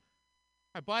I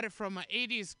bought it from an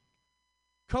 80s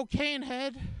cocaine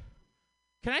head.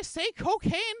 Can I say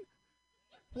cocaine?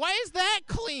 Why is that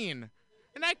clean?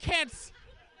 And I can't.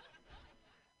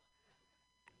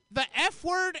 The F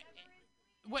word.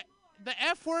 The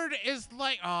F word is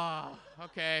like. Oh,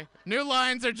 okay. New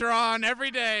lines are drawn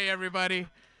every day, everybody.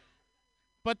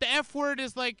 But the F word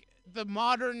is like the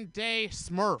modern day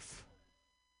Smurf.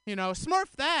 You know,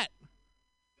 Smurf that.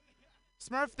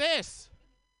 Smurf this.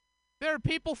 There are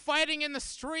people fighting in the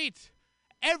street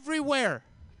everywhere.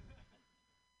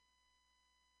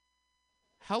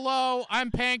 Hello,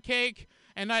 I'm Pancake,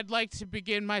 and I'd like to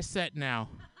begin my set now.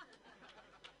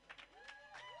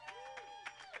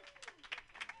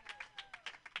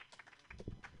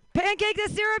 Pancake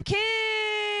the Syrup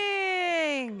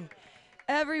King!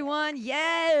 Everyone,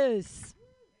 yes!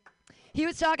 He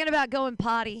was talking about going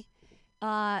potty.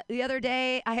 The other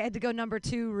day, I had to go number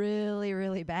 2 really,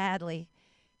 really badly.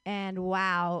 And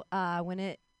wow, I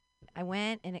went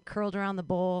and it curled around the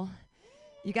bowl.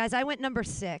 You guys, I went number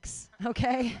 6,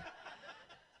 okay?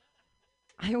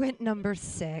 I went number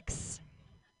 6.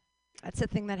 That's the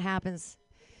thing that happens.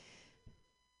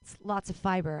 It's lots of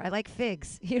fiber. I like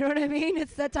figs. You know what I mean?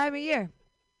 It's that time of year.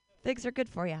 Figs are good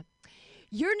for you.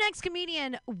 Your next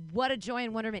comedian, what a joy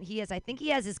and wonderment he is. I think he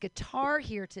has his guitar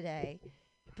here today.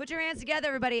 Put your hands together,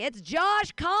 everybody. It's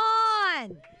Josh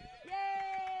Kahn.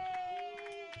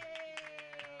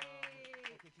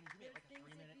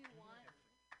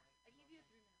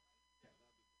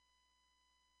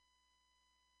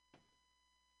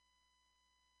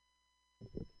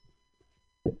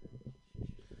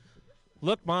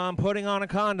 Look, Mom, putting on a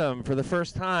condom for the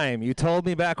first time. You told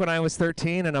me back when I was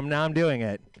 13, and now I'm doing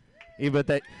it. But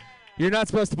that you're not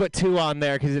supposed to put 2 on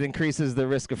there because it increases the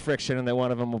risk of friction, and that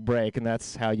one of them will break, and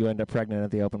that's how you end up pregnant at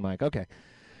the open mic. Okay.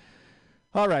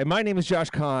 All right, my name is Josh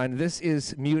Kahn. This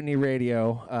is Mutiny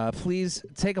Radio. Please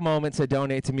take a moment to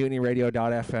donate to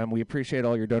MutinyRadio.fm. We appreciate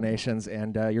all your donations,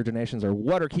 and your donations are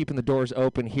what are keeping the doors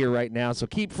open here right now. So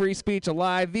keep free speech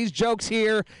alive. These jokes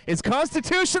here is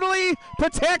constitutionally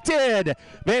protected,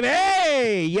 baby.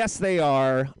 Hey! Yes, they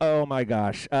are. Oh, my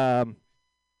gosh. I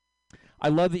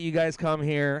love that you guys come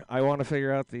here. I want to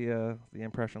figure out the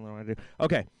impression that I want to do.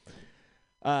 Okay.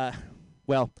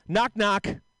 Well, knock, knock.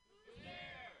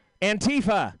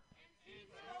 Antifa.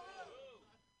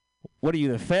 What are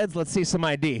you, the feds? Let's see some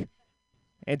ID.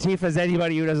 Antifa is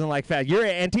anybody who doesn't like feds. You're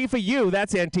Antifa you.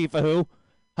 That's Antifa who.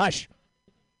 Hush.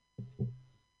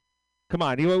 Come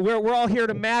on. We're all here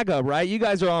to MAGA, right? You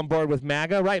guys are on board with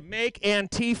MAGA, right? Make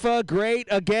Antifa great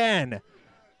again.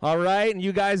 All right? And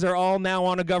you guys are all now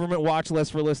on a government watch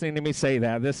list for listening to me say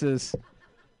that. This has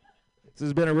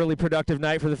been a really productive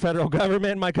night for the federal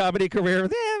government in my comedy career.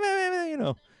 You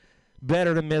know.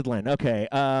 Better than Midland. Okay.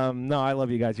 No, I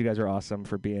love you guys. You guys are awesome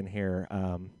for being here.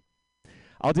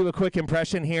 I'll do a quick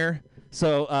impression here.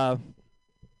 So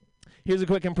here's a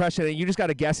quick impression, and you just got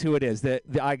to guess who it is.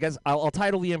 I guess I'll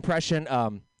title the impression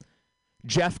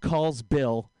Jeff Calls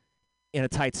Bill in a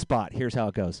Tight Spot. Here's how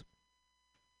it goes.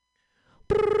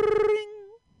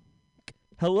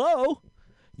 Hello?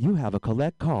 You have a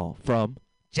collect call from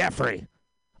Jeffrey,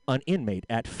 an inmate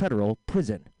at federal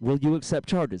prison. Will you accept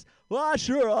charges? Well,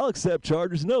 sure, I'll accept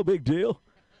charges. No big deal.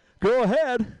 Go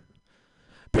ahead.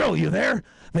 Bill, you there?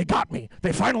 They got me.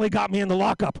 They finally got me in the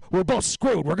lockup. We're both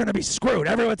screwed. We're going to be screwed.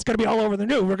 Everyone's going to be all over the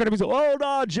news. We're going to be so, hold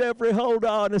on, Jeffrey, hold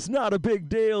on. It's not a big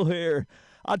deal here.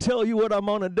 I'll tell you what I'm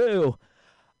going to do.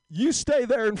 You stay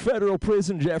there in federal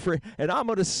prison, Jeffrey, and I'm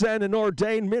going to send an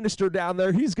ordained minister down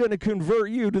there. He's going to convert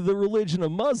you to the religion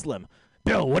of Muslim.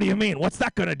 Bill, what do you mean? What's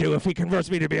that going to do if he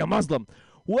converts me to be a Muslim?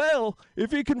 Well,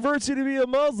 if he converts you to be a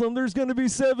Muslim, there's going to be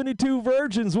 72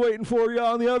 virgins waiting for you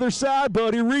on the other side,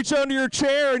 buddy. Reach under your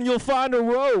chair and you'll find a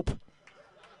rope.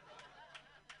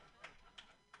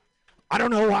 I don't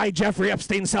know why Jeffrey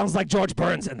Epstein sounds like George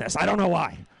Burns in this. I don't know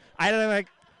why. I don't know, like,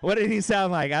 what did he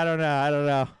sound like? I don't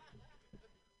know.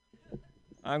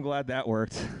 I'm glad that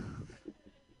worked.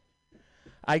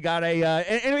 I got a.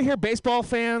 Anybody here baseball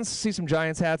fans? See some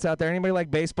Giants hats out there. Anybody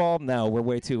like baseball? No, we're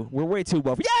way too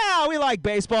well. Yeah, we like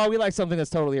baseball. We like something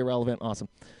that's totally irrelevant. Awesome.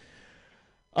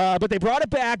 But they brought it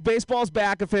back. Baseball's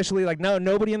back officially. Like, no,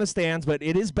 nobody in the stands, but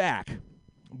it is back.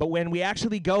 But when we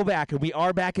actually go back and we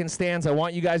are back in stands, I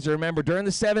want you guys to remember during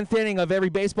the 7th inning of every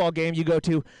baseball game you go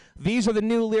to, these are the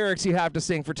new lyrics you have to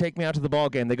sing for Take Me Out to the Ball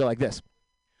Game. They go like this.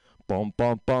 Bum,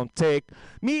 bum, bum, take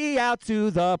me out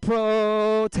to the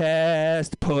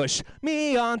protest. Push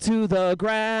me onto the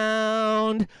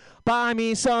ground. Buy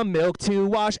me some milk to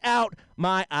wash out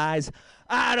my eyes.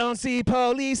 I don't see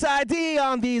police ID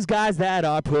on these guys that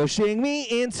are pushing me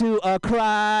into a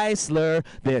Chrysler.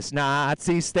 This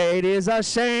Nazi state is a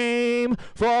shame,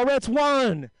 for it's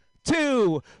 1,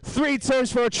 2, 3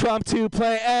 turns for Trump to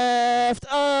play effed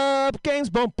up games.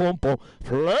 Boom, boom, boom.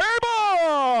 Play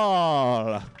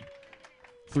ball.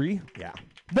 3? Yeah.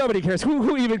 Nobody cares.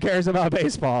 Who even cares about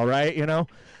baseball, right? You know?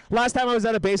 Last time I was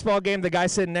at a baseball game, the guy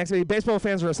sitting next to me, baseball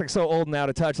fans were just like so old and out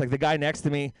of touch. Like the guy next to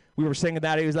me, we were singing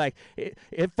that. He was like,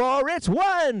 "If for it's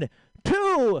 1,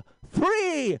 2,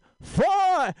 3,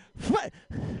 4, 5.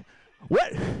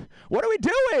 What are we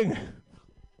doing?"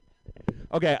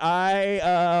 Okay,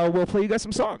 I will play you guys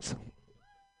some songs.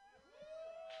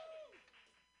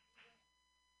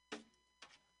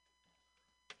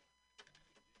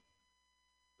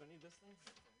 Is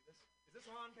this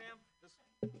on, Pam?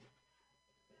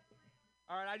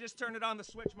 All right, I just turned it on the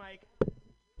switch mic.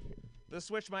 The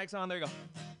switch mic's on. There you go.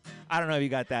 I don't know if you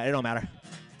got that. It don't matter.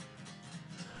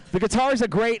 The guitar is a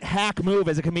great hack move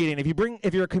as a comedian.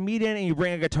 If you're a comedian and you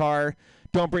bring a guitar,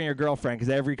 don't bring your girlfriend, because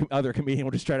every other comedian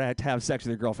will just try to have sex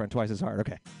with your girlfriend twice as hard.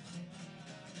 Okay.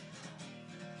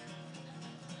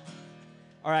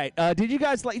 All right. Did you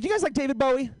guys like David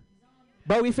Bowie?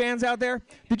 Bowie fans out there?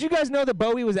 Did you guys know that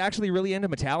Bowie was actually really into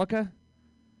Metallica?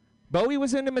 Bowie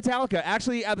was into Metallica.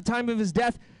 Actually, at the time of his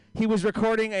death, he was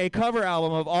recording a cover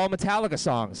album of all Metallica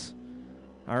songs.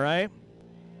 All right?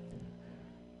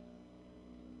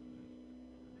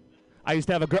 I used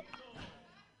to have a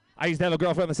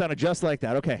girlfriend that sounded just like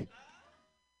that. Okay.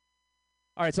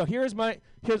 All right, so I'm going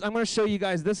to show you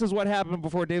guys, this is what happened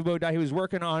before David Bowie died. He was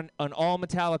working on an all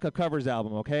Metallica covers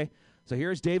album, okay? So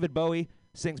here's David Bowie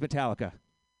sings Metallica.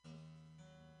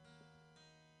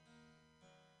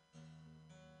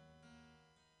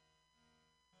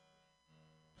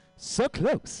 So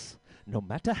close, no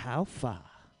matter how far.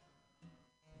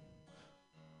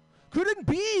 Couldn't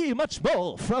be much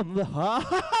more from the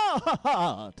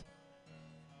heart.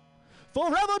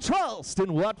 Forever trust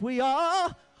in what we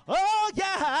are. Oh,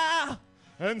 yeah.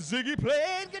 And Ziggy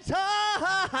played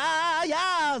guitar.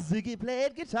 Yeah, Ziggy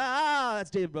played guitar.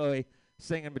 That's David Bowie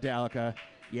singing Metallica.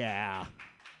 Yeah.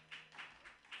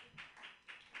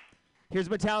 Here's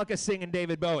Metallica singing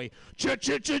David Bowie.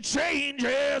 Changes,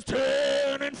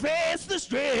 turn and face the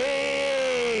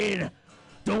strain.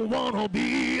 Don't wanna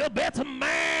be a better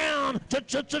man.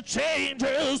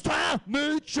 Changes, time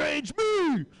may change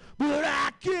me, but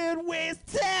I can't waste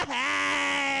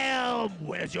time.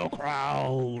 Where's your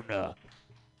crown?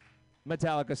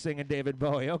 Metallica singing David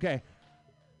Bowie. Okay,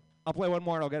 I'll play one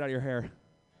more and I'll get out of your hair.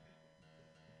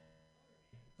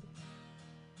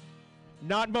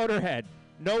 Not Motorhead.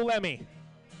 No Lemmy.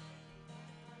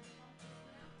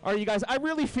 All right, you guys, I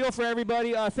really feel for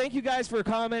everybody. Thank you guys for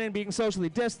coming and being socially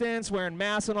distanced, wearing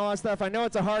masks and all that stuff. I know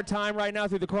it's a hard time right now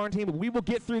through the quarantine, but we will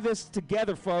get through this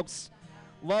together, folks.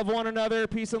 Love one another.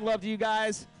 Peace and love to you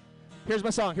guys. Here's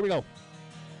my song. Here we go.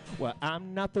 Well,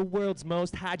 I'm not the world's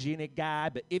most hygienic guy,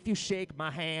 but if you shake my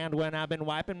hand when I've been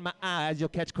wiping my eyes, you'll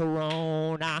catch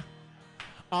corona.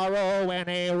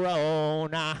 R-O-N-A,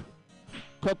 Rona.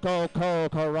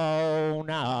 Corona.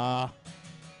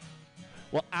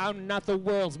 Well, I'm not the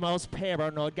world's most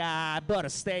paranoid guy, but I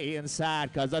stay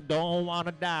inside because I don't want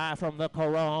to die from the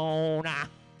corona.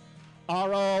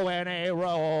 R-O-N-A,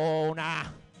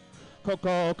 Rona.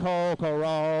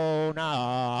 Corona.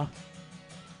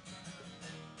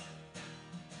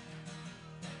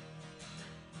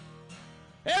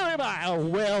 Everybody,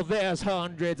 well, there's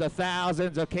hundreds of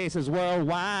thousands of cases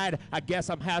worldwide. I guess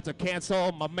I'm have to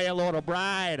cancel my mail order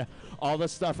bride. All the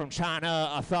stuff from China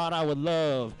I thought I would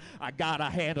love. I gotta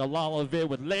handle all of it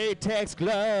with latex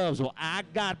gloves. Well, I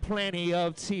got plenty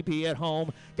of TP at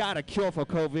home. Got a cure for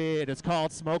COVID. It's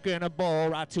called smoking a bowl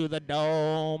right to the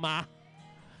dome.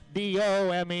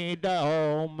 D-O-M-E,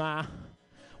 dome.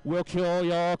 We'll cure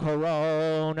your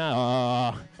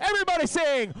corona. Everybody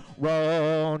sing,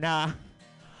 Rona.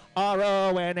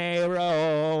 R-O-N-A,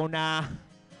 Rona.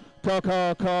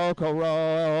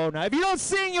 Corona. If you don't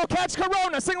sing, you'll catch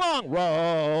Corona. Sing along.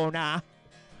 Rona.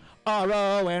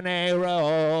 R-O-N-A,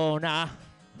 Rona.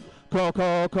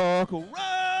 Corona.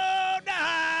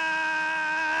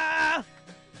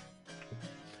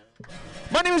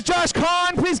 My name is Josh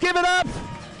Kahn. Please give it up.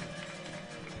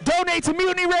 Donate to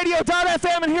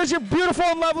MutinyRadio.fm. And here's your beautiful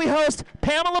and lovely host,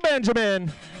 Pamela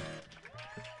Benjamin.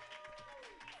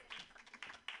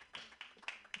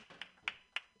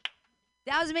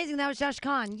 That was amazing. That was Josh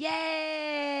Kahn.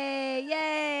 Yay!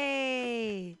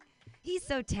 Yay! He's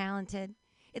so talented.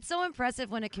 It's so impressive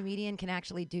when a comedian can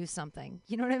actually do something.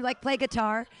 You know what I mean? Like play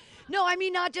guitar. No, I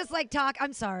mean not just like talk.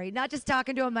 I'm sorry. Not just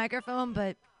talking to a microphone,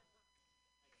 but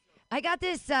I got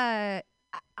this. I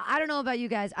don't know about you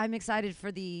guys. I'm excited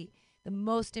for the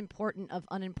most important of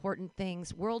unimportant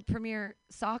things. World premiere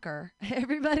soccer.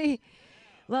 Everybody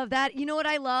love that. You know what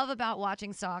I love about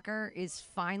watching soccer is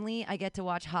finally I get to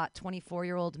watch hot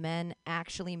 24-year-old men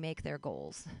actually make their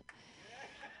goals.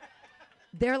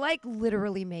 They're like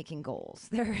literally making goals.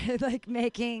 They're like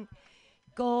making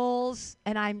goals,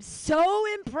 and I'm so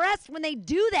impressed when they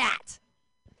do that.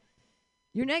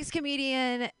 Your next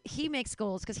comedian, he makes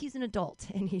goals because he's an adult,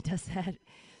 and he does that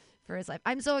for his life.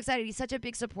 I'm so excited. He's such a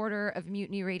big supporter of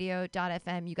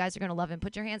MutinyRadio.fm. You guys are going to love him.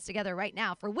 Put your hands together right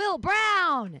now for Will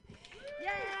Brown. Yay!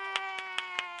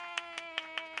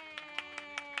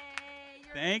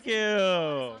 Thank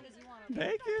you.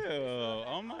 Thank you.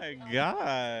 Oh, my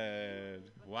God.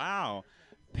 Wow.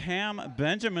 Pam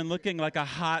Benjamin looking like a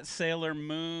hot Sailor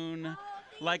Moon.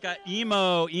 Like a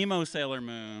emo Sailor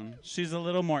Moon. She's a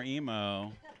little more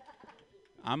emo.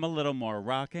 I'm a little more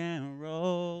rock and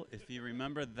roll. If you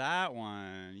remember that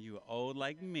one, you old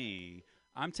like me.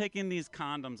 I'm taking these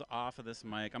condoms off of this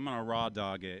mic. I'm going to raw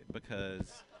dog it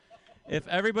because if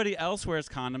everybody else wears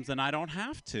condoms, then I don't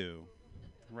have to,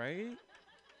 right?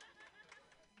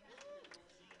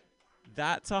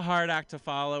 That's a hard act to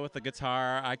follow with the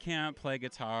guitar. I can't play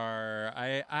guitar.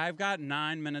 I've got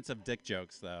 9 minutes of dick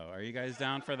jokes, though. Are you guys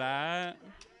down for that?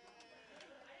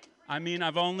 I mean,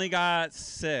 I've only got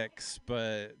 6,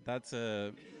 but that's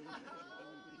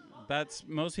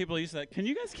most people use that. Can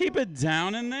you guys keep it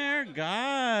down in there?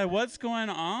 God, what's going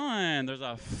on? There's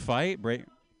a fight break.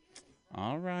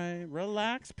 All right,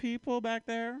 relax, people back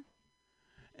there.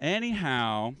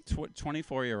 Anyhow,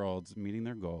 24-year-olds meeting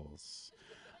their goals.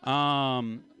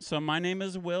 So my name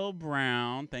is Will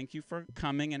Brown. Thank you for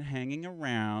coming and hanging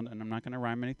around. And I'm not going to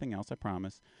rhyme anything else, I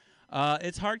promise.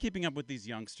 It's hard keeping up with these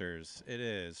youngsters. It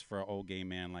is for an old gay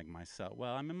man like myself.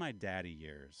 Well, I'm in my daddy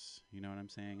years. You know what I'm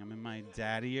saying? I'm in my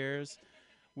daddy years.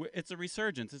 It's a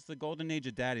resurgence. It's the golden age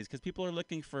of daddies because people are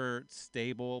looking for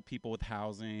stable people with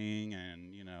housing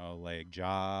and, you know, like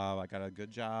job. I got a good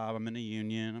job. I'm in a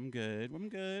union. I'm good. I'm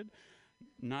good.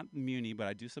 Not Muni, but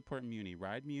I do support Muni.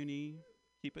 Ride Muni.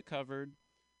 Keep it covered.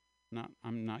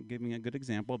 I'm not giving a good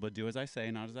example, but do as I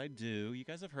say, not as I do. You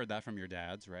guys have heard that from your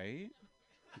dads, right?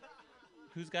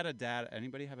 Who's got a dad?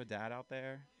 Anybody have a dad out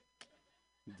there?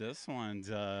 This one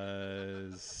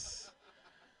does.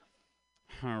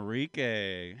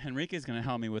 Enrique's going to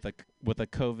help me with a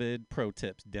COVID pro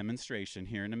tips demonstration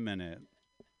here in a minute.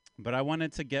 But I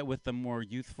wanted to get with the more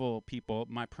youthful people.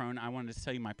 I wanted to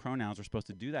tell you my pronouns are supposed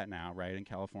to do that now, right, in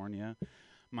California.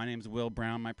 My name's Will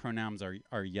Brown. My pronouns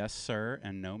are yes, sir,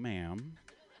 and no, ma'am.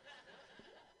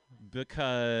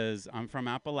 Because I'm from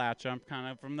Appalachia. I'm kind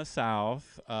of from the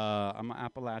South. I'm an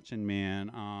Appalachian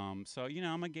man. So, you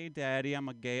know, I'm a gay daddy. I'm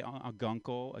a gay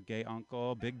uncle,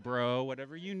 big bro,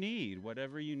 whatever you need. I'm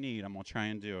going to try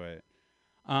and do it.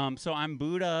 So I'm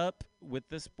booed up with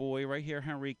this boy right here,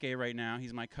 Enrique, right now.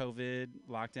 He's my COVID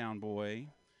lockdown boy.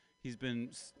 He's been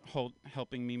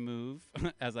helping me move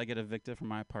as I get evicted from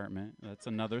my apartment. That's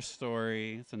another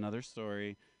story.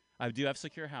 I do have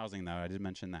secure housing, though. I did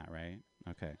mention that, right?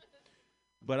 Okay.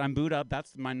 But I'm booed up.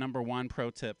 That's my number one pro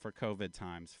tip for COVID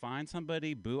times. Find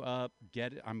somebody, boo up,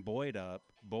 get it. I'm buoyed up,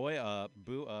 boy up,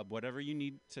 boo up, whatever you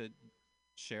need to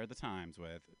share the times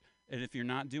with. And if you're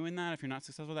not doing that, if you're not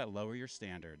successful with that, lower your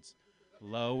standards.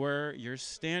 Lower your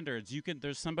standards.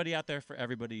 There's somebody out there for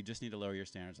everybody. You just need to lower your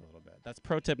standards a little bit. That's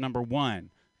pro tip number 1.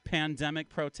 Pandemic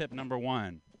pro tip number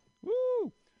 1.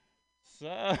 Woo!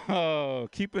 So,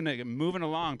 keeping it moving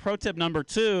along. Pro tip number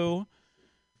 2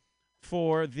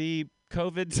 for the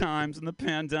COVID times and the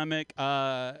pandemic.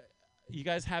 You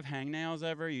guys have hangnails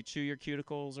ever? You chew your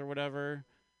cuticles or whatever?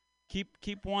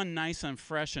 Keep one nice and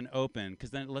fresh and open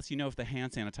because then it lets you know if the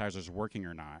hand sanitizer is working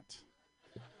or not.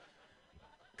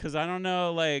 Because I don't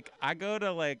know, like, I go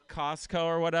to, like, Costco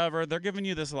or whatever. They're giving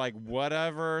you this, like,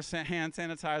 whatever hand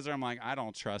sanitizer. I'm like, I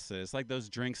don't trust this. Like those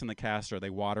drinks in the Castro.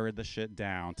 They water the shit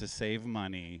down to save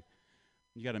money.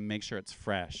 You got to make sure it's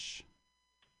fresh.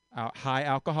 High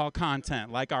alcohol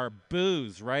content, like our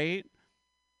booze, right?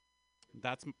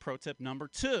 That's pro tip number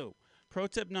 2. Pro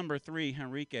tip number 3,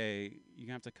 Henrique,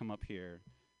 you have to come up here.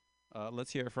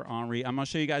 Let's hear it for Henri. I'm going to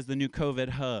show you guys the new COVID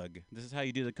hug. This is how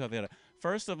you do the COVID hug.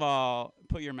 First of all,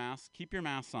 put your mask, keep your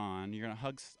mask on. You're going to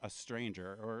hug a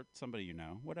stranger or somebody you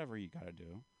know, whatever you got to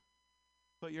do.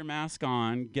 Put your mask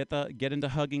on, get into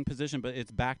hugging position, but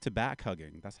it's back-to-back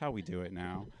hugging. That's how we do it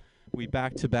now. We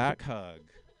back-to-back hug.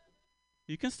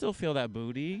 You can still feel that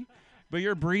booty, but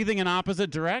you're breathing in opposite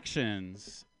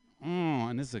directions.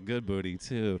 And this is a good booty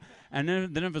too. And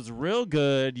then if it's real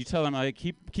good, you tell them, like,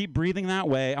 keep breathing that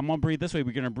way. I'm gonna breathe this way.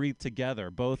 We're gonna breathe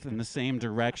together, both in the same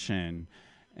direction,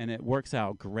 and it works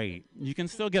out great. You can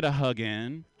still get a hug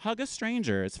in. Hug a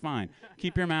stranger. It's fine.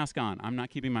 Keep your mask on. I'm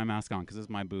not keeping my mask on because it's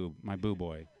my boo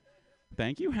boy.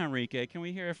 Thank you, Henrique. Can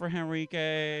we hear it for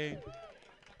Henrique?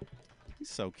 He's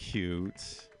so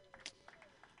cute.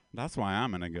 That's why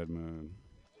I'm in a good mood.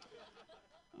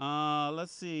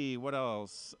 Let's see, what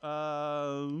else?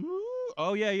 So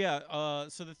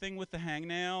the thing with the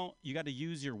hangnail, you got to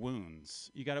use your wounds.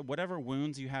 You got to, whatever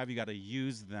wounds you have, you got to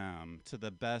use them to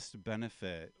the best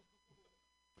benefit.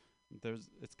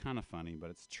 It's kind of funny,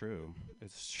 but it's true.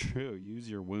 It's true. Use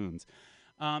your wounds.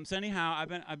 So anyhow,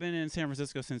 I've been in San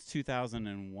Francisco since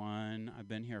 2001. I've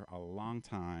been here a long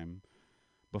time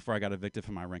before I got evicted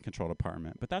from my rent-controlled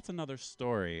apartment. But that's another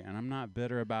story, and I'm not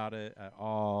bitter about it at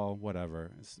all,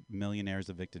 whatever. Millionaires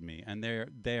evicted me, and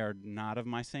they are not of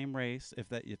my same race. If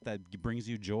that brings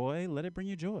you joy, let it bring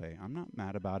you joy. I'm not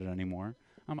mad about it anymore.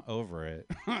 I'm over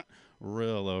it.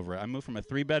 Real over it. I moved from a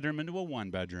 3-bedroom into a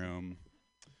 1-bedroom.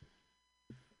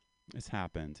 It's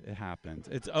happened. It happened.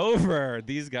 It's over.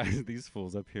 These guys, these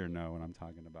fools up here know what I'm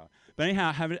talking about. But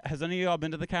anyhow, has any of y'all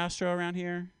been to the Castro around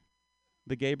here?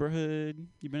 The Gayborhood?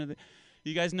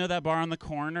 You guys know that bar on the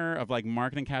corner of like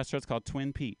Market and Castro? It's called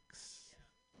Twin Peaks.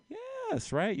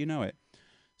 Yes, right? You know it.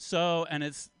 So, and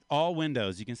it's all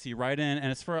windows. You can see right in,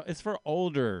 and it's for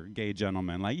older gay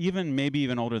gentlemen, like maybe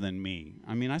even older than me.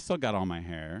 I mean, I still got all my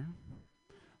hair.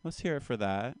 Let's hear it for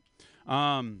that.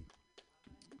 A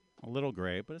little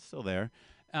gray, but it's still there.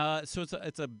 So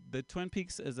the Twin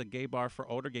Peaks is a gay bar for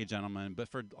older gay gentlemen, but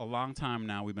for a long time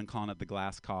now we've been calling it the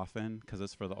Glass Coffin because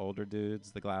it's for the older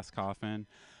dudes, the Glass Coffin.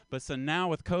 But so now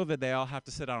with COVID, they all have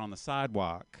to sit out on the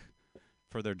sidewalk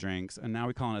for their drinks, and now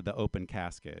we're calling it the Open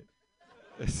Casket.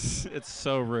 It's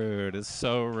so rude. It's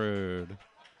so rude.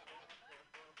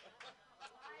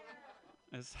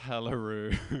 It's hella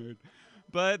rude.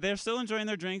 But they're still enjoying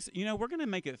their drinks. You know, we're going to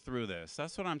make it through this.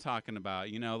 That's what I'm talking about.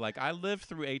 You know, like I lived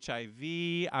through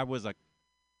HIV. I was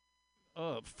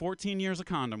 14 years a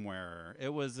condom wearer.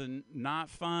 It was not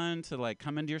fun to like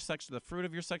come into the fruit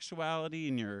of your sexuality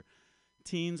in your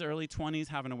teens, early 20s,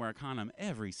 having to wear a condom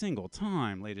every single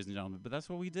time, ladies and gentlemen. But that's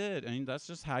what we did. And that's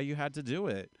just how you had to do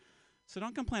it. So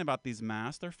don't complain about these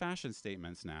masks. They're fashion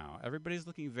statements now. Everybody's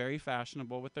looking very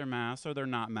fashionable with their masks, or they're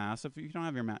not masks. If you don't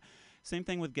have your mask. Same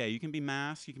thing with gay. You can be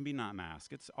masked, you can be not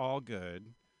masked. It's all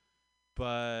good.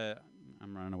 But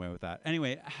I'm running away with that.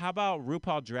 Anyway, how about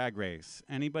RuPaul Drag Race?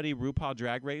 Anybody RuPaul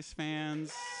Drag Race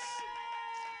fans?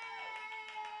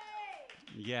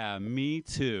 Yeah, me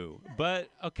too. But,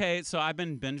 okay, so I've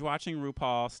been binge watching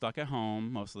RuPaul, stuck at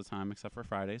home most of the time, except for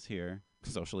Fridays here.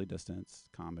 Socially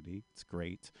distanced comedy. It's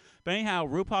great. But anyhow,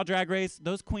 RuPaul Drag Race,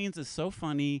 those queens is so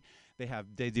funny.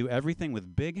 They do everything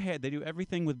with big hair. They do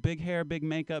everything with big hair, big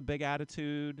makeup, big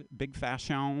attitude, big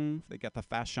fashion. They got the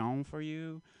fashion for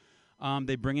you.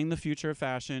 They bring in the future of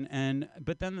fashion.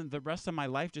 But then the rest of my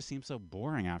life just seems so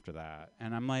boring after that.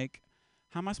 And I'm like,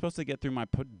 how am I supposed to get through my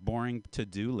boring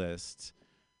to-do list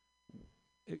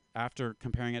after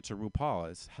comparing it to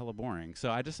RuPaul? It's hella boring. So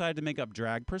I decided to make up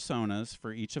drag personas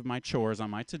for each of my chores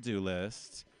on my to-do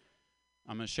list.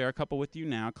 I'm going to share a couple with you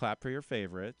now. Clap for your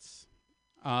favorites.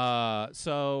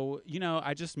 So, you know,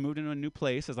 I just moved into a new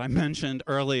place, as I mentioned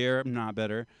earlier. I'm not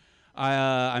bitter.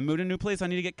 I moved to a new place. I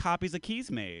need to get copies of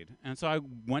keys made. And so I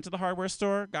went to the hardware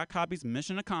store, got copies,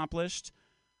 mission accomplished.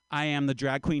 I am the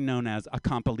drag queen known as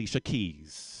Accomplicia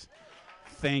Keys.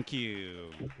 Thank you.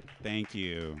 Thank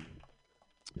you.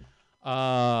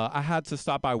 I had to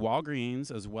stop by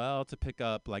Walgreens as well to pick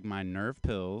up like my nerve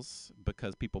pills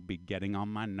because people be getting on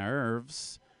my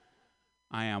nerves.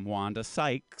 I am Wanda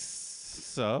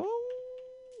Sykes.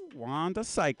 Wanda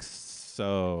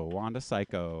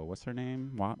Psycho. What's her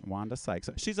name? Wanda Sykes.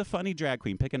 She's a funny drag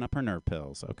queen picking up her nerve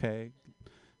pills, okay?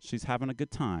 She's having a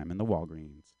good time in the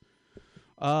Walgreens.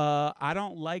 I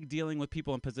don't like dealing with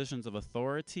people in positions of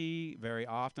authority very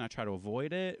often. I try to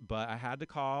avoid it, but I had to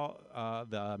call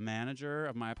the manager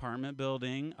of my apartment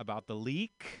building about the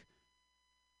leak.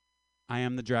 I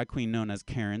am the drag queen known as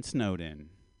Karen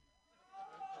Snowden.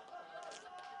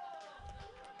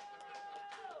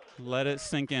 Let it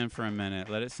sink in for a minute.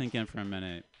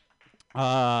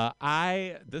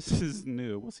 This is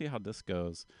new. We'll see how this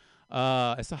goes.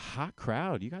 It's a hot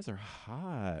crowd. You guys are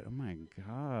hot. Oh my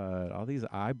God. All these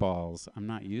eyeballs. I'm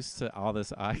not used to all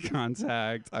this eye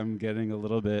contact. I'm getting a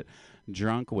little bit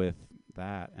drunk with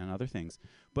that and other things.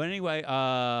 But anyway,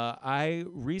 I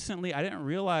didn't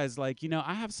realize, like,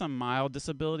 I have some mild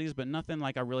disabilities, but nothing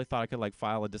like I really thought I could like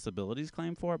file a disabilities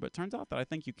claim for. But it turns out that I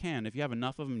think you can if you have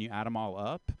enough of them and you add them all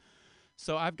up.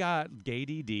 So I've got gay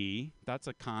DD. That's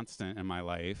a constant in my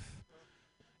life.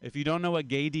 If you don't know what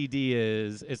gay DD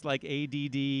is, it's like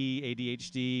ADD,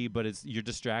 ADHD, but you're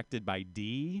distracted by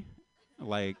D,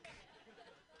 like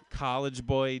college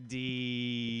boy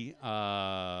D,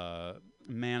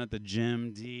 man at the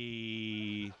gym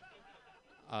D,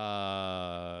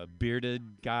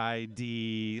 bearded guy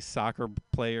D, soccer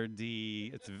player D.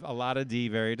 It's a lot of D,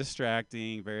 very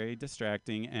distracting.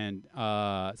 And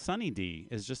Sunny D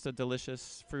is just a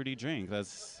delicious fruity drink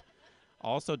that's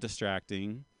also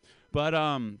distracting. But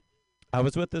I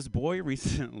was with this boy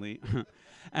recently,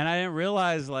 and I didn't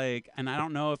realize, and I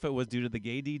don't know if it was due to the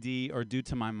gay DD or due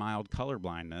to my mild color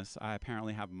blindness. I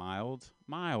apparently have mild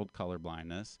color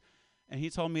blindness. And he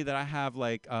told me that I have,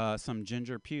 some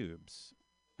ginger pubes.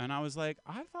 And I was like,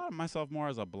 I thought of myself more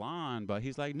as a blonde, but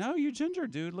he's like, no, you ginger,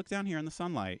 dude. Look down here in the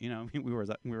sunlight. We were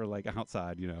like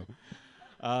outside,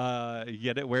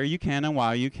 get it where you can and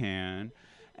while you can.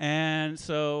 And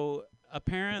so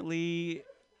apparently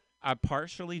I'm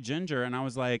partially ginger, and I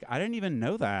was like, I didn't even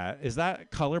know that. Is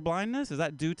that color blindness? Is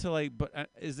that due to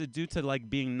is it due to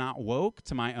being not woke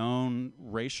to my own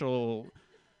racial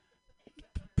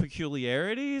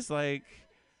peculiarities?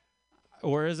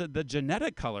 Or is it the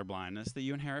genetic color blindness that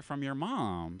you inherit from your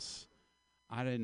moms? I didn't